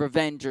sort of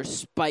revenge or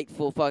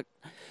spiteful fuck.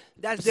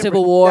 That's Civil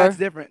different. War.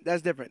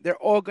 That's different. They're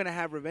all gonna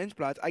have revenge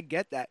plots. I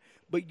get that,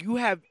 but you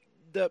have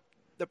the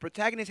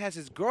protagonist has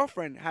his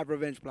girlfriend have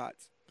revenge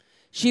plots.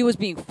 she was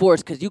being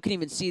forced because you can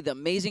even see the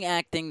amazing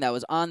acting that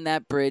was on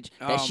that bridge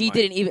that Oh she my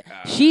didn't even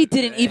God. she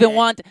didn't even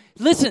want.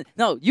 Listen,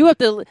 no, you're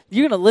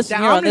gonna listen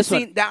That here on omelet this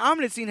scene, one. that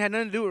omelet scene had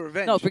nothing to do with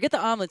revenge. No, forget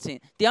the omelet scene.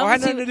 The Or omelet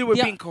had nothing scene to do with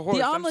the, being coerced,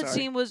 The I'm omelet sorry.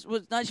 scene was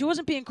not. She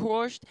wasn't being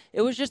coerced.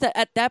 It was just that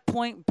at that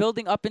point,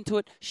 building up into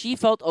it, she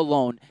felt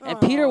alone, and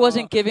Peter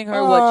wasn't giving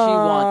her what she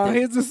wanted.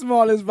 He's the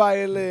smallest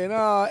violin.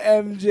 Oh,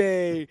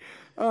 MJ.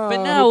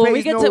 But now who when we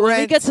pays get no to when we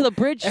rent. get to the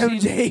bridge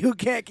scene, MJ who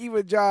can't keep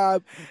a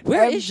job.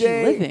 where MJ, is she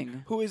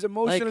living? who is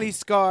emotionally Like,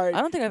 scarred.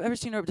 I don't think I've ever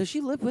seen her. Does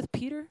she live with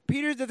Peter?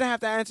 Peter doesn't have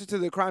to answer to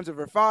the crimes of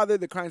her father,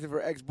 the crimes of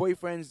her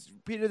ex-boyfriends.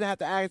 Peter doesn't have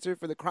to answer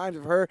for the crimes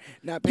of her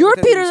not paying Your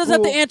attention Peter in doesn't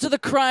have to school. answer the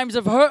crimes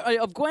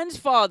of Gwen's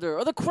father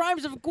or the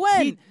crimes of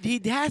Gwen. He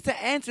has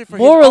to answer for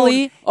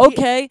Morally, his own,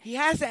 okay. He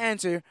has to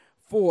answer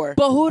for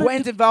But who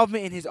Gwen's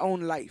involvement in his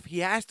own life. He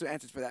has to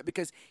answer for that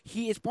because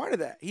he is part of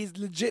that. He's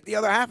legit the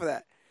other half of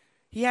that.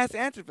 He has to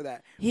answer for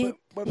that.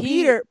 But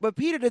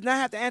Peter does not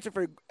have to answer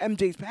for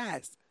MJ's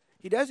past.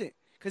 He doesn't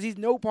because he's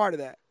no part of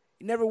that.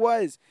 He never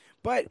was.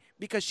 But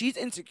because she's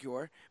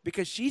insecure,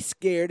 because she's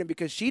scared, and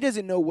because she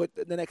doesn't know what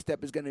the next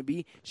step is going to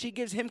be, she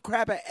gives him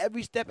crap at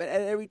every step and at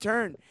every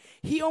turn.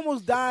 He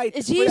almost died.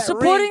 Is for he that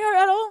supporting ring. her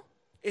at all?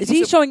 Is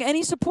he showing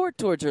any support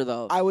towards her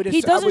though? He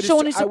doesn't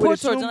show any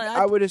support towards her.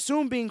 I would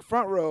assume being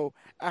front row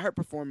at her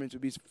performance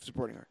would be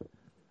supporting her.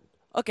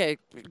 Okay,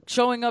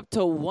 showing up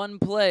to one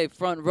play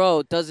front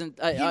row doesn't.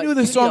 He knew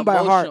the song by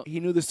heart. He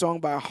knew the song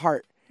by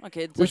heart.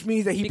 Okay, which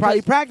means that he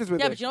probably practiced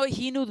with yeah, her. but you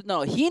know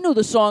what? He knew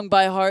the song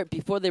by heart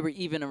before they were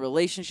even in a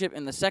relationship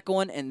in the second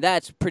one, and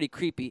that's pretty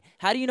creepy.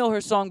 How do you know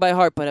her song by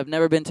heart but have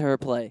never been to her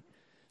play?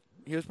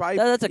 He was probably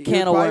that's a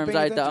can of worms.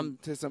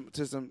 To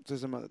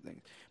some other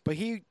things. But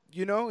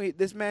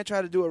this man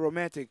tried to do a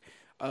romantic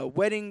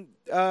wedding,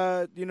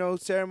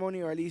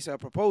 ceremony or at least a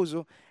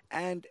proposal,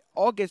 and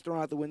all gets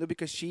thrown out the window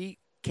because she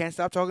can't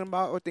stop talking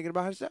about or thinking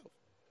about herself.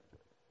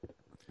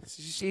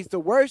 She's the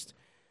worst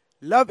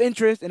love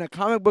interest in a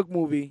comic book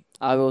movie.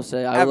 I will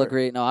say, I will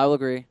agree. No, I will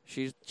agree.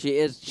 She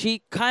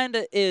kind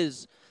of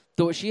is.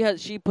 Though she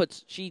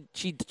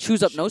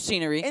chews up no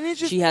scenery. And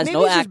it's just, she has maybe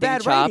no it's just acting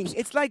bad chops.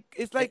 Writing.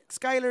 It's like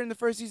Skylar in the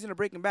first season of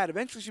Breaking Bad.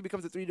 Eventually, she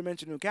becomes a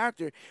three-dimensional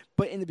character,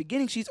 but in the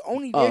beginning, she's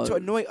only there to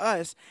annoy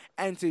us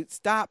and to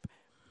stop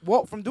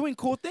Walt from doing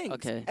cool things.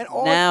 Okay. And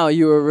now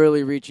you were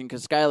really reaching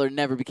because Skylar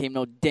never became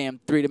no damn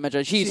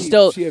three-dimensional.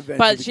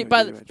 By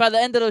the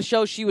end of the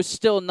show, she was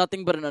still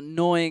nothing but an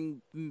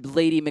annoying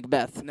Lady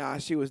Macbeth. Nah,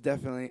 she was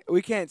definitely.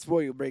 We can't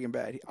spoil Breaking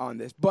Bad on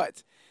this,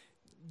 but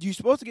you're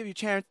supposed to give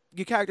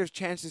your characters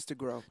chances to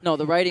grow. No,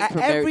 the writing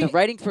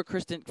for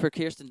Kirsten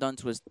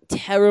Dunst was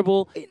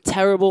terrible.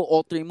 Terrible.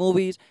 All three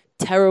movies.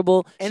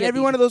 Terrible. And every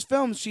one of those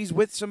films, she's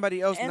with somebody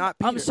else, not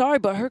Peter. I'm sorry,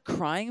 but her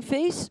crying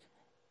face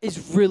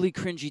is really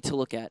cringy to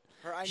look at.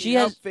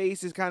 Her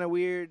face is kind of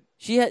weird.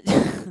 She had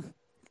her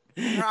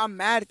I'm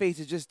mad face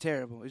is just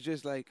terrible. It's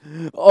just like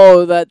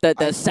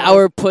that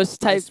sour puss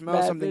type. I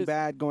smell something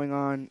bad going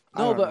on.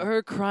 No, but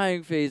her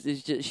crying face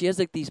is just she has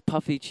like these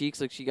puffy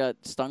cheeks, like she got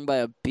stung by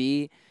a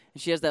bee,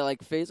 and she has that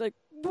like face, like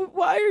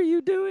why are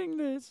you doing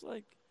this?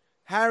 Like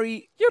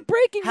Harry, you're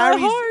breaking my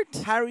heart.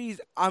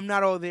 Harry's I'm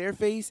not all there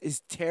face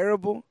is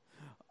terrible.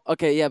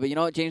 Okay, yeah, but you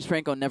know what? James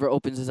Franco never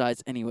opens his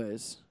eyes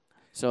anyways.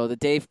 So the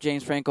day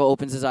James Franco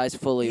opens his eyes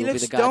fully will be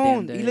the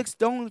goddamn day. He looks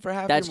stoned for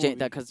half the movie.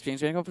 That's because James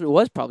Franco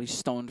was probably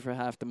stoned for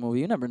half the movie.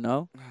 You never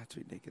know. That's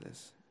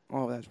ridiculous.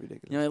 Oh, that's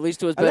ridiculous. You know, at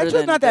least it was better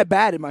Electro's not that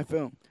bad in my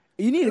film.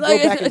 You need to go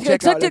back and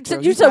check out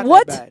Electro. You said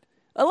what?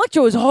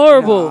 Electro is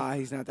horrible. Nah,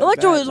 he's not that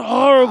Electro bad. is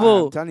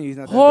horrible. I'm telling you, he's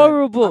not that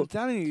horrible. bad. I'm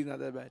telling you, he's not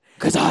that bad.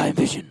 Because I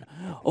envision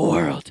a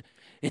world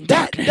in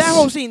darkness. That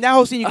whole scene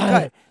you can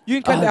cut.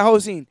 You can cut that whole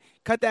scene.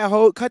 Cut that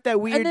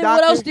weird and then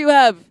doctor. What else do you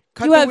have?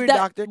 Cut the weird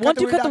doctor.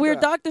 Once you cut the weird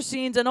doctor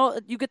scenes and all,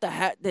 you get the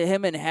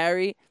him and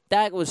Harry.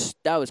 That was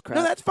crap.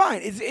 No, that's fine.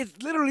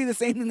 It's literally the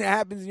same thing that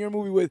happens in your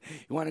movie with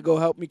you want to go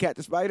help me catch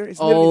the spider. It's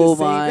literally the same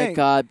thing. Oh my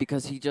God!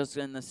 Because he just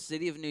in the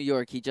city of New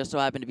York, he just so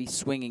happened to be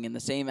swinging in the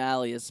same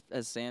alley as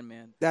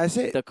Sandman. That's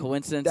it. The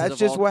coincidence. That's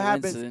just what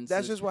happens.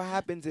 That's just what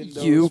happens in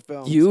those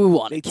films. You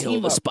want to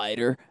kill the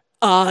spider.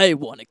 I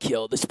want to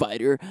kill the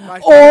spider. My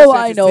All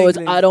I know is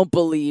I don't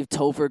believe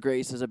Topher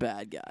Grace is a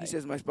bad guy. He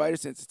says my spider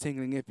sense is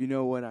tingling if you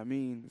know what I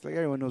mean. It's like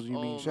everyone knows what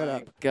you mean. Shut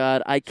up.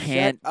 God, I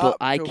can't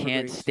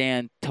Grace.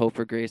 stand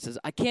Topher Grace.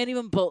 I can't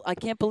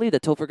believe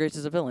that Topher Grace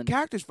is a villain.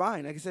 Character's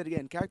fine. Like I said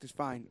again, character's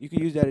fine. You can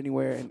use that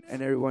anywhere,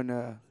 and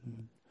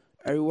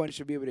everyone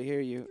should be able to hear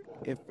you.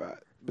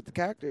 But the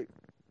character,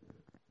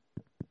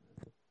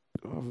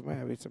 we might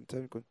have some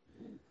technical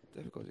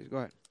difficulties. Go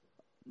ahead.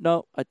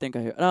 No, I think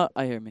I hear. No,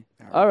 I hear me.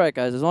 All right,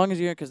 guys. As long as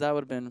you're here, because that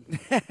would have been.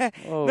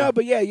 No,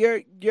 but yeah,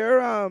 your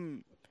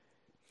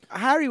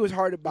Harry was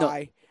hard to buy.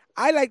 No.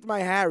 I liked my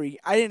Harry.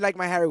 I didn't like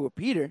my Harry with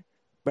Peter,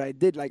 but I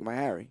did like my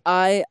Harry.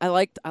 I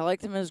liked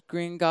him as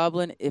Green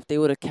Goblin if they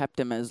would have kept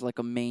him as like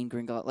a main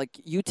Green Goblin. Like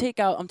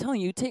I'm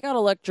telling you, you take out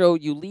Electro,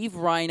 you leave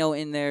Rhino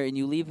in there, and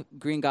you leave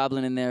Green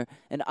Goblin in there,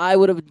 and I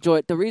would have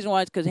enjoyed. The reason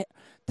why is because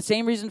the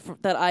same reason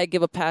that I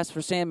give a pass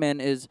for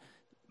Sandman is.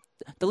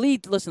 The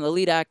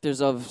lead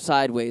actors of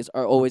Sideways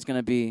are always going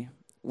to be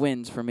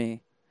wins for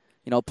me.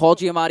 You know, Paul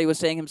Giamatti was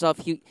saying himself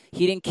he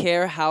didn't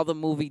care how the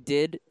movie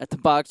did at the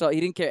box office. He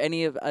didn't care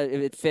any of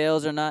if it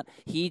fails or not.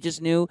 He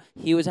just knew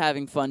he was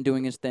having fun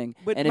doing his thing.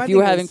 But And my if you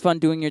were thing having is- fun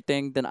doing your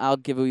thing, then I'll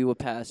give you a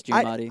pass,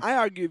 Giamatti. I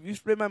argue if you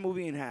split my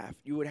movie in half,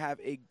 you would have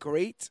a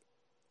great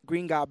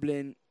Green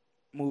Goblin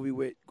movie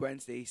with Gwen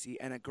Stacy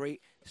and a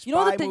great spy you know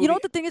what movie. you know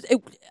what the thing is?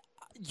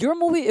 Your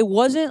movie, it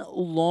wasn't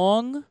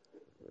long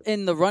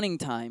in the running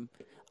time.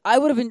 I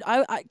would have been.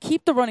 I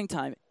keep the running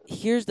time.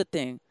 Here's the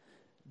thing: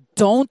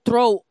 don't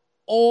throw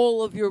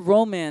all of your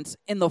romance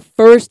in the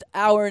first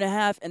hour and a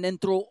half, and then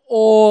throw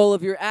all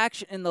of your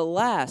action in the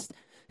last.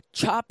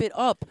 Chop it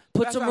up.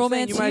 Put That's some what I'm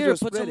saying. romance You might as here. well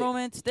Put split some it.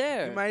 romance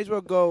there. You might as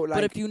well go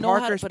like if you know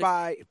how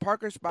to-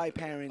 Parker Spy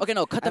Parents. Okay,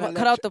 no, cut and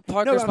cut out the Electro.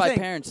 Parker No, I'm Spy saying,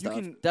 Parents you stuff.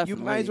 can- Definitely.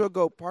 You might as well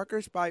go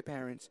Parker Spy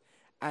Parents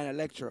and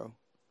Electro.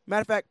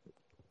 Matter of fact,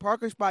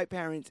 Parker Spy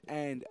Parents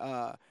and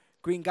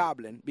Green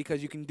Goblin,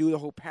 because you can do the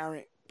whole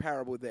parent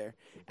parable there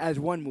as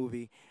one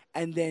movie,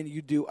 and then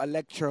you do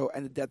Electro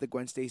and the Death of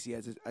Gwen Stacy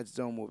as its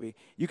own movie.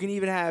 You can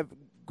even have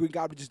Green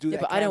Goblin just do Yeah,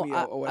 that but I cameo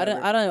don't. or I whatever.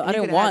 don't. I And don't. I you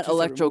don't can want have two separate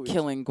Electro movies.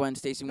 killing Gwen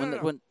Stacy. No, When no,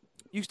 the- no. when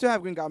You still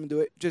have Green Goblin do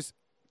it, just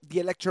the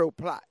Electro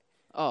plot.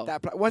 oh.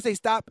 That plot. Once they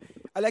stop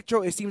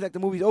Electro, it seems like the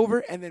movie's over,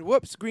 and then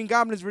whoops, Green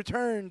Goblin is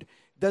returned.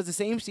 Does the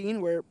same scene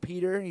where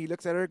Peter he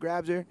looks at her,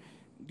 grabs her,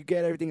 you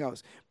get everything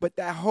else. But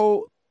that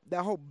whole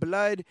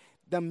blood,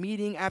 the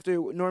meeting after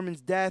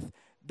Norman's death,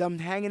 them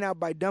hanging out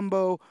by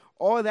Dumbo,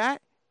 all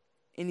that,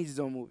 it needs its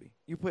own movie.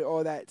 You put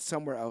all that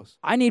somewhere else.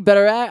 I need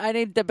better. I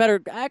need the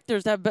better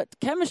actors to have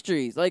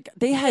chemistries. Like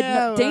they had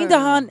Yeah, Dane well.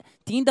 DeHaan.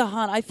 Dean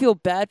DeHaan. I feel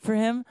bad for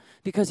him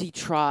because he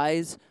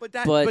tries. But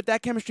that But- but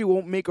that chemistry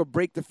won't make or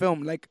break the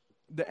film like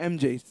the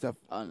MJ stuff.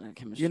 That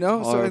chemistry You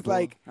know? is So it's horrible.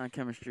 like- that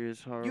chemistry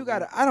is horrible. You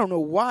gotta. I don't know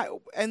why.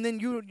 And then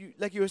you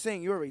like you were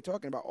saying, you were already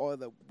talking about all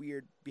the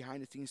weird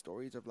behind the scenes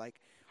stories of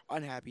like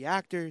unhappy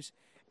actors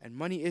and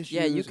money issues.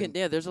 Yeah, you can. and-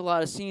 Yeah, there's a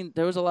lot of scene.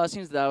 There was a lot of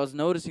scenes that I was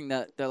noticing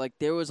that like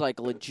there was like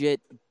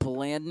legit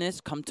blandness.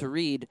 Come to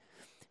read,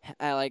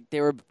 like they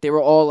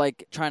were all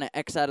like trying to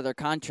X out of their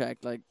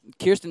contract. Like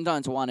Kirsten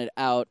Dunst wanted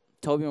out,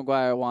 Tobey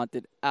Maguire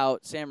wanted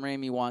out, Sam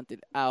Raimi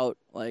wanted out.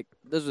 Like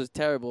this was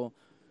terrible.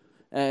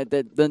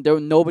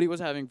 Nobody was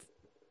having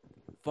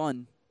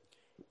fun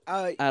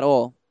at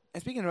all.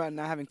 And speaking about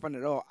not having fun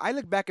at all, I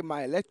look back at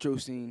my Electro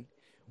scene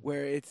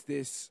where it's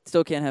this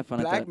Still can't have fun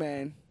at black that.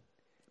 man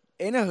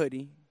in a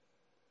hoodie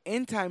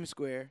in Times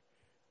Square,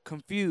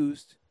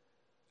 confused,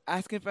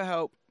 asking for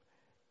help,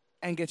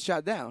 and gets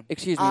shot down.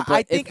 Excuse me, I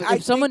but think-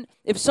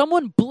 if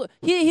someone blew,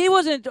 he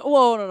wasn't.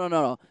 Whoa,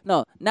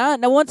 no.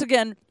 Now once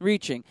again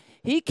reaching.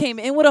 He came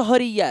in with a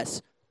hoodie,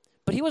 yes,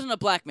 but he wasn't a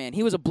black man.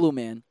 He was a blue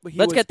man. But he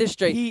Let's was- get this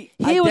straight. he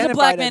He was a identified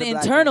black as man a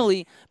black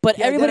internally, but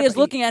He everybody is identified-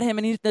 looking at him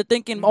and they're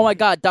thinking, "Oh my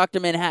God, Dr.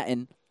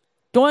 Manhattan."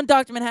 The one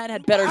Dr. Manhattan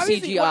had better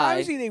Obviously- well, CGI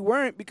obviously they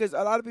weren't, because a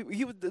lot of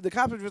people. The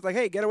cops were just like,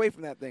 "Hey, get away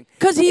from that thing."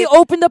 because he If-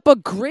 opened up a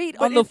grate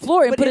but on the if-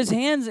 floor and but put if- his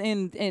hands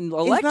in It's not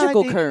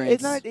electrical like currents.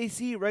 It's not like they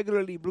see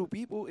regularly blue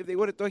people. If they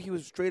would have thought he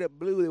was straight up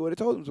blue, they would have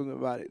told him something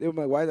about it. They were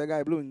like, "Why is that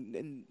guy blue?"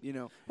 And you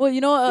know, Well,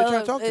 you know, They're trying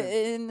to talk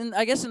to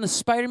I guess in the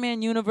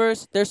Spider-Man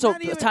universe, they're so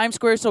Not even- Times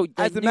Square. So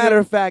as a New matter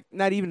York- of fact,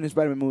 not even in the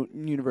Spider-Man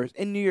universe.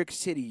 In New York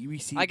City, we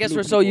see. I guess blue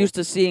we're so people. used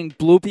to seeing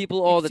blue people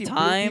You all see the blue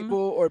time. people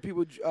or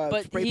people,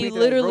 But spray he painted as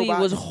literally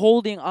was robots.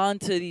 holding on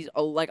to these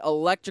like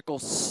electrical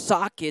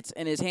sockets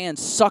in his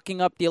hands,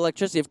 sucking up the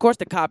electricity. Of course,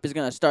 the cop is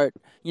gonna start,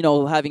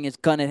 having his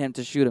gun at him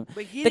to shoot him.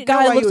 But he The didn't know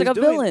guy what he looks was like a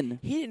doing. villain.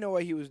 He didn't know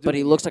what he was doing. But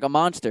he looks like a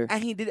monster.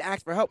 And he did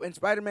ask for help. And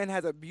Spider-Man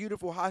has a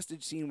beautiful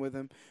hostage scene with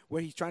him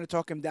where he's trying to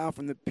talk him down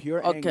from the pure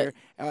Okay. anger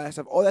and all that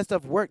stuff. All that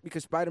stuff worked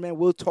because Spider-Man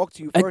will talk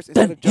to you And first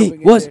instead then of jumping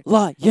he was in there.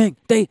 lying.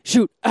 They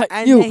shoot at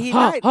And you. then he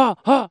Ha, lied. ha,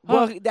 ha,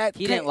 Well, ha. that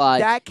He came, didn't lie.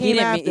 That He came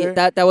didn't after. mean,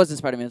 that wasn't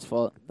Spider-Man's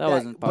fault. That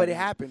wasn't. But it Spider-Man.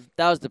 happened.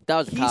 That was the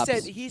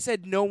cops. He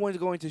said no one's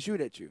going to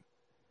shoot at you.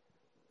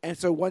 And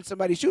so once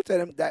somebody shoots at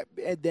him, that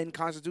it then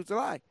constitutes a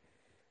lie.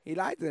 He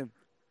lied to him.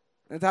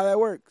 That's how that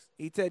works.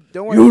 He said,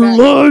 "Don't worry." You back.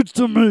 lied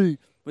to me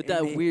with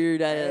that And he-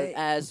 weird hey,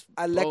 ass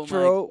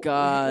Electro. Oh my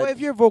God. Well, if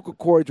your vocal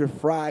cords were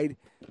fried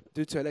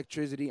due to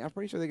electricity, I'm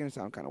pretty sure they're gonna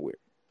sound kind of weird.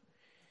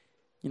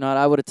 You know what?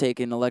 I would have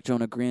taken Electro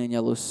in a green and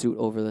yellow suit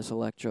over this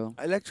Electro.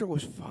 Electro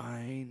was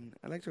fine.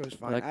 Electro was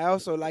fine. Elec- I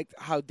also liked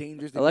how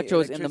dangerous. they made Electro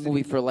was in the movie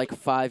electricity. for like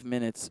 5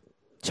 minutes,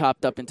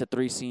 chopped up into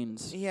 3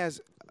 scenes. He has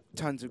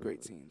tons of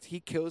great scenes. He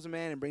kills a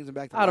man and brings him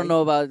back to I don't life.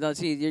 know about no,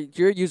 see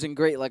you're using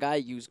great like I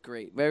use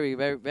great very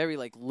very very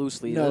like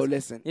loosely. No, That's-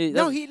 listen. yeah,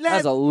 No,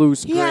 that's a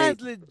loose He great.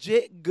 has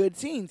legit good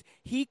scenes.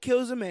 He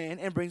kills a man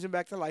and brings him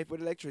back to life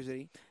with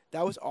electricity.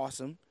 That was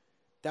awesome.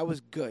 That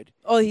was good.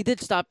 Oh, he did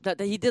stop that.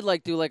 He did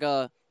like do like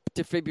a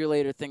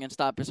defibrillator thing and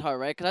stop his heart,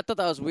 right? Because I thought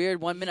that was weird.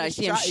 1 minute I just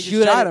see him shot- he just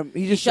shoot shot at him.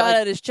 He He just shot shot-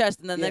 at his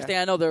chest, and then next Yeah. thing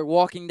I know, they're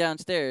walking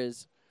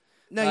downstairs.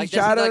 No, Like, he this is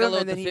shot like at a him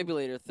little and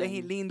defibrillator then thing.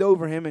 he leaned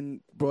over him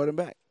and brought him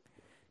back.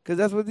 Because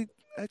that's what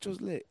that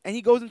was lit. And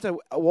he goes into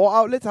wall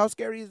outlets. How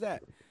scary is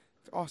that?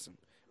 It's awesome.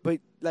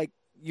 But like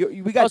we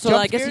got Oh, so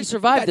jump I guess he scares.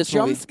 survived We got this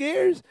jump movie.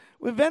 scares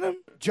with Venom.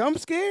 Jump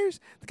scares.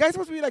 The guy's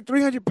supposed to be like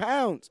 300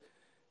 pounds.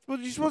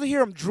 You're supposed to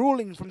hear him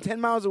drooling from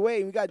 10 miles away,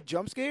 and we got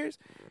jump scares?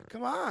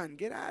 Come on,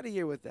 get out of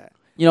here with that.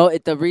 You know,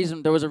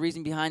 there was a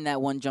reason behind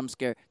that one jump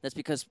scare. That's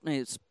because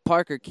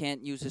Parker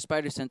can't use his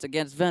spider sense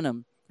against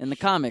Venom in the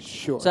comics.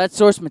 Sure. So that's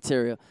source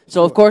material.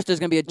 So, of Sure. course, there's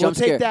going to be a We'll jump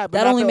take scare. that, but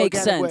That not only the makes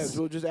organic sense. Webs.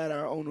 We'll just add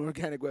our own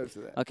organic webs to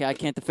that. Okay, I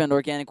can't defend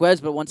organic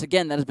webs, but once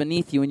again, that is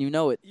beneath you, and you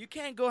know it. You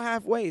can't go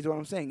halfway is what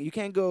I'm saying. You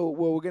can't go,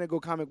 well, we're going to go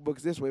comic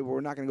books this way, but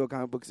we're not going to go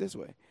comic books this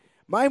way.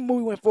 My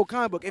movie went full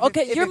comic book.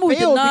 If Your it movie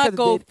did failed not because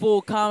go it did,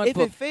 full comic if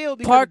book. it failed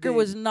because Parker it did,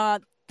 was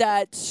not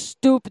that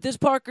stupid. This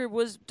Parker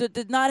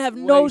did not have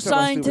What are no you talking about, stupid?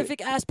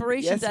 scientific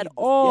aspirations Yes, at he-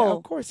 all. Yeah,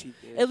 of course he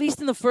did. At least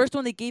in the first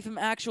one, they gave him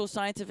actual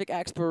scientific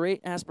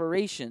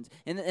aspirations.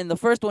 In the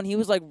first one, he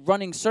was like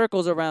running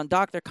circles around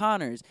Dr.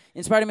 Connors.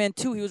 In Spider-Man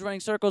 2, he was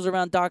running circles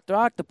around Dr.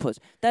 Octopus.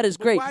 That is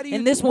But great. why do you-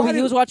 In this why movie, he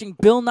do- was watching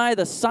Bill Nye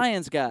the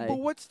Science Guy. But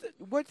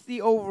what's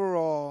the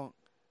overall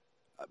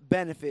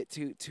benefit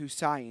to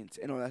science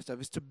and all that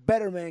stuff? Is to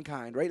better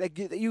mankind, right? Like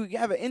you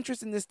have an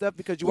interest in this stuff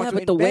because you want to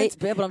but the way,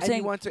 invent, yeah, but I'm and saying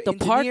you want to the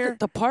engineer.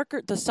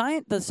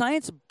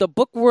 the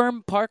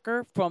bookworm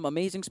Parker from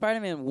Amazing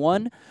Spider-Man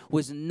 1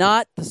 was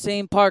not the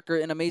same Parker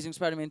in Amazing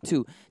Spider-Man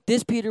 2.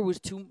 This Peter was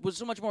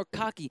so much more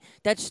cocky.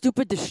 That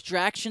stupid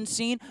distraction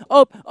scene.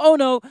 Oh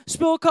no,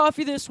 spill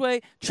coffee this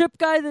way, trip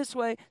guy this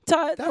way,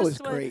 tie That this was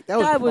way. great.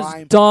 That was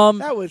prime. dumb.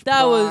 That was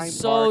That was prime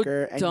so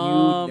Parker, and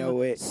dumb. you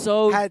know it.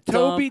 So Had dumb.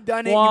 Toby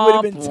done it, you would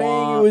have been Womp saying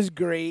womp. it was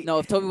great. No,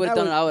 if Toby would have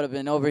That done it, was- I would have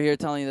been over here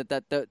telling you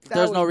that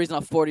there's no was- reason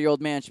a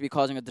 40-year-old man should be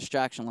causing a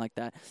distraction like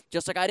that.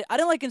 Just like I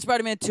didn't like in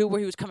Spider-Man 2 where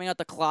he was coming out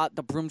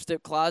the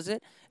broomstick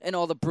closet and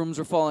all the brooms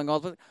were falling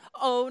off.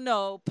 Oh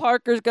no,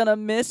 Parker's gonna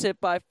miss it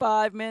by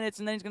 5 minutes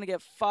and then he's gonna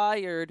get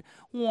fired.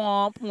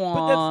 Womp womp.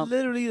 But that's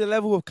literally the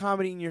level of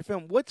comedy in your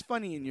film. What's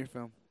funny in your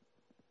film?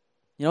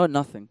 You know what?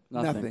 Nothing.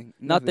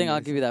 Nothing I'll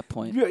is. give you that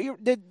point.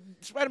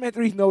 Spider-Man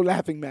 3 is no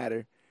laughing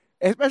matter,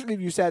 especially if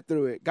you sat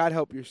through it. God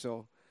help your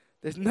soul.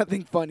 There's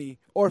nothing funny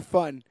or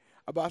fun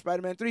about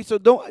Spider-Man 3. So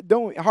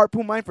don't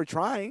harpoon mine for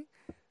trying.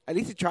 At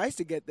least he tries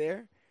to get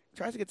there.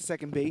 Tries to get to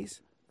second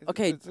base.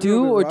 Okay, It's a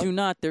do little bit or rough. do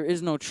not. There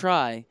is no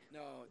try. No,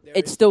 there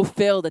It is- still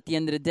failed at the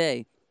end of the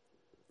day.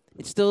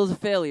 It still is a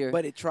failure.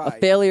 but it A tried.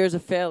 failure is a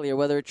failure.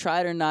 Whether it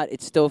tried or not,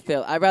 it still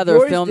failed. I'd rather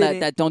Yours a film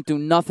didn't. that don't do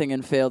nothing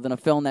and fail than a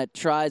film that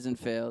tries and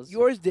fails.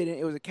 Yours didn't.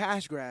 It was a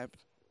cash grab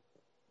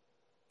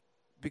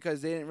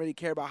because they didn't really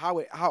care about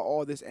how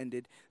all this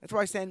ended. That's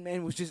why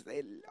Sandman was just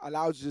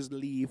allowed to just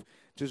leave,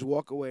 just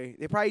walk away.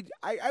 They probably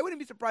I wouldn't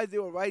be surprised they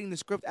were writing the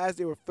script as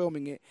they were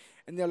filming it,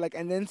 and they're like,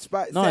 and then No,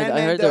 Sandman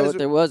I heard does.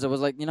 there was. It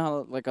was like, you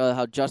know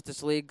how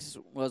Justice League's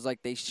was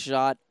like they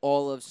shot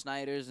all of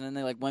Snyder's and then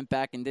they like went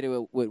back and did it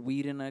with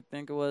Whedon, I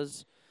think it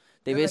was.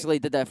 They They're like- basically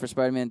did that for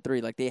Spider-Man 3.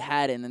 Like they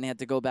had it and then they had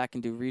to go back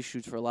and do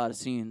reshoots for a lot of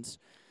scenes.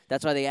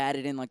 That's why they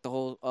added in like the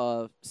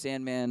whole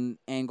Sandman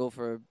angle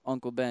for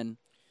Uncle Ben.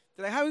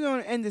 They're like, how are we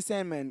going to end the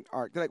Sandman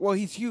arc? They're like, well,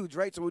 he's huge,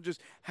 right? So we'll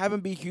just have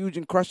him be huge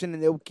and crush him,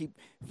 and they'll keep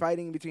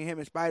fighting between him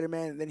and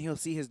Spider-Man, and then he'll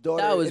see his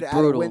daughter That was out a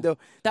brutal. window.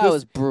 That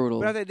was brutal.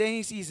 But after then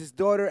he sees his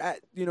daughter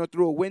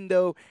through a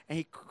window, and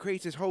he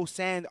creates his whole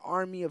sand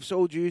army of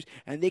soldiers,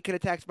 and they could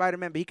attack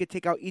Spider-Man, but he could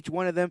take out each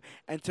one of them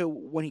until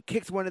when he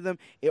kicks one of them,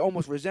 it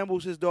almost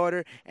resembles his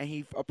daughter, and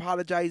he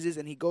apologizes,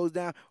 and he goes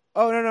down.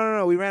 Oh,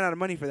 no, we ran out of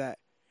money for that.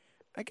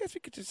 I guess we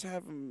could just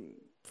have him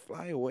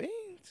fly away,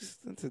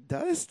 just into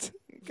dust.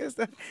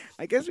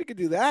 I guess we could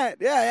do that.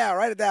 Yeah,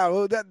 write it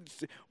down.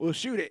 We'll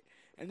shoot it.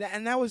 And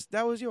that was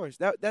yours.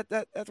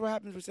 That's what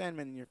happens with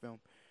Sandman in your film.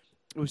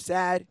 It was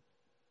sad.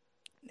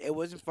 It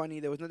wasn't funny.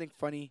 There was nothing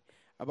funny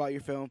about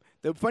your film.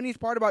 The funniest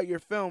part about your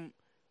film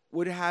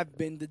would have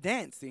been the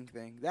dancing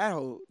thing. That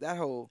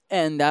whole.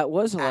 And that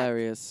was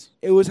hilarious.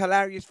 It was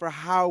hilarious for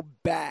how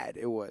bad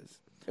it was.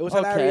 It was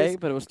Okay, hilarious.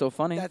 but it was still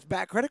funny. That's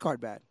bad credit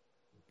card bad.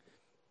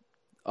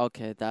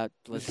 Okay, that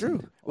It's listen.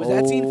 true. Was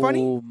that scene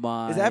funny? Oh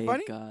my Is that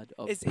funny? God.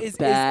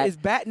 Is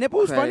bad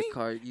nipples credit funny?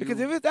 card. Because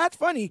if that's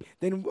funny,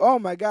 then oh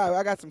my god,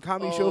 I got some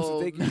comedy shows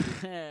to take you.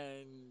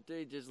 Man,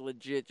 they just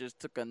legit just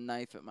took a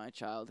knife at my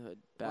childhood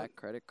back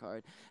credit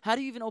card. How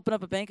do you even open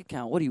up a bank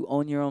account? What do you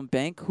own your own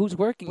bank? Who's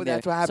working Well, there?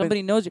 that's what happened.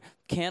 Somebody knows you.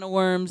 Can of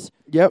worms.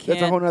 Yep, that's a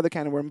Can't- whole other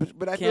kind of worm.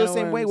 But I feel can the of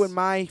same way when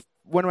worms.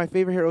 one of my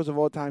favorite heroes of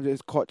all time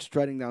is caught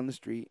strutting down the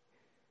street,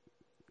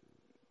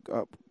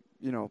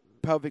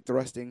 pelvic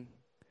thrusting,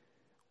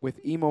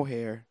 with emo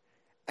hair,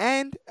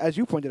 and as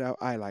you pointed out,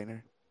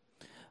 eyeliner.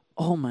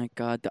 Oh my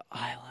God, the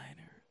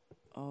eyeliner.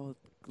 Oh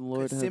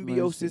Lord, have mercy.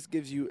 Symbiosis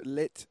gives you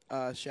lit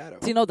shadow.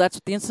 See, no, that's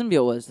what the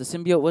symbiote was. The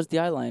symbiote was the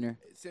eyeliner.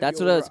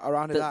 That's what it was.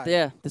 Around his eye.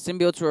 Yeah, the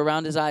symbiotes were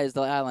around his eye as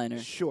the eyeliner.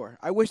 Sure.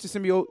 I wish the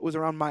symbiote was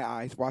around my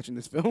eyes watching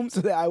this film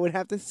so that I would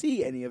have to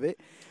see any of it.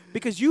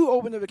 Because you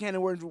opened up a can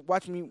of worms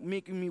watching me,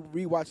 making me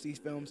rewatch these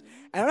films.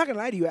 And I'm not going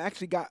to lie to you, I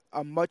actually got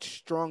a much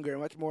stronger,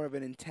 much more of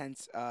an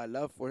intense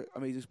love for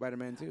Amazing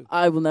Spider-Man 2.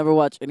 I will never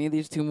watch any of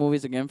these two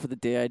movies again for the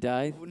day I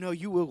die. No,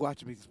 you will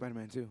watch Amazing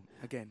Spider-Man 2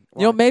 again.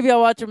 You know, Watch. maybe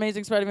I'll watch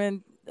Amazing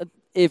Spider-Man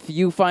if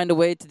you find a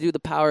way to do the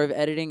power of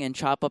editing and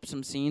chop up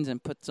some scenes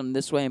and put some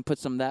this way and put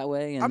some that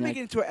way, and I'm like,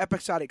 making it into an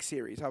episodic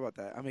series. How about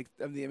that?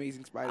 I'm the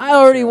Amazing Spider-Man. I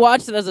already show.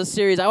 watched it as a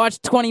series. I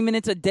watched 20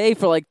 minutes a day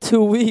for like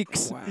 2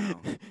 weeks. Wow.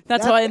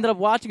 That's how I ended up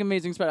watching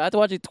Amazing Spider. I had to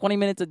watch it 20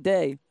 minutes a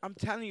day. I'm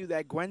telling you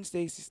that Gwen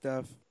Stacy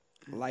stuff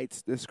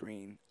lights the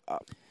screen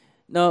up.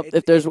 No, It-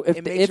 if there's it- if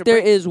it the- makes if or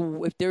there breaks.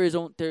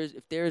 is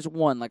if there is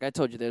one, like I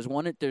told you,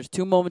 there's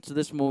 2 moments of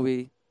this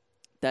movie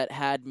that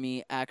had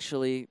me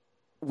actually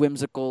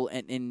whimsical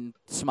and in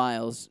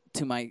smiles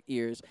to my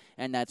ears,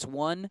 and that's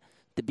one,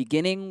 the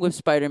beginning with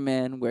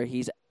Spider-Man, where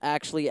he's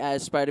actually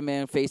as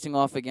Spider-Man facing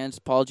off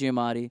against Paul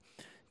Giamatti.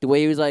 The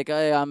way he was like,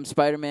 "Hey, I'm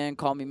Spider-Man.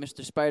 Call me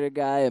Mr. Spider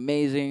Guy.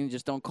 Amazing.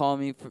 Just don't call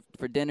me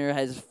for dinner."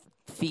 Has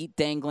feet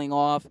dangling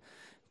off.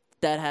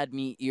 That had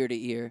me ear to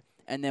ear.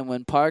 And then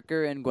when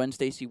Parker and Gwen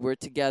Stacy were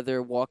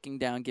together, walking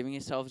down, giving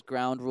yourselves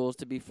ground rules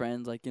to be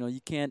friends, like, you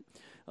can't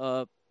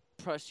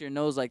press your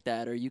nose like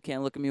that, or you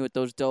can't look at me with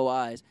those doe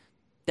eyes.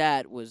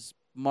 That was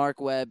Mark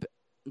Webb,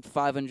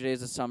 500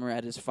 Days of Summer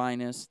at his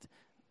finest.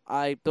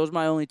 Those are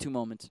my only 2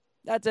 moments.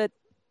 That's it.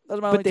 Those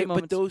are my only 2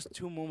 moments. But those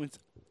 2 moments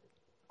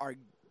are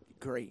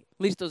great.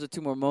 At least those are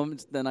 2 more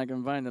moments than I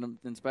can find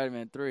in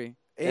Spider-Man 3.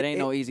 It ain't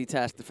no easy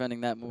task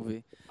defending that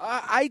movie.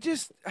 I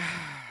just,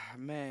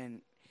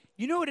 man,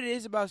 you know what it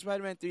is about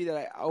Spider-Man 3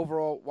 that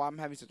why I'm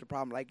having such a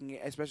problem liking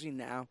it, especially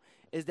now,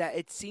 is that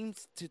it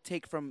seems to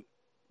take from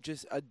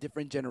just a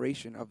different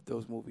generation of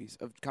those movies,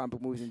 of comic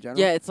book movies in general.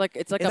 Yeah, it's like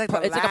a last-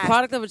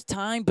 product of its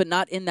time, but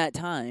not in that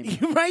time.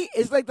 Right?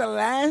 It's like the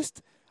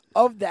last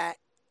of that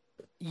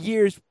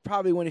years,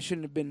 probably when it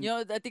shouldn't have been.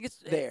 I think it's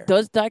there.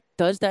 Does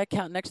that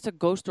count next to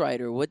Ghost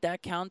Rider? Would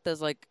that count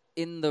as like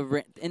in the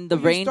When you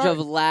range start-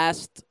 of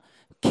last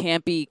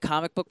campy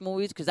comic book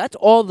movies? Because that's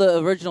all the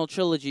original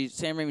trilogy,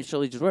 Sam Raimi's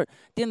trilogies were. At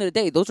the end of the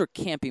day, those are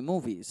campy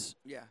movies.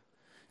 Yeah.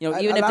 Even A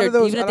if lot of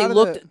those- even a if they lot of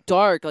looked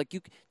dark, like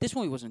this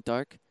movie wasn't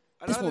dark.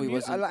 A This lot of the movie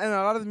wasn't. and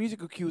a lot of the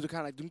musical cues are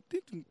kind of like.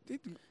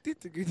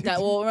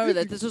 Remember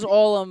that this was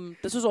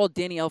all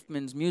Danny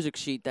Elfman's music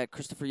sheet that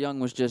Christopher Young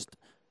was just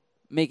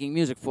making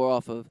music for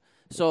off of.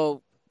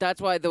 So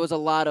that's why there was a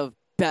lot of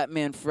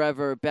Batman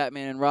Forever,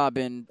 Batman and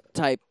Robin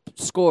type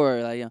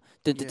score, like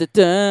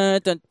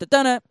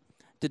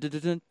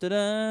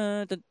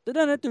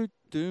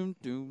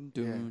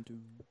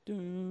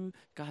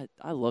God,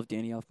 I love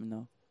Danny Elfman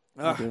though.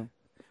 I do.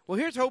 Well,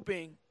 here's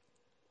hoping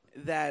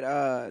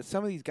that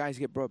some of these guys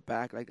get brought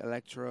back, like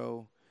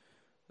Electro,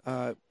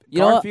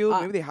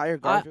 Garfield. Maybe they hire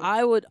Garfield.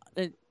 I would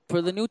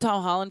for the new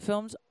Tom Holland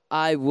films.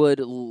 I would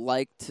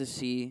like to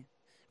see,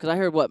 because I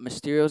heard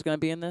Mysterio's gonna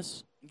be in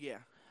this. Yeah.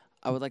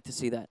 I would like to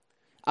see that.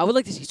 I would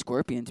like to see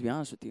Scorpion, to be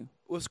honest with you.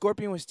 Well,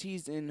 Scorpion was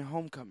teased in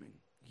Homecoming.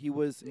 He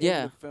was in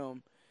the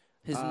film.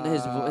 His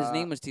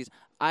name was teased.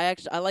 I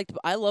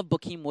love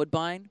Bokeem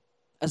Woodbine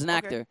as an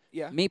actor.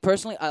 Yeah. Me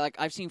personally,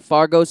 I've seen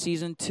Fargo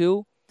season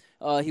 2.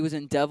 He was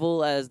in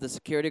Devil as the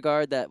security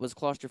guard that was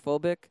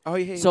claustrophobic. Oh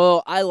yeah.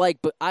 So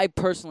I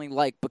personally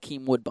like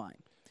Bokeem Woodbine.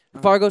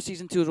 Fargo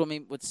season 2 is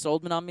what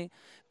sold me on me,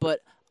 but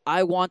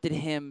I wanted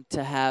him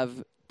to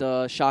have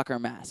the Shocker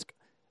mask.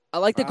 I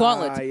like the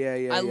gauntlets.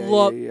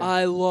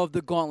 I love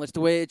the gauntlets.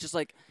 The way it just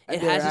like it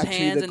has his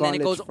hands and then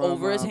it goes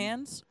over his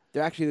hands.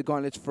 They're actually the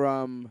gauntlets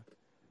from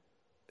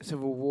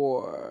Civil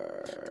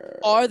War.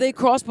 Are they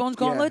Crossbones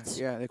gauntlets?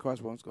 Yeah, they're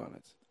Crossbones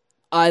gauntlets.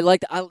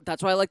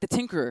 That's why I like the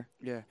Tinkerer.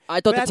 Yeah. I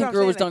thought the that's what I'm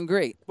Tinkerer was saying, done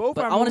great. both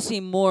But our I want to movies- see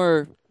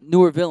more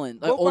newer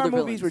villains, Both older our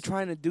movies villains. were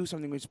trying to do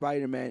something with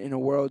Spider-Man in a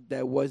world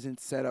that wasn't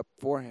set up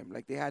for him.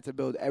 Like they had to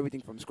build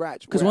everything from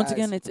scratch. Because once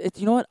whereas- again, it's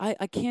you know what,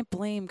 I can't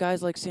blame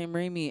guys like Sam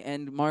Raimi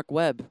and Mark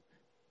Webb,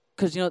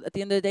 because at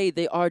the end of the day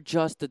they are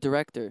just the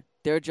director.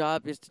 Their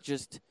job is to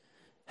just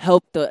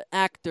help the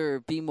actor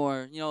be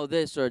more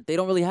this, or they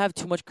don't really have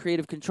too much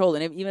creative control.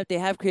 And even if they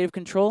have creative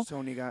control,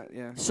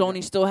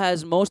 Sony still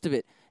has most of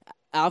it.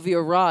 Avi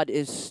Arad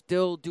is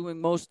still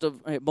doing most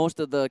of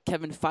the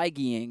Kevin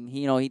Feige-ing.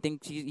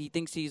 He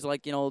thinks he's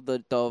like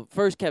the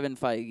first Kevin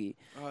Feige.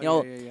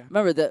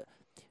 Remember that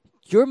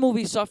your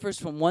movie suffers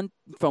from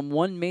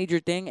one major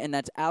thing, and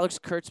that's Alex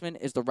Kurtzman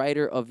is the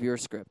writer of your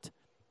script.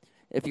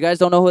 If you guys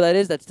don't know who that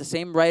is, that's the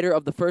same writer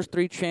of the first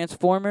 3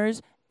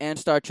 Transformers and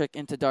Star Trek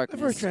Into Darkness.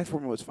 The first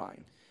Transformer was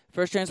fine.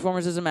 First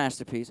Transformers is a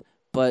masterpiece,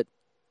 but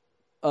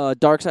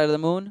Dark Side of the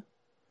Moon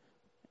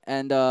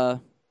and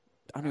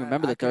I don't even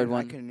remember the third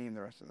one. I couldn't name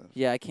the rest of those.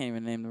 Yeah, I can't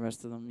even name the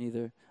rest of them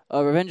either.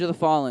 Revenge of the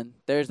Fallen.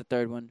 There's the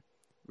third one.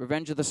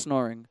 Revenge of the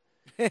Snoring.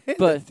 But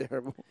That's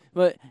terrible.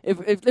 But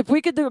if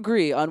we could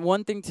agree on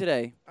one thing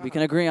today, we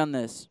can agree on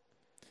this.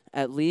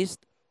 At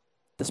least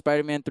the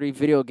Spider-Man 3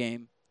 video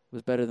game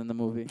was better than the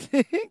movie.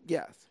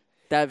 Yes.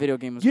 That video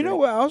game was You great. know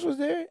what else was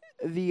there?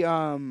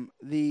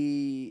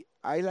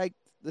 I liked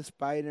the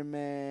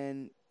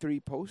Spider-Man 3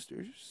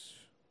 posters.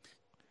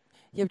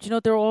 Yeah,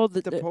 but they're all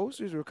The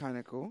posters were kind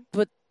of cool.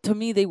 But to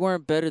me, they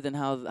weren't better than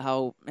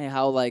how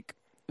like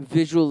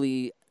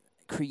visually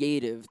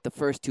creative the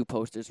first 2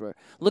 posters were.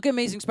 Look at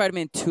Amazing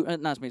Spider-Man 2.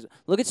 Not Amazing.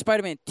 Look at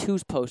Spider-Man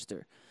 2's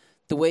poster.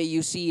 The way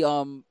you see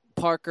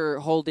Parker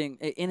holding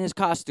in his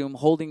costume,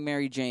 holding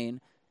Mary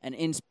Jane, and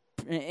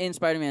in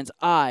Spider-Man's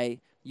eye,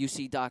 you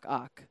see Doc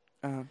Ock.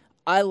 Uh-huh.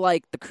 I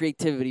like the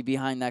creativity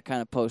behind that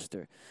kind of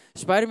poster.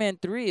 Spider-Man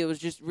 3, it was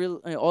just real.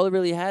 All it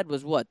really had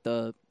was what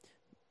the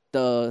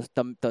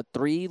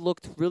 3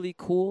 looked really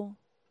cool.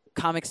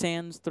 Comic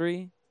Sans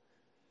 3.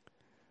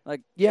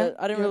 Like Yeah,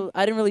 I didn't yeah. really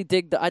I didn't really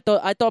dig the.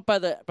 I thought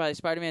by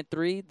Spider-Man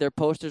 3 their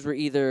posters were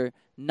either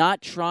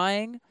not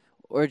trying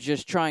or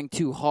just trying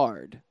too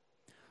hard.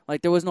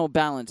 Like there was no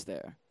balance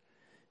there.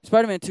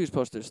 Spider-Man 2's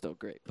poster is still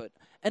great,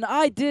 and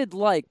I did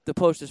like the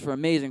posters for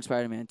Amazing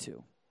Spider-Man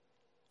 2.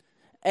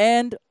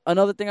 And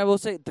another thing I will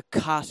say, the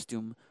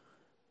costume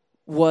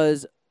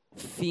was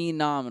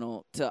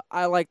phenomenal.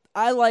 I like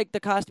the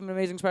costume in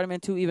Amazing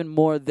Spider-Man 2 even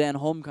more than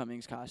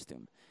Homecoming's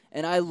costume.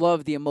 And I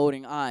love the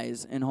emoting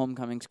eyes in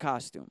Homecoming's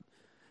costume.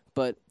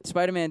 But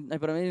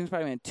Amazing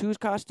Spider-Man 2's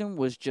costume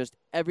was just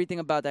everything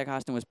about that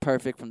costume was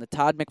perfect, from the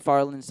Todd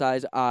McFarlane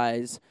size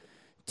eyes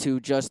to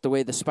just the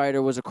way the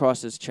spider was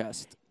across his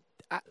chest.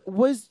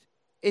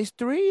 Is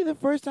 3 the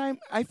first time?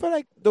 I feel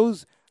like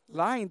those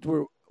lines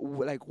were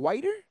like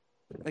whiter,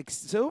 like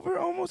silver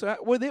almost.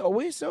 Were they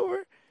always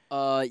silver?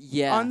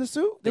 Yeah. On the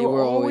suit, They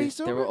were always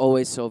silver. They were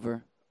always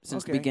silver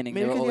since the Okay. beginning.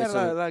 Maybe they were because he always had a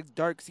lot silver. of like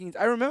dark scenes.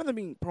 I remember them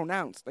being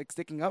pronounced, like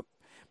sticking up.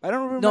 I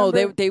don't remember. No,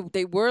 they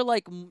were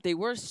like they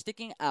were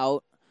sticking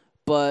out,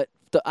 but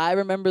I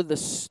remember the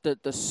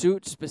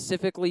suit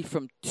specifically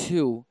from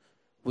 2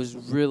 was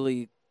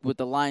really, with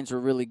the lines were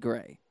really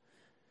gray.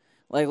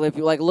 Like if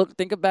you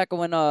think back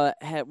when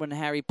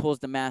Harry pulls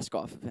the mask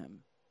off of him.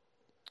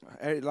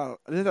 There's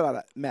a lot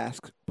of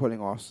masks pulling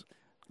off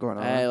going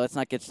on. Hey, let's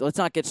not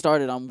get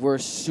started on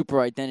worst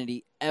secret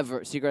identity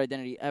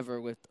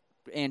ever with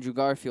Andrew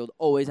Garfield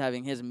always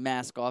having his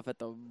mask off at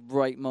the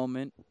right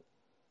moment.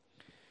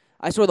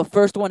 I swear the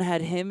first one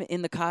had him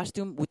in the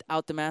costume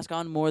without the mask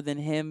on more than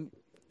him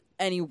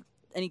any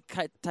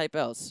type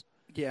else.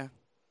 Yeah.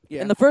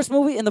 Yeah. In the first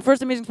movie, in the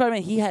first Amazing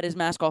Spider-Man, he had his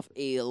mask off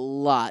a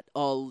lot.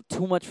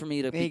 Too much for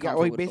me to be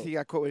comfortable he with. basically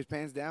got caught with his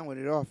pants down with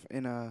it off.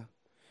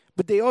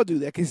 But they all do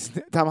that because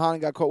Tom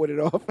Holland got caught with it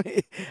off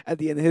at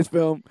the end of his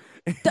film.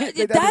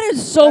 That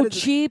is so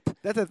cheap.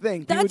 That's a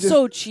thing. That's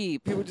so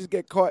cheap. People just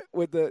get caught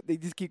they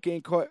just keep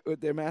getting caught with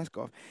their mask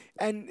off.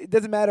 And it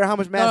doesn't matter how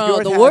much mask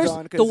yours has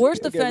on. The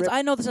worst offense,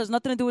 I know this has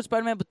nothing to do with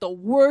Spider-Man, but the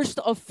worst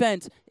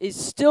offense is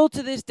still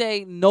to this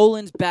day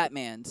Nolan's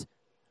Batman's.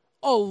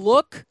 Oh,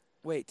 look.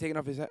 Wait, taking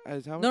off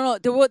his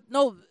helmet?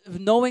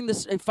 Knowing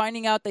this,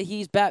 finding out that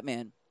he's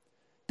Batman.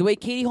 The way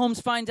Katie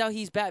Holmes finds out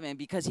he's Batman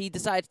because he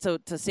decides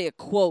to say a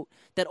quote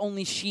that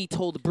only she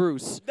told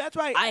Bruce. That's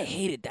why I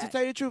hated that. To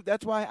tell you the truth,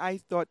 that's why I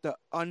thought the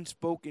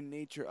unspoken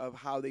nature of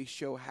how they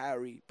show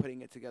Harry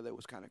putting it together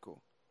was kind of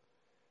cool.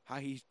 How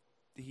he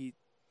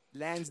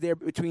lands there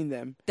between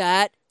them.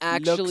 That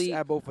actually, looks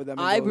at both of them.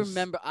 And I goes,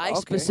 remember. I okay.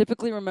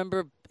 specifically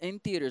remember in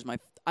theaters.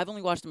 I've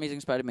only watched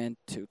Amazing Spider-Man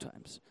 2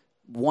 times.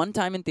 One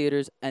time in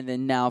theaters, and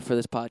then now for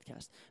this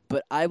podcast.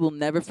 But I will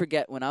never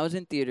forget when I was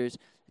in theaters,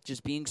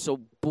 just being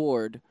so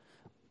bored,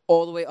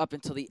 all the way up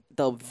until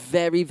the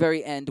very,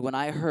 very end when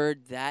I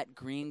heard that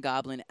Green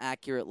Goblin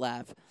accurate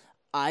laugh.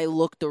 I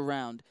looked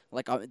around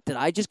like, did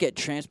I just get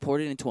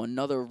transported into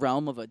another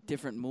realm of a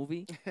different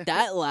movie?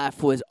 That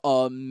laugh was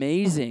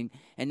amazing.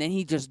 And then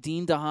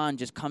Dean DeHaan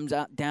just comes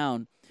out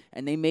down,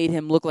 and they made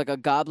him look like a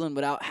goblin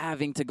without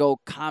having to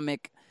go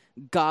comic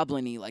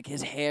goblin-y. Like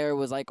his hair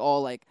was like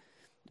all like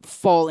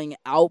falling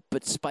out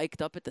but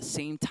spiked up at the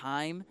same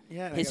time.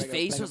 Yeah, his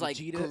face was like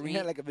Vegeta, green.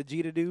 Yeah, like a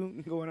Vegeta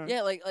dude going on.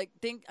 Yeah,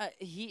 think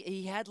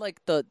he had like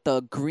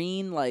the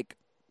green like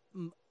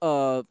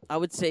I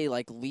would say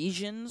like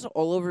lesions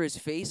all over his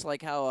face,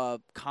 like how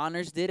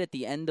Connors did at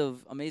the end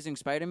of Amazing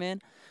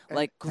Spider-Man.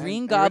 Like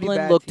Green Goblin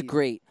really looked teeth.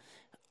 great.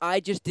 I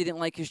just didn't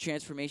like his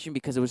transformation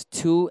because it was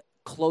too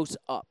close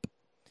up.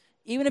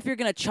 Even if you're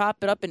gonna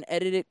chop it up and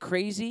edit it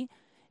crazy,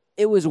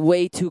 it was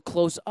way too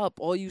close up.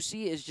 All you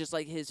see is just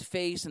like his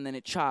face, and then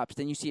it chops.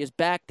 Then you see his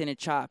back, then it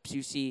chops.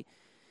 You see,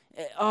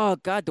 oh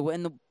god,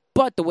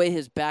 the way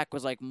his back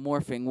was like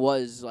morphing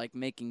was like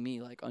making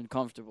me like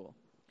uncomfortable.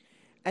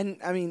 And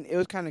I mean, it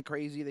was kind of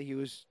crazy that he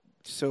was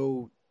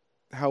so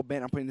hell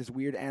bent on putting this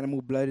weird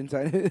animal blood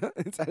inside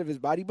of his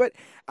body. But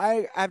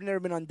I've never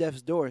been on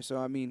death's door, so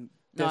I mean,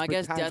 no, I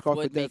guess times death call for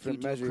would make you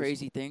different do measures.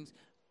 crazy things.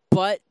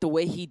 But the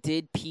way he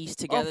did piece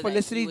together, Oh, that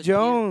Felicity he was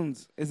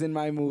Jones is in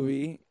my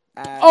movie.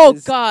 Oh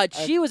God,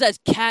 she was as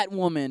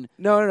Catwoman.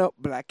 No,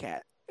 Black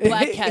Cat.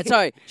 Black Cat.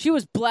 Sorry, she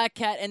was Black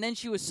Cat, and then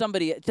she was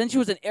somebody. Then she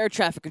was an air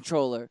traffic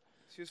controller.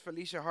 She was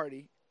Felicia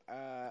Hardy.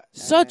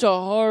 Such a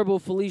horrible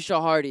Felicia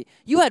Hardy.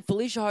 You had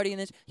Felicia Hardy in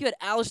this. You had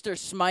Alistair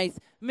Smythe,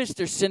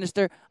 Mr.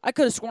 Sinister. I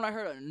could have sworn I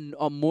heard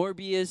a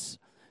Morbius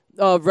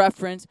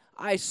reference.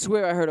 I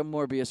swear I heard a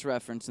Morbius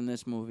reference in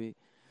this movie.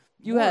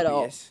 You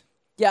Morbius.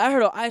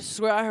 Yeah, I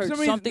swear I heard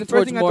something the first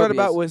towards thing I Morbius. thought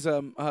about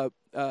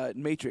was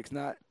Matrix,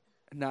 not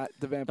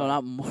the vampire. No,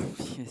 not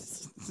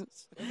Morbius.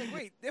 I was like,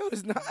 wait, there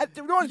was not.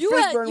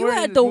 You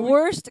had the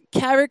worst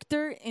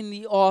character in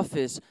The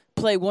Office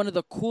play one of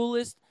the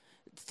coolest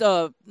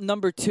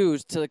number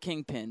 2s to the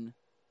Kingpin.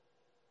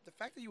 The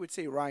fact that you would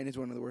say Ryan is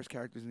one of the worst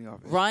characters in The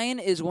Office. Ryan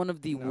is one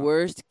of the No.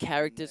 worst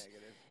characters.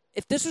 Negative.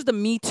 If this was the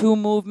Me Too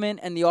movement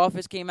and The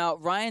Office came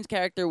out, Ryan's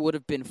character would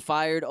have been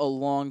fired a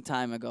long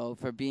time ago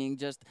for being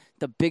just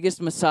the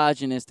biggest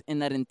misogynist in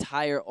that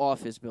entire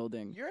office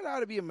building. You're allowed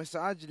to be a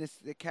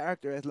misogynistic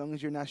character as long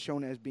as you're not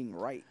shown as being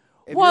right.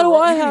 If Why you're do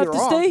wrong- I you can have be to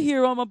wrong. stay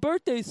here on my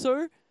birthday,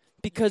 sir?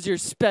 Because you're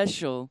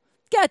special.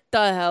 Get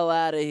the hell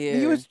out of here.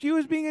 He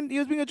was being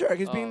a jerk.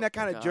 He's being Oh, that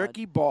kind of God.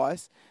 jerky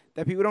boss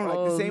that people don't like.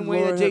 Oh, The same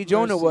way Lord that Jay have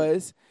Jonah mercy.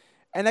 was.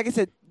 And like I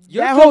said,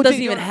 Your that film whole doesn't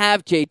Jay even Jonah-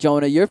 have Jay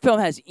Jonah. Your film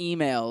has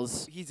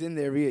emails. He's in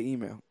there via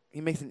email. He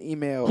makes an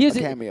email He has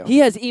cameo. He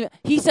has email.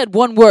 He said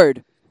one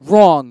word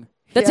wrong.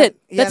 That's it.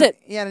 That's it.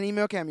 He had an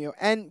email cameo.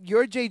 And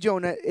your Jay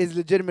Jonah is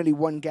legitimately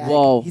one gag.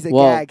 Whoa, He's a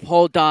whoa, gag.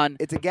 hold on.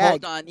 It's a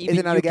gag. Hold on. Even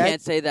it not you a gag?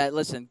 can't say that.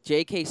 Listen,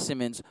 J.K.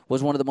 Simmons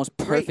was one of the most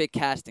perfect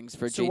castings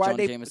for So J. why Jonah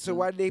they Jameson. so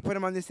why did they put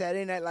him on this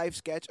Saturday Night Live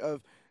sketch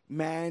of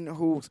man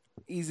who's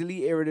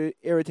easily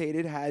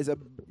irritated has a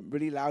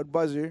really loud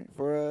buzzer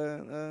for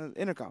a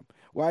intercom?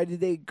 Why did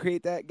they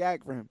create that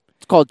gag for him?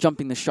 It's called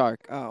Jumping the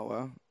Shark. Oh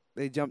well,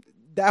 they jumped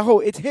that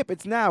whole. It's hip.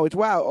 It's now. It's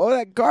wow. All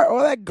that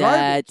garbage.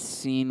 That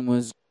scene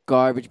was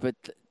garbage, but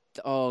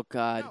oh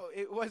god, No,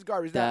 it was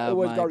garbage. Oh It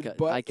was my garbage. God.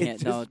 But I can't.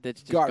 It's No, just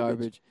that's just garbage.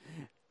 garbage.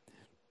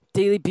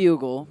 Daily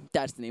Bugle.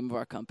 That's the name of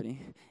our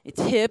company.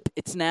 It's hip.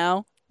 It's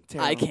now. I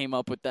Terrible. came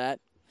up with that.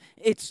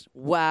 It's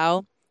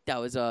wow. That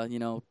was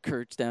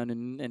Kurt's down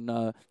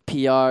in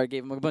PR,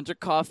 gave him a bunch of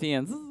coffee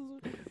and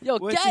yo,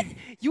 What's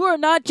you are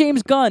not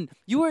James Gunn.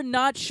 You are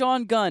not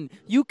Sean Gunn.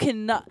 You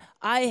cannot.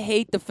 I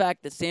hate the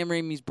fact that Sam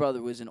Raimi's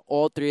brother was in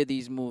all three of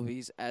these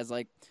movies as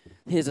like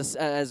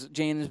as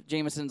James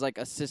Jameson's like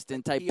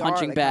assistant type PR,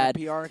 punching like bag.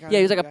 kinda PR Yeah,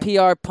 he was like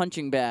guy. a PR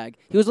punching bag.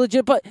 He was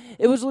legit, but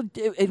it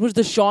was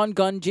the Sean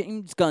Gunn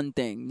James Gunn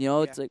thing. You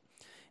know, Yeah.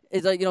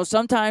 it's like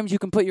sometimes you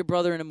can put your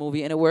brother in a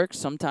movie and it works.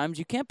 Sometimes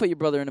you can't put your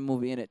brother in a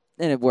movie and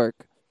it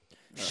work.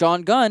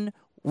 Sean Gunn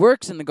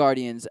works in The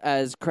Guardians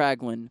as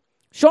Kraglin.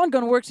 Sean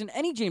Gunn works in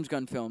any James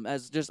Gunn film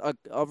as just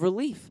a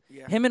relief.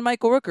 Yeah. Him and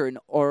Michael Rooker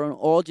are in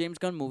all James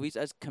Gunn movies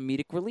as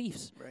comedic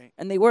reliefs, Right.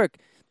 and they work.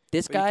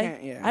 This But you guy,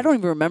 can't- yeah. I don't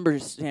even remember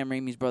Sam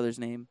Raimi's brother's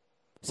name.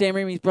 Sam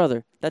Raimi's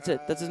brother. That's it.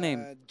 That's his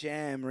name.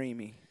 Jam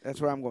Raimi. That's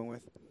what I'm going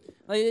with.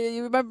 Like,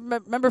 you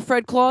remember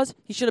Fred Claus?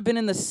 He should have been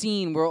in the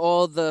scene where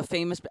all the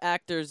famous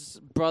actors'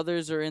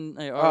 brothers are in.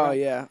 Oh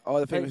yeah, all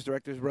the famous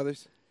directors'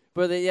 brothers.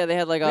 But they had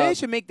like Maybe a. they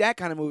should make that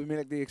kind of movie,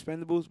 like The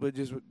Expendables, but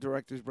just with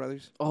directors'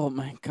 brothers. Oh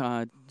my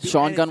God! Dude,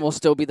 Sean and Gunn it's- will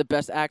still be the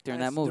best actor in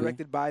And that it's movie.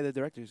 Directed by the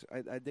directors.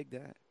 I dig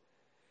that.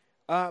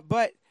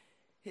 But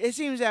it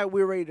seems that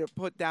we're ready to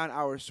put down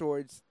our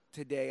swords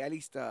today, at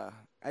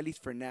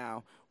least for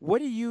now.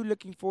 What are you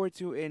looking forward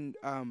to in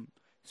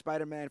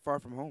Spider-Man: Far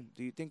From Home?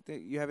 Do you think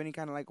that you have any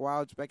kind of like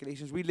wild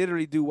speculations? We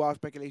literally do wild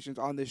speculations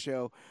on this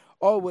show,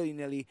 all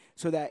willy-nilly,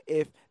 so that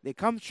if they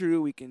come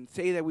true, we can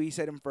say that we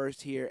said them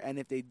first here, and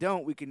if they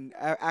don't, we can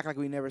act like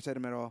we never said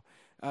them at all.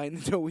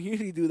 And so we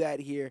usually do that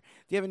here. Do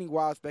you have any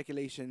wild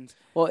speculations?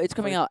 Well, it's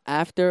coming out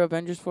after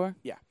Avengers 4.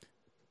 Yeah.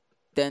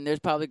 Then they're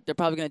probably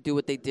gonna do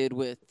what they did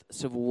with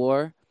Civil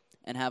War,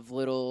 and have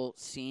little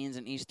scenes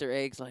and Easter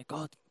eggs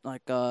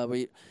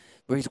where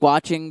he's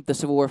watching the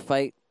Civil War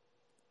fight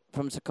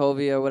from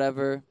Sokovia or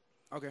whatever.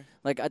 Okay.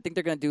 Like I think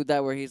they're gonna do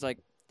that where he's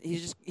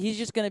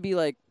just gonna be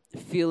like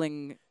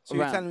feeling So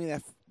around. you're telling me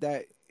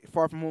that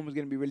Far From Home is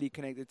going to be really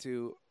connected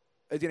to?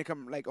 It's going to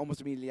come like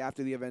almost immediately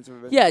after the events of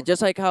Avengers. Yeah, 4?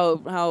 just like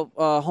how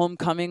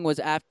Homecoming was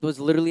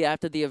literally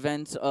after the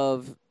events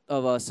of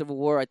Civil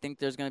War. I think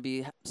there's gonna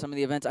be some of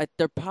the events.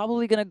 They're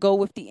probably gonna go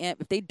with if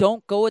they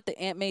don't go with the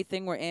Aunt May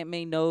thing where Aunt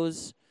May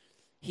knows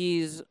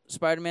he's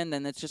Spider-Man,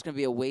 then it's just gonna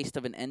be a waste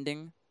of an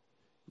ending.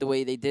 The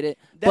way they did it.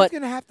 That's But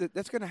gonna have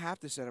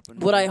to set up a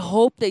new what I one.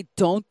 hope they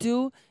don't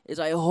do is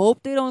I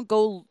hope they don't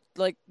go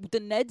like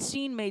the Ned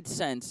scene made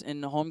sense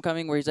in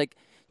Homecoming where he's like,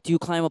 "Do you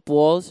climb up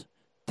walls?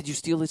 Did you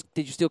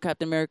steal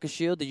Captain America's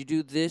shield? Did you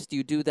do this? Do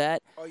you do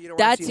that?" Oh, you don't want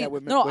That to see scene, that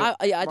with no, with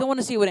I don't want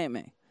to see it with Aunt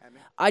May. Aunt May?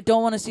 I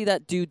don't want to see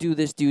that. Do you do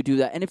this? Do you do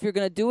that? And if you're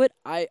gonna do it,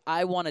 I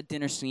want a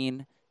dinner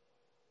scene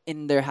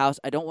in their house.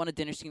 I don't want a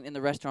dinner scene in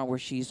the restaurant where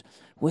she's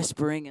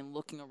whispering and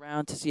looking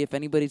around to see if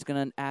anybody's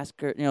gonna ask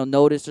her,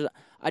 notice.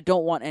 I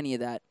don't want any of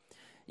that.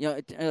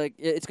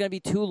 It's gonna be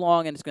too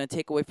long and it's gonna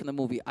take away from the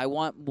movie. I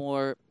want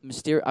more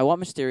Mysterio. I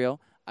want Mysterio.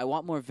 I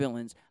want more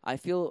villains. I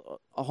feel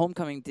a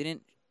Homecoming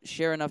didn't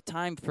share enough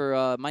time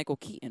for Michael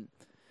Keaton.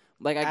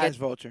 Like I As get,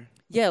 Vulture.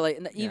 yeah,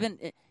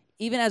 Yeah.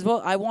 even as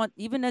well. I want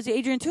even as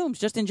Adrian Toomes,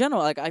 just in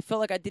general. Like I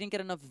felt like I didn't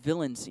get enough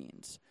villain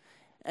scenes,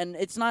 and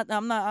it's not.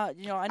 I'm not.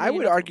 I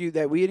would argue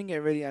that we didn't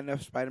get really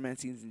enough Spider-Man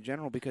scenes in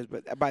general because,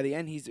 but by the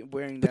end he's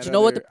wearing But that you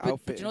know what? other But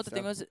outfit. you know what and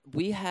the thing stuff. was?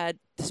 We had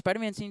the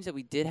Spider-Man scenes that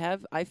we did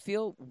have. I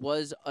feel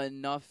was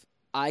enough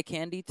eye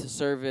candy to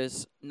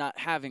service not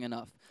having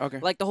enough. Okay.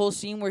 Like the whole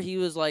scene where he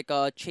was like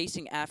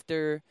chasing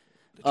after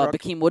The truck?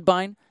 Bakeem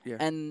Woodbine, Yeah.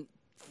 and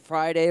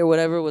Friday or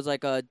whatever was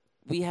like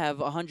we have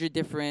 100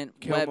 different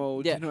Kill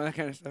mode, yeah. that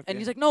kind of stuff. And yeah.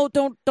 he's like, no,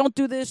 don't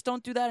do this,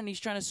 don't do that. And he's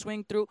trying to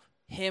swing through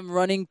him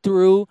running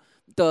through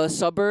the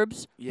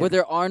suburbs Yeah. where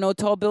there are no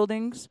tall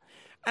buildings.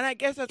 And I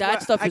guess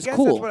That stuff is that's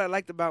cool. what I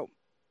liked about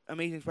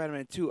Amazing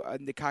Spider-Man 2,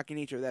 the cocky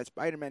nature of that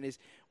Spider-Man is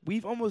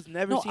we've almost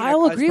never No, seen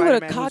I'll agree with a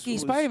Spider-Man cocky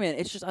who's, Spider-Man.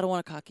 It's just I don't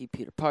want a cocky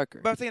Peter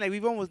Parker. But I'm saying like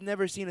we've almost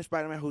never seen a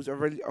Spider-Man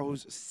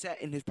who's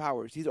set in his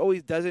powers. He's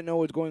always doesn't know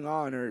what's going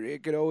on, or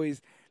it could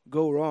always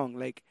go wrong.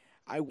 Like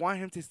I want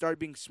him to start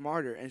being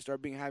smarter and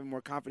start having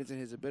more confidence in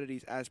his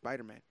abilities as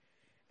Spider-Man,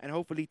 and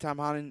hopefully Tom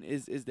Holland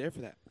is there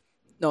for that.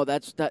 No,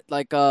 that's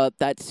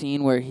that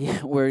scene where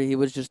he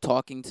was just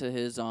talking to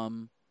his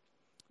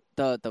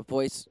the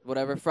voice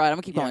whatever Friday. I'm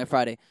gonna keep calling it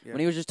Friday. Yeah. When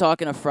he was just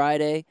talking to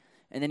Friday,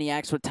 and then he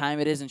asks what time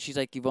it is, and she's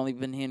like, "You've only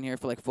been in here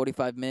for like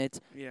 45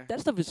 minutes." Yeah. That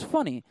stuff is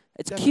funny.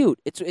 It's Definitely.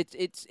 cute.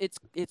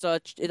 It's I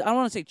don't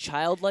want to say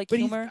childlike But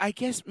humor. I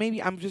guess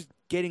maybe I'm just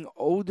getting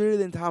older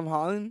than Tom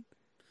Holland.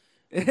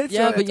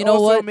 Yeah, but you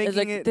know what? It's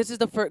like, this is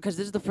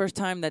the first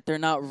time that they're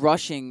not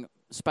rushing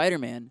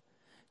Spider-Man.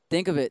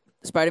 Think of it.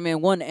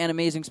 Spider-Man 1 and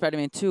Amazing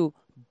Spider-Man 2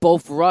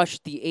 both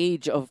rushed the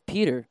age of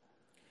Peter.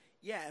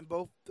 Yeah, and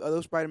both of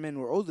those Spider-Men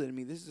were older than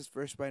me. This is his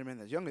first Spider-Man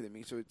that's younger than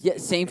me. So it's, Yeah,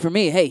 same for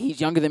me. Hey, he's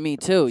younger than me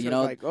too. so You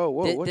know, it's like, oh,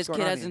 whoa, what's this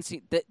going kid on hasn't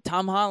seen.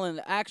 Tom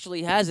Holland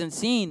actually hasn't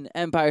seen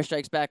Empire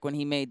Strikes Back when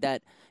he made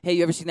that. Hey,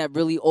 you ever seen that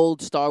really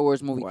old Star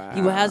Wars movie? Wow.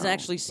 He hasn't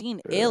actually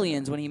seen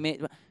Aliens when he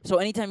made. So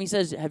anytime he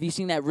says, "Have you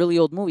seen that really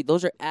old movie?"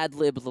 Those are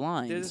ad-lib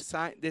lines.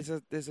 There's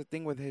a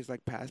thing with his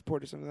like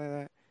passport or something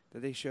like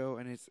that they show,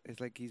 and it's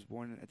like he's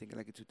born I think in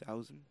like in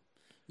 2000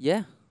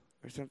 Yeah.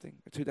 or something,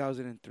 or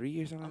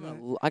 2003 or something. Like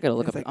that. I gotta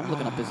look It's up. like, I'm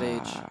looking up his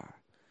age.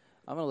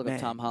 I'm gonna look man.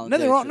 up Tom Holland's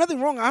Nothing age. wrong.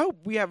 Nothing wrong. I hope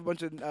we have a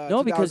bunch of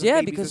No, 2000s because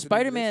babies listening to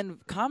Spider-Man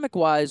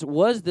comic-wise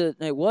was a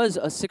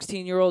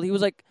 16-year-old.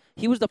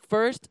 He was the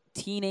first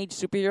teenage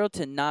superhero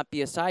to not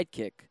be a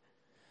sidekick.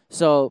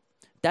 So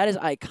that is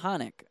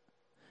iconic.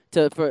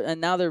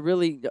 And now they're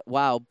really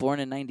born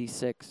in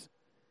 96.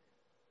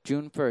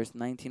 June 1st,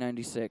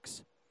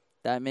 1996.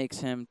 That makes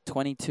him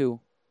 22.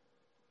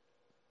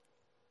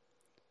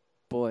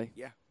 Boy.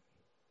 this.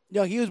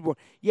 No, he was born.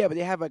 Yeah, but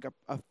they have like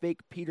a fake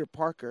Peter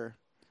Parker.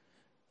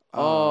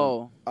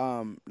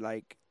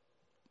 Like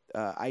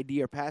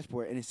ID or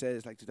passport, and it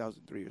says like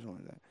 2003 or something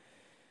like that.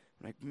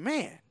 I'm like,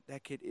 man,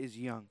 that kid is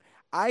young.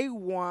 I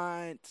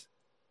want.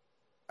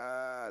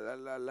 I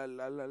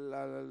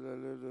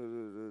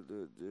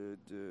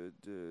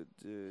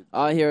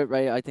hear it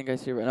right. I think I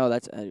see it right. No,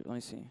 that's. Let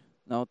me see.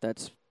 No,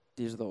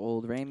 these are the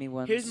old Raimi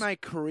ones. Here's my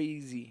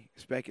crazy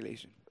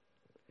speculation.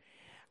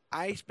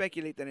 I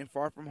speculate that in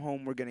Far From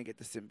Home we're gonna get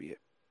the symbiote.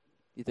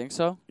 You think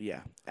so?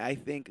 Yeah, I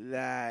think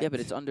that. Yeah, but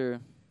it's under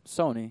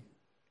Sony.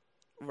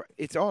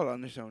 It's all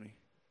under Sony.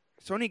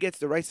 Sony gets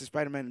the rights to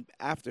Spider-Man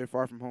after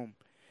Far From Home,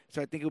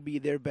 so I think it'll be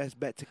their best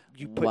bet to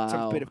put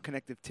some bit of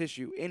connective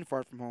tissue in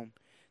Far From Home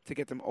to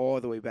get them all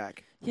the way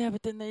back. Yeah,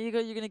 but then there you go.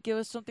 You're gonna give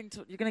us something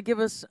to. You're gonna give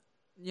us,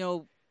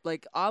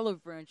 like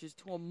olive branches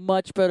to a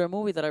much better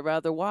movie that I'd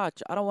rather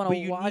watch. I don't want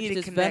to watch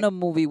this Venom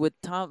movie with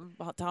Tom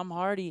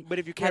Hardy. But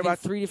if you care having about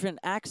 3 different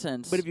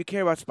accents. But if you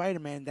care about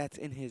Spider-Man, that's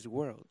in his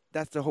world.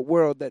 That's the whole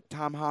world that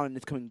Tom Holland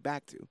is coming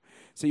back to.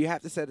 So you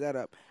have to set that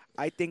up.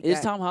 I think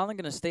is Tom Holland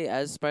gonna stay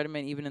as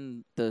Spider-Man even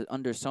in the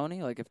under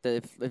Sony? Like if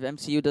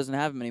MCU doesn't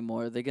have him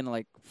anymore, are they gonna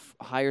like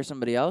hire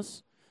somebody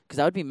else? Because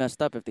that would be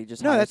messed up if they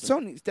just. No, that's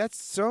Sony.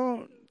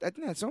 I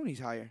think that's Sony's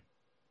hire.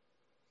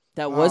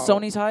 That was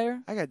Sony's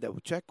hire? I got to double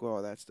check with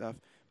all that stuff.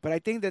 But I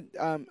think that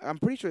I'm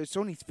pretty sure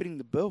Sony's fitting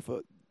the bill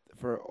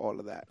for all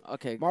of that.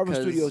 Okay. Marvel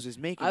Studios is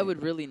making I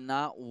would really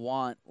not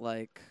want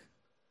like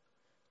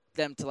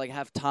them to like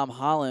have Tom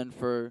Holland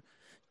for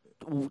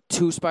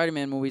 2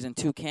 Spider-Man movies and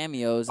 2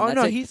 cameos. And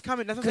he's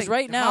coming. That's because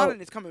right now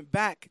Holland is coming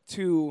back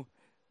to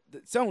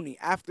Sony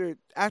after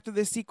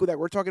this sequel that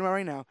we're talking about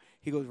right now.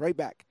 He goes right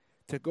back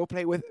to go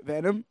play with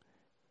Venom,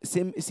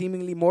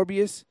 seemingly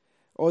Morbius.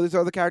 All these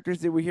other characters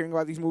that we're hearing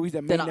about these movies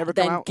that may never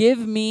come out. Then give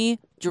me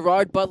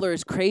Gerard Butler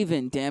as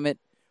Kraven, damn it.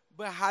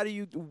 But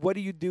what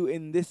do you do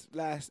in this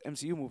last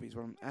MCU movie is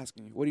what I'm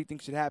asking you. What do you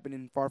think should happen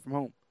in Far From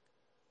Home?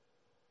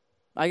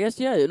 I guess,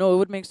 it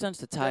would make sense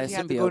to tie Does a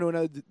he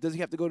symbiote. Does he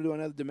have to go to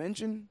another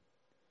dimension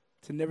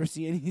to never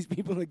see any of these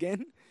people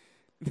again?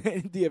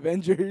 The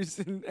Avengers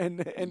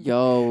and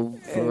Yo,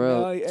 for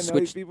real. And all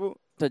these people?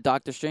 To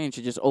Doctor Strange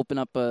to just open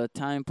up a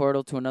time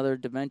portal to another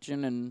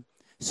dimension and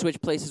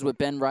switch places with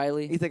Ben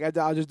Reilly. He's like,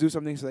 I'll just do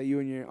something so that you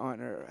and your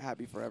aunt are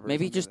happy forever.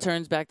 Maybe he just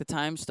turns back the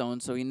time stone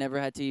so he never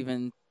had to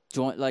even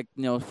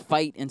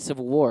fight in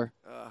Civil War.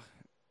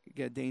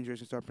 Get dangerous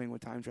and start playing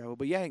with time travel.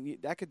 But yeah,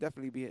 that could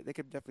definitely be it. They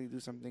could definitely do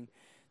something.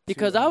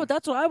 Because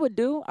that's what I would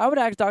do. I would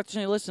ask Doctor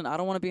Strange, listen, I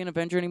don't want to be an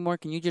Avenger anymore.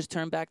 Can you just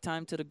turn back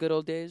time to the good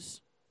old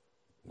days?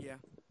 Yeah.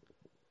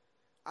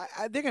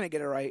 They're going to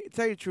get it right. To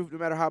tell you the truth, no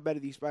matter how bad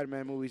these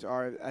Spider-Man movies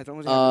are, as long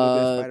as they have a little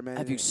bit of Spider-Man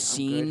have you I'm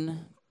seen good.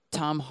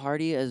 Tom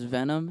Hardy as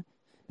Venom?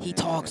 He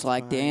talks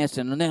like fine.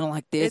 dancing, and then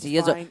like this.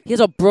 It's fine. He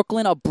has a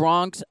Brooklyn, a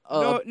Bronx,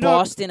 No,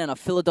 Boston, and a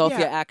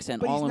Philadelphia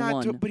accent but all in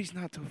one. But he's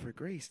not Topher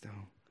Grace, though.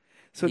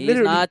 So he's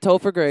not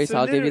Topher Grace. So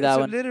I'll give you that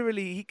one.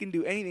 Literally, he can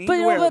do anything. But he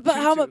can wear a but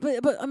how much?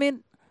 tutu. But I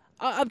mean,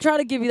 I'm trying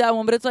to give you that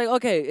one, but it's like,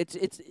 okay,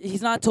 it's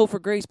he's not Topher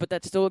Grace, but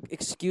that still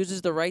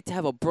excuses the right to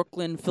have a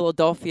Brooklyn,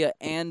 Philadelphia,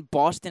 and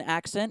Boston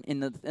accent in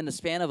the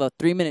span of a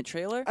 3-minute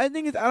trailer. I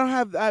think it's I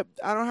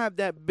don't have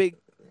that big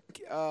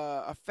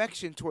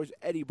affection towards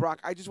Eddie Brock.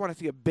 I just want to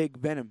see a big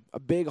Venom, a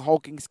big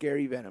hulking,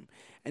 scary Venom,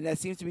 and that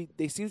seems to be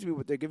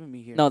what they're giving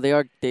me here. No, they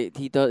are.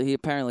 He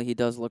apparently he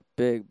does look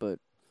big, but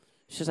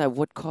it's just at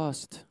what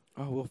cost?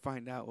 Oh, we'll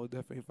find out. We'll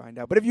definitely find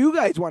out. But if you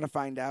guys want to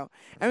find out,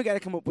 and we got to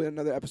come up with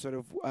another episode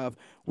of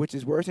Which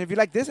Is Worse. And if you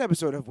like this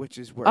episode of Which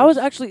Is Worse, I was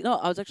actually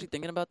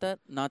thinking about that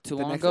not too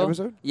the long next ago.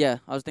 episode. Yeah,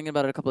 I was thinking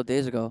about it a couple of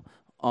days ago.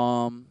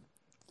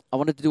 I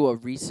wanted to do a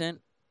recent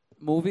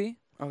movie,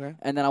 Okay.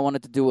 and then I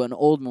wanted to do an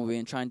old movie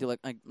and try and do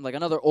like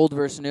another old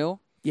versus new.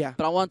 Yeah.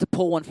 But I wanted to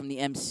pull one from the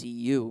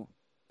MCU.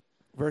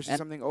 Versus And-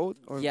 something old,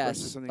 or versus Yes,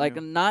 something like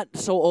new? not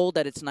so old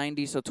that it's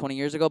 90s, so 20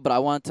 years ago. But I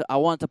want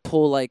to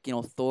pull like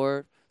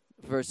Thor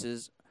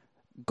versus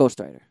Ghost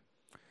Rider.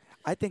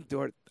 I think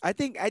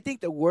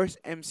the worst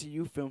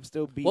MCU film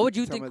still be. What would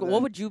you some think? of the-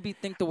 What would you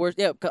think the worst?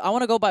 Yeah, 'cause I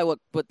want to go by what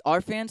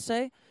our fans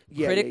say.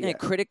 Yeah.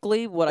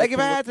 Critically, what Like I if can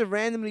I look- had to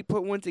randomly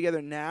put one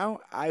together now,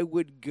 I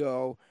would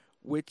go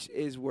Which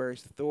Is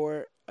Worse,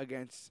 Thor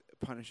against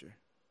Punisher,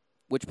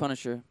 which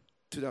Punisher?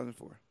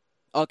 2004.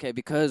 Okay,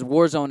 because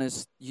Warzone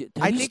is. I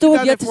Have you think still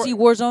yet to 2004 see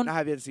Warzone? I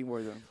have yet to see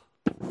Warzone.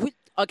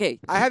 Okay,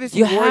 I haven't seen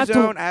You have to-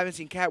 Warzone. I haven't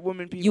seen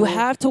Catwoman. People. you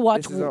have to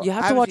watch. This is all- You I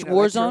have to haven't watch seen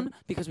Electro. Warzone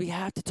because we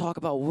have to talk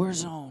about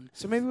Warzone.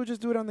 So maybe we'll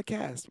just do it on the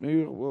cast.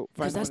 Maybe we'll find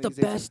Because that's one the of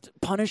these days. best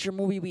Punisher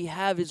movie we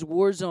have is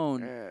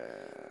Warzone.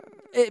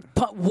 Uh,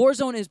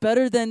 Warzone is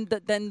better than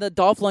the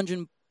Dolph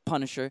Lundgren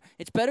Punisher.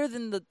 It's better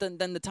than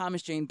the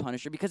Thomas Jane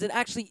Punisher because it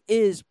actually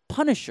is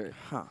Punisher.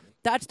 huh.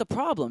 That's the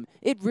problem.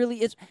 It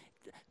really is.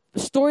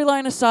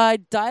 Storyline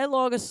aside,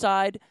 dialogue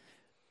aside,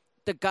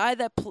 the guy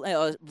that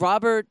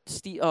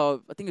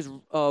I think is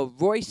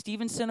Roy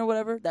Stevenson or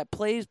whatever that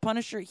plays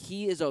Punisher.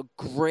 He is a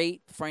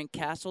great Frank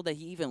Castle. That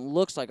he even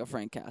looks like a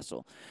Frank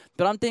Castle.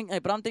 But I'm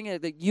thinking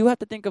that you have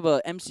to think of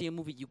a MCU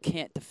movie you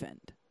can't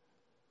defend.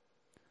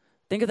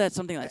 Think of that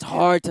something that's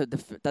hard to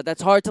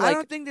that's hard to I like.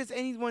 don't think there's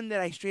anyone that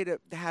I straight up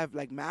have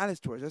like malice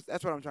towards.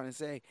 That's what I'm trying to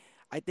say.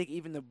 I think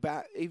even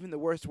the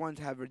worst ones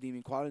have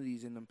redeeming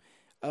qualities in them.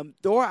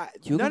 Thor.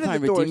 You none can of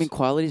find the Thors, redeeming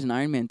qualities in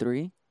Iron Man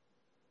 3.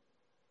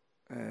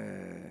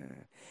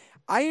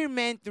 Iron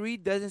Man 3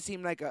 doesn't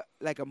seem like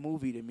a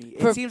movie to me.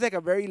 It For- seems like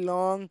a very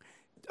long.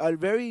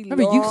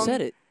 Remember, you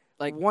said it.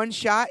 Like, one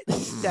shot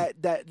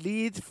that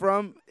leads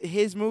from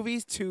his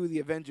movies to the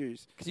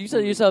Avengers. because you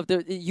said yourself,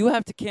 you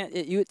have to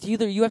it's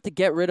either you have to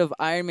get rid of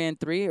Iron Man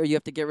 3 or you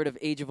have to get rid of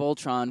Age of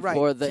Ultron Right,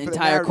 for the for the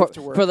entire narrative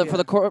to work, for the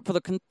yeah. for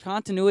the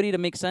continuity to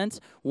make sense.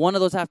 One of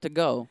those have to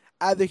go.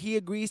 Either he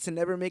agrees to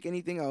never make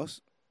anything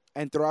else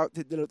and throw out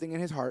the little thing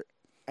in his heart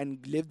and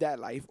live that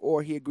life,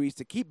 or he agrees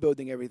to keep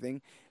building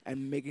everything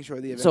and making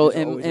sure the Avengers So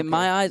are always in okay.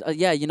 my eyes,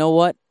 yeah, you know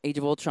what? Age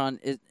of Ultron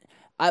is.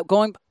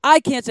 I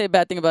can't say a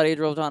bad thing about Age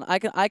of Ultron.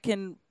 I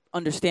can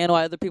understand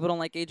why other people don't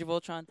like Age of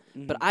Ultron,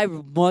 but Mhm. I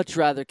would much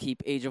rather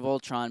keep Age of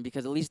Ultron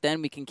because at least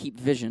then we can keep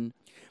Vision.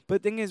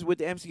 But the thing is, with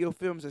the MCU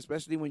films,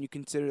 especially when you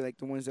consider like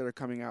the ones that are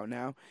coming out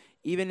now,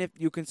 even if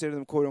you consider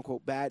them quote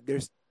unquote bad,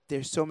 there's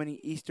so many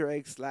Easter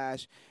eggs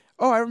 /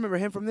 oh, I remember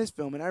him from this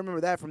film, and I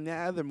remember that from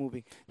that other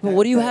movie. But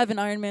what do you have in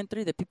Iron Man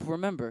 3 that people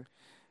remember?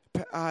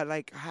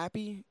 Like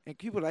Happy? Like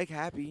people like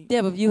Happy.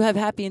 Yeah, but you have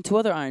Happy in 2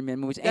 other Iron Man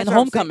movies That's and what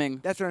I'm saying. Homecoming.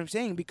 That's what I'm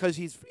saying, because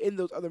he's in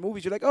those other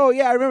movies. You're like, oh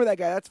yeah, I remember that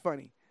guy. That's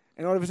funny.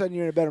 And all of a sudden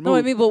you're in a better No, movie.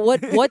 I mean, but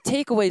what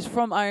takeaways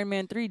from Iron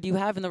Man 3 do you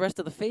have in the rest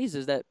of the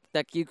phases that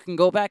you can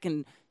go back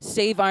and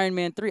save Iron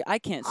Man 3? I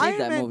can't save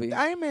that movie.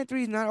 Iron Man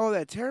 3 is not all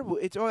that terrible.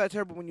 It's all that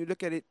terrible when you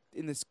look at it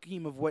in the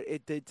scheme of what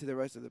it did to the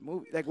rest of the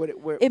movie. Like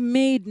where It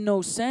made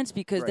no sense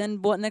because Right.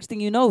 then what? Next thing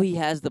you know, he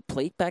has the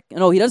plate back.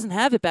 No, he doesn't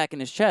have it back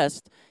in his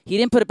chest. He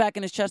didn't put it back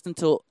in his chest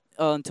until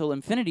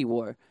Infinity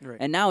War, right.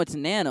 and now it's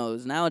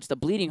nanos. Now it's the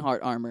bleeding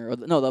heart armor, or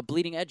the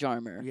bleeding edge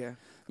armor. yeah.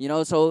 You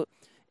know, so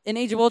in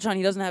Age of Ultron,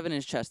 he doesn't have it in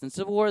his chest. In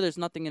Civil War, there's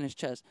nothing in his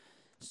chest.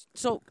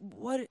 So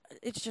what?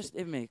 It's just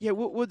it makes. Yeah,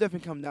 we'll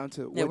definitely come down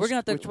to Yeah, we're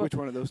gonna have to which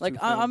one of those Like two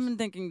I'm films.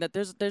 thinking that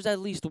there's at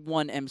least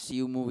one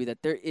MCU movie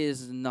that there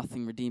is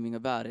nothing redeeming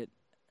about it,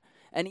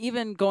 and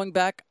even going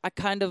back, I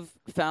kind of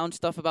found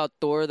stuff about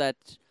Thor that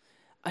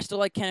I still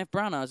like Kenneth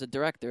Branagh as a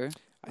director.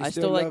 I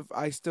still like-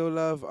 I still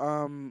love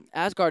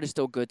Asgard is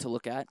still good to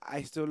look at.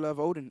 I still love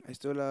Odin. I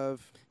still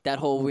love That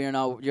whole you're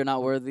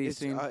not worthy it's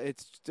scene.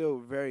 it's still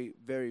very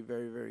very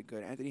very very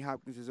good. Anthony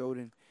Hopkins is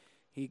Odin.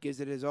 He gives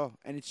it his all,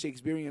 and it's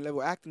Shakespearean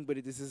level acting,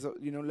 but this is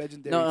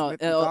legendary No,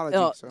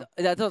 mythology. So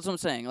that's what I'm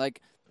saying.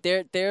 Like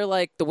they're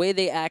like the way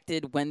they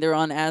acted when they're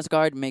on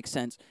Asgard makes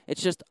sense.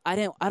 It's just I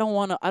don't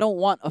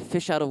want a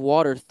fish out of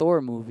water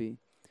Thor movie.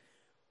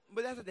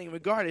 But that's the thing.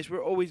 Regardless,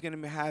 we're always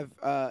going to have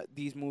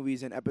these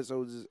movies and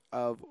episodes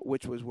of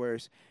Which Was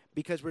Worse,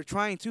 because we're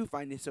trying to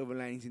find the silver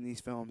linings in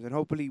these films, and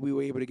hopefully we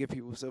were able to give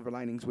people silver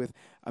linings with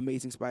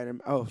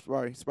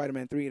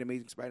Spider-Man 3 and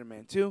Amazing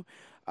Spider-Man 2.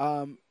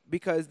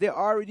 Because there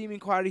are redeeming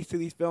qualities to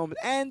these films,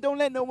 and don't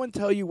let no one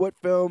tell you what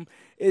film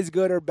is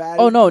good or bad.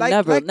 Oh no, Like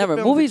the never.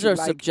 films Movies that you are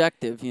like.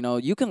 subjective. You know,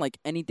 you can like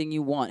anything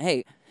you want.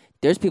 Hey,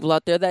 there's people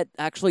out there that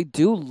actually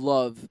do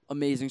love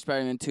Amazing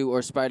Spider-Man 2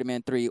 or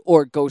Spider-Man 3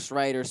 or Ghost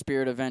Rider,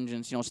 Spirit of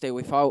Vengeance. You know, stay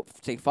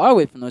far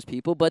away from those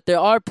people. But there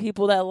are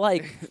people that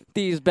like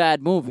these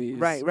bad movies.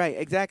 Right,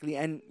 exactly.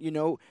 And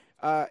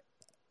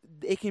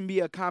it can be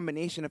a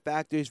combination of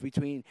factors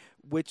between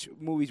which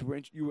movies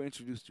you were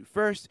introduced to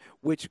first,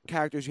 which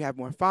characters you have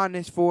more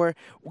fondness for,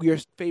 your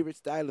favorite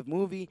style of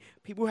movie.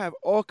 People have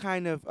all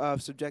kind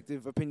of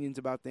subjective opinions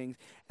about things,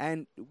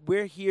 and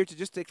we're here to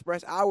just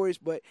express ours.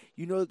 But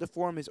you know that the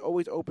forum is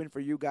always open for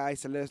you guys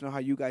to let us know how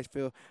you guys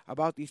feel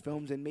about these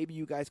films, and maybe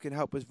you guys can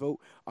help us vote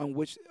on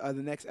which the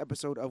next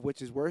episode of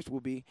Which Is Worst will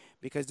be,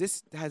 because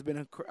this has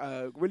been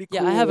a really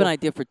cool. Yeah, I have an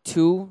idea for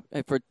two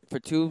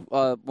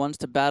ones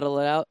to battle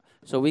it out.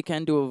 So we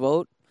can do a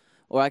vote,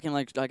 or I can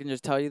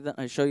just tell you them,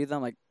 I show you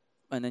them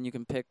and then you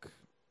can pick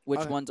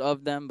which Okay. ones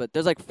of them. But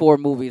there's like 4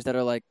 movies that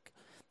are like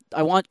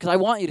I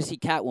want you to see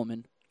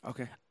Catwoman.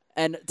 Okay.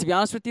 And to be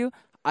honest with you,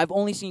 I've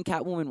only seen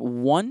Catwoman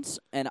once,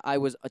 and I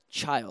was a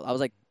child. I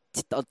was like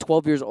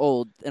 12 years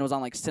old, and it was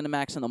on like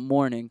Cinemax in the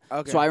morning.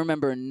 Okay. So I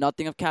remember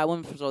nothing of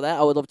Catwoman. So that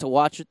I would love to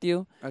watch with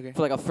you Okay.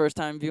 for like a first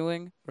time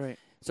viewing. Right.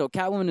 So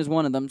Catwoman is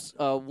one of them.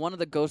 One of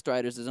the Ghost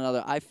Riders is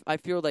another. I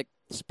feel like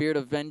Spirit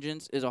of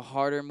Vengeance is a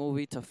harder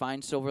movie to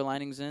find silver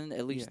linings in.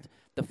 At least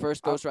the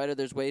first Ghost Rider,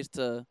 there's ways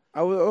to.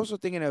 I was also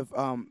thinking of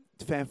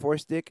Fan Four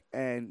Stick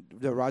and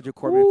the Roger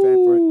Corman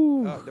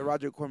the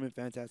Roger Corman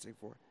Fantastic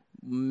Four.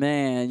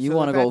 Man, you So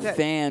want to the go Fanta-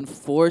 Fan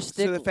Four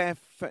Stick? So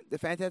the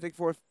Fantastic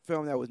Four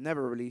film that was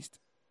never released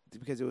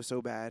because it was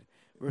so bad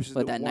versus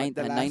But the that one,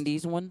 the last,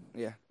 90s one?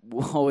 Yeah.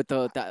 Whoa, with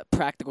that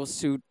practical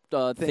suit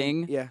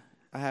thing? Yeah,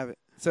 I have it.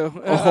 So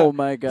Oh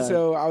my god.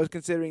 So I was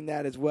considering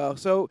that as well.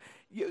 So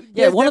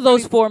yeah, one of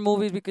those 4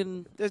 movies we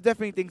can. There's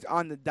definitely things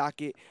on the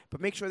docket,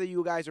 but make sure that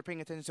you guys are paying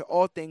attention to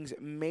all things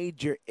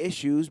major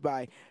issues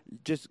by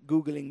just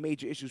Googling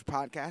Major Issues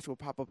Podcast. Will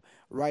pop up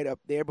right up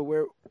there. But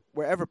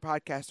wherever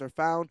podcasts are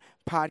found,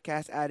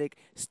 Podcast Addict,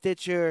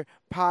 Stitcher,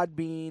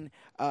 Podbean.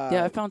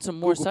 Yeah, I found some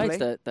more Google sites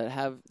Play. that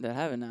have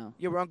it now.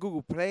 Yeah, we're on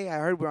Google Play. I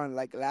heard we're on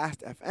like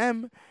Last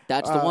FM.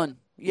 That's the one.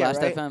 Yeah,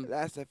 Last right? FM.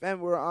 Last FM.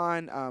 We're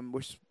on.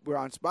 We're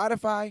on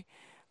Spotify.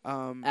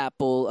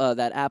 Apple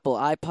that Apple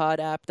iPod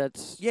app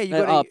that's Yeah, you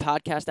that, gotta-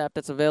 podcast app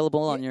that's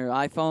available on your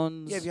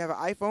iPhones. Yeah, if you have an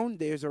iPhone,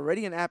 there's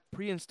already an app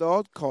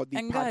pre-installed called the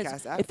and Podcast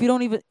guys, app. if you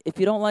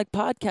don't like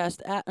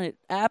podcast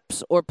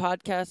apps or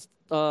podcast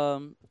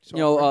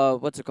Software.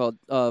 what's it called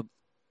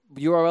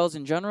URLs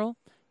in general,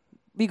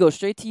 we go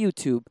straight to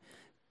YouTube.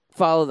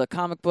 Follow the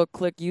Comic Book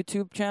Click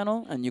YouTube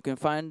channel, and you can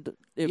find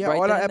it Yeah, right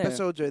all there our and there.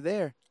 episodes are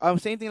there.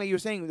 Same thing like you were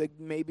saying. Like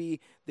maybe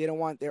they don't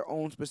want their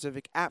own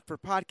specific app for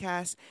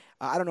podcasts.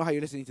 I don't know how you're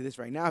listening to this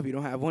right now if you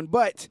don't have one.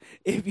 But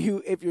if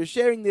you're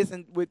sharing this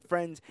with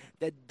friends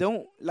that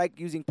don't like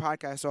using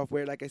podcast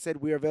software, like I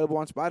said, we're available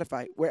on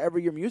Spotify. Wherever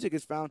your music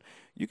is found,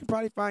 you can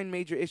probably find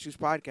Major Issues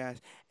Podcast.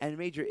 And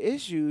Major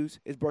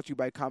Issues is brought to you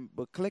by Comic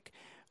Book Click,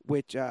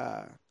 which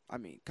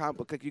Comic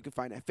Book Click, you can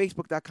find at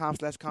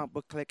facebook.com/Comic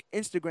Book Click,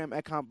 Instagram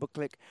at Comic Book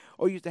Click,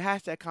 or use the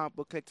hashtag Comic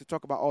Book Click to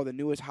talk about all the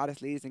newest,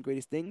 hottest, latest, and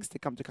greatest things to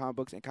come to comic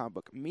books and comic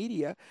book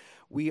media.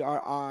 We are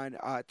on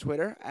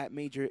Twitter at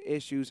Major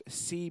Issues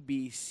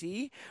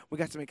CBC. We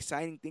got some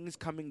exciting things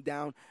coming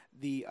down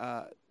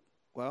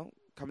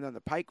coming down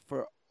the pike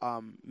for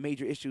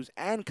Major Issues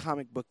and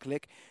Comic Book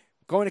Click.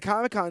 Going to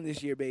Comic-Con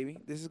this year, baby.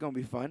 This is going to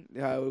be fun.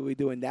 We're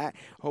doing that.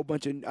 A whole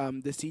bunch of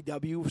the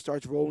CW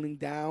starts rolling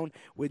down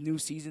with new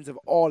seasons of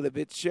all of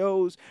its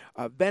shows.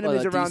 Venom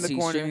is around DC the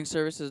corner. streaming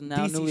service is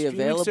now DC newly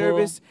streaming available.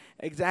 service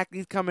exactly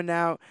is coming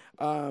out.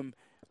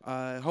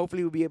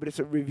 Hopefully we'll be able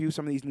to review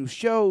some of these new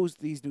shows,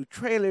 these new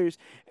trailers.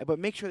 But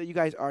make sure that you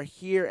guys are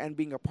here and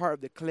being a part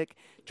of the click.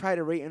 Try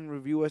to rate and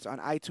review us on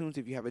iTunes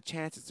if you have a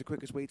chance. It's the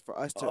quickest way for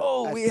us to,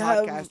 as we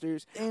have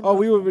podcasters.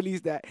 We will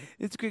release that.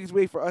 It's the quickest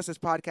way for us as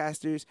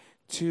podcasters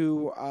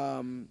to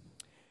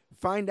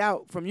find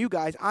out from you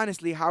guys,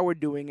 honestly, how we're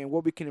doing and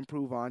what we can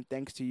improve on.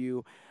 Thanks to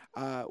you.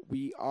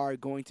 We are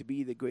going to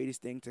be the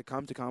greatest thing to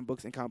come to comic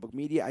books and comic book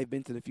media. I've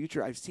been to the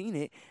future. I've seen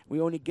it.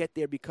 We only get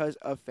there because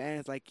of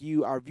fans like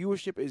you. Our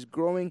viewership is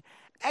growing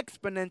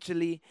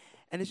exponentially,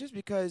 and it's just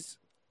because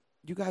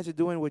you guys are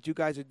doing what you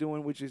guys are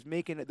doing, which is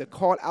making the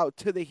call out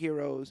to the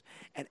heroes,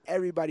 and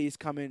everybody is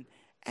coming.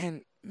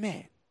 And,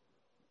 man,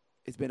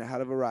 it's been a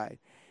hell of a ride.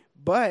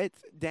 But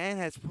Dan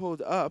has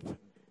pulled up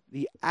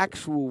the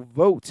actual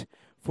vote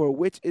for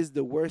which is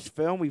the worst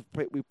film. We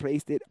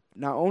placed it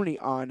not only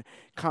on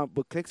Comic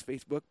Book Click's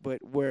Facebook,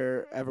 but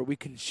wherever we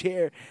can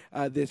share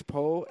this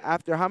poll.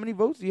 After how many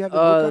votes do you have the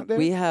vote out there?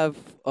 We have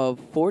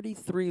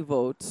 43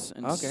 votes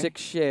and Okay.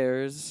 6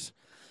 shares.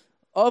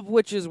 of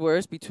which is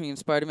worse between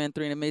Spider-Man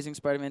 3 and Amazing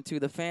Spider-Man 2,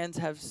 the fans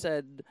have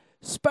said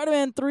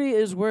Spider-Man 3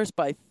 is worse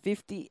by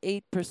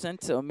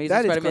 58%, so Amazing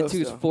That is Spider-Man close,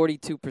 2 is though.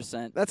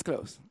 42%. That's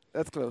close.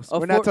 That's close. Oh,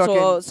 We're not so-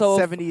 talking so-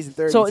 70s and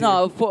 30s. So here.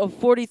 no,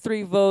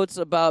 43 votes,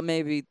 about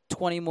maybe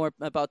 20 more,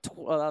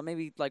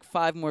 maybe like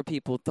 5 more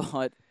people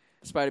thought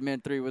Spider-Man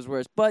 3 was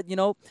worse. But,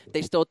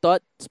 they still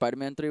thought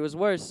Spider-Man 3 was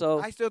worse. So,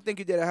 I still think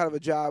you did a hell of a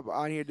job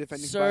on here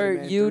defending sir,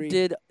 Spider-Man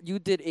 3. you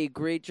did a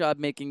great job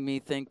making me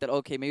think that,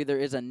 okay, maybe there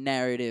is a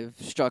narrative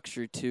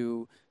structure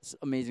to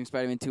Amazing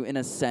Spider-Man 2 in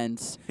a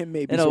sense.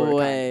 Maybe In a sort of,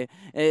 way,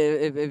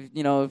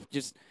 if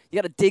just you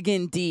gotta dig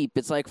in deep.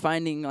 It's like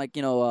finding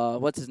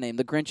what's his name,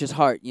 the Grinch's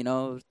heart.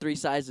 3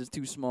 sizes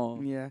too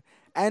small. Yeah.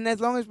 And as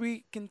long as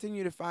we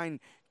continue to find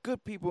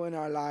good people in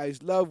our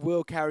lives, love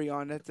will carry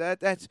on.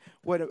 That's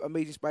what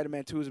Amazing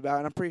Spider-Man 2 is about.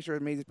 And I'm pretty sure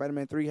Amazing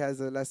Spider-Man 3 has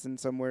a lesson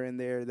somewhere in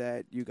there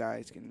that you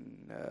guys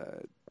can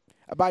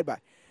abide by.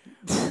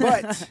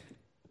 But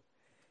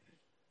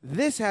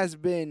this has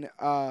been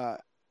the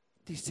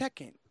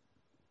second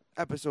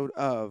episode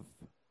of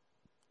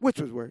Which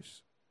Was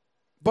Worse.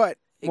 But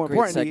A more great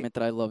importantly, segment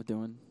that I love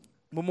doing.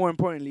 but more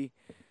importantly,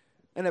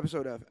 an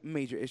episode of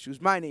Major Issues.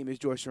 My name is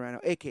George Serrano,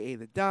 a.k.a.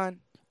 The Don.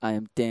 I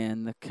am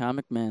Dan, the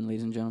comic man,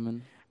 ladies and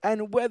gentlemen.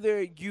 And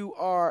whether you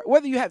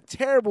have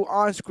terrible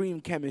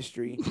on-screen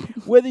chemistry,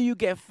 whether you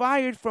get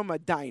fired from a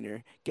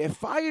diner, get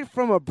fired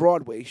from a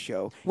Broadway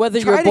show,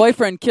 Whether try your to-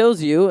 boyfriend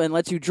kills you and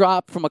lets you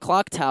drop from a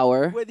clock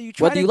tower, whether you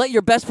try whether you to, let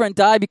your best friend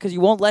die because you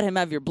won't let him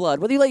have your blood,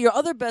 whether you let your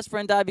other best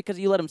friend die because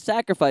you let him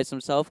sacrifice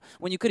himself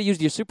when you could have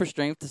used your super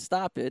strength to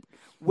stop it.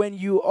 when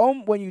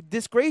you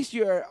disgrace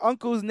your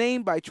uncle's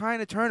name by trying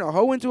to turn a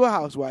hoe into a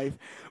housewife,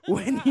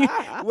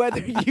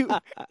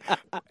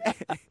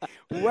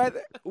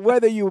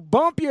 whether you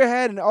bump your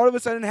head and all of a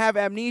sudden have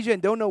amnesia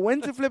and don't know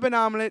when to flip an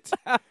omelet,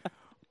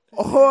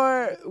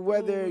 or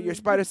whether your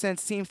spider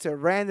sense seems to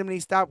randomly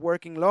stop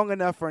working long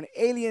enough for an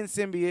alien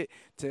symbiote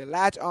to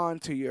latch on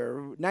to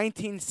your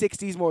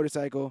 1960s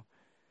motorcycle,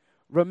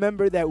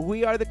 remember that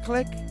we are the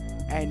clique,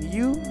 and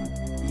you,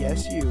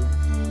 yes you,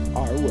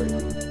 are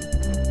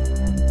worthy.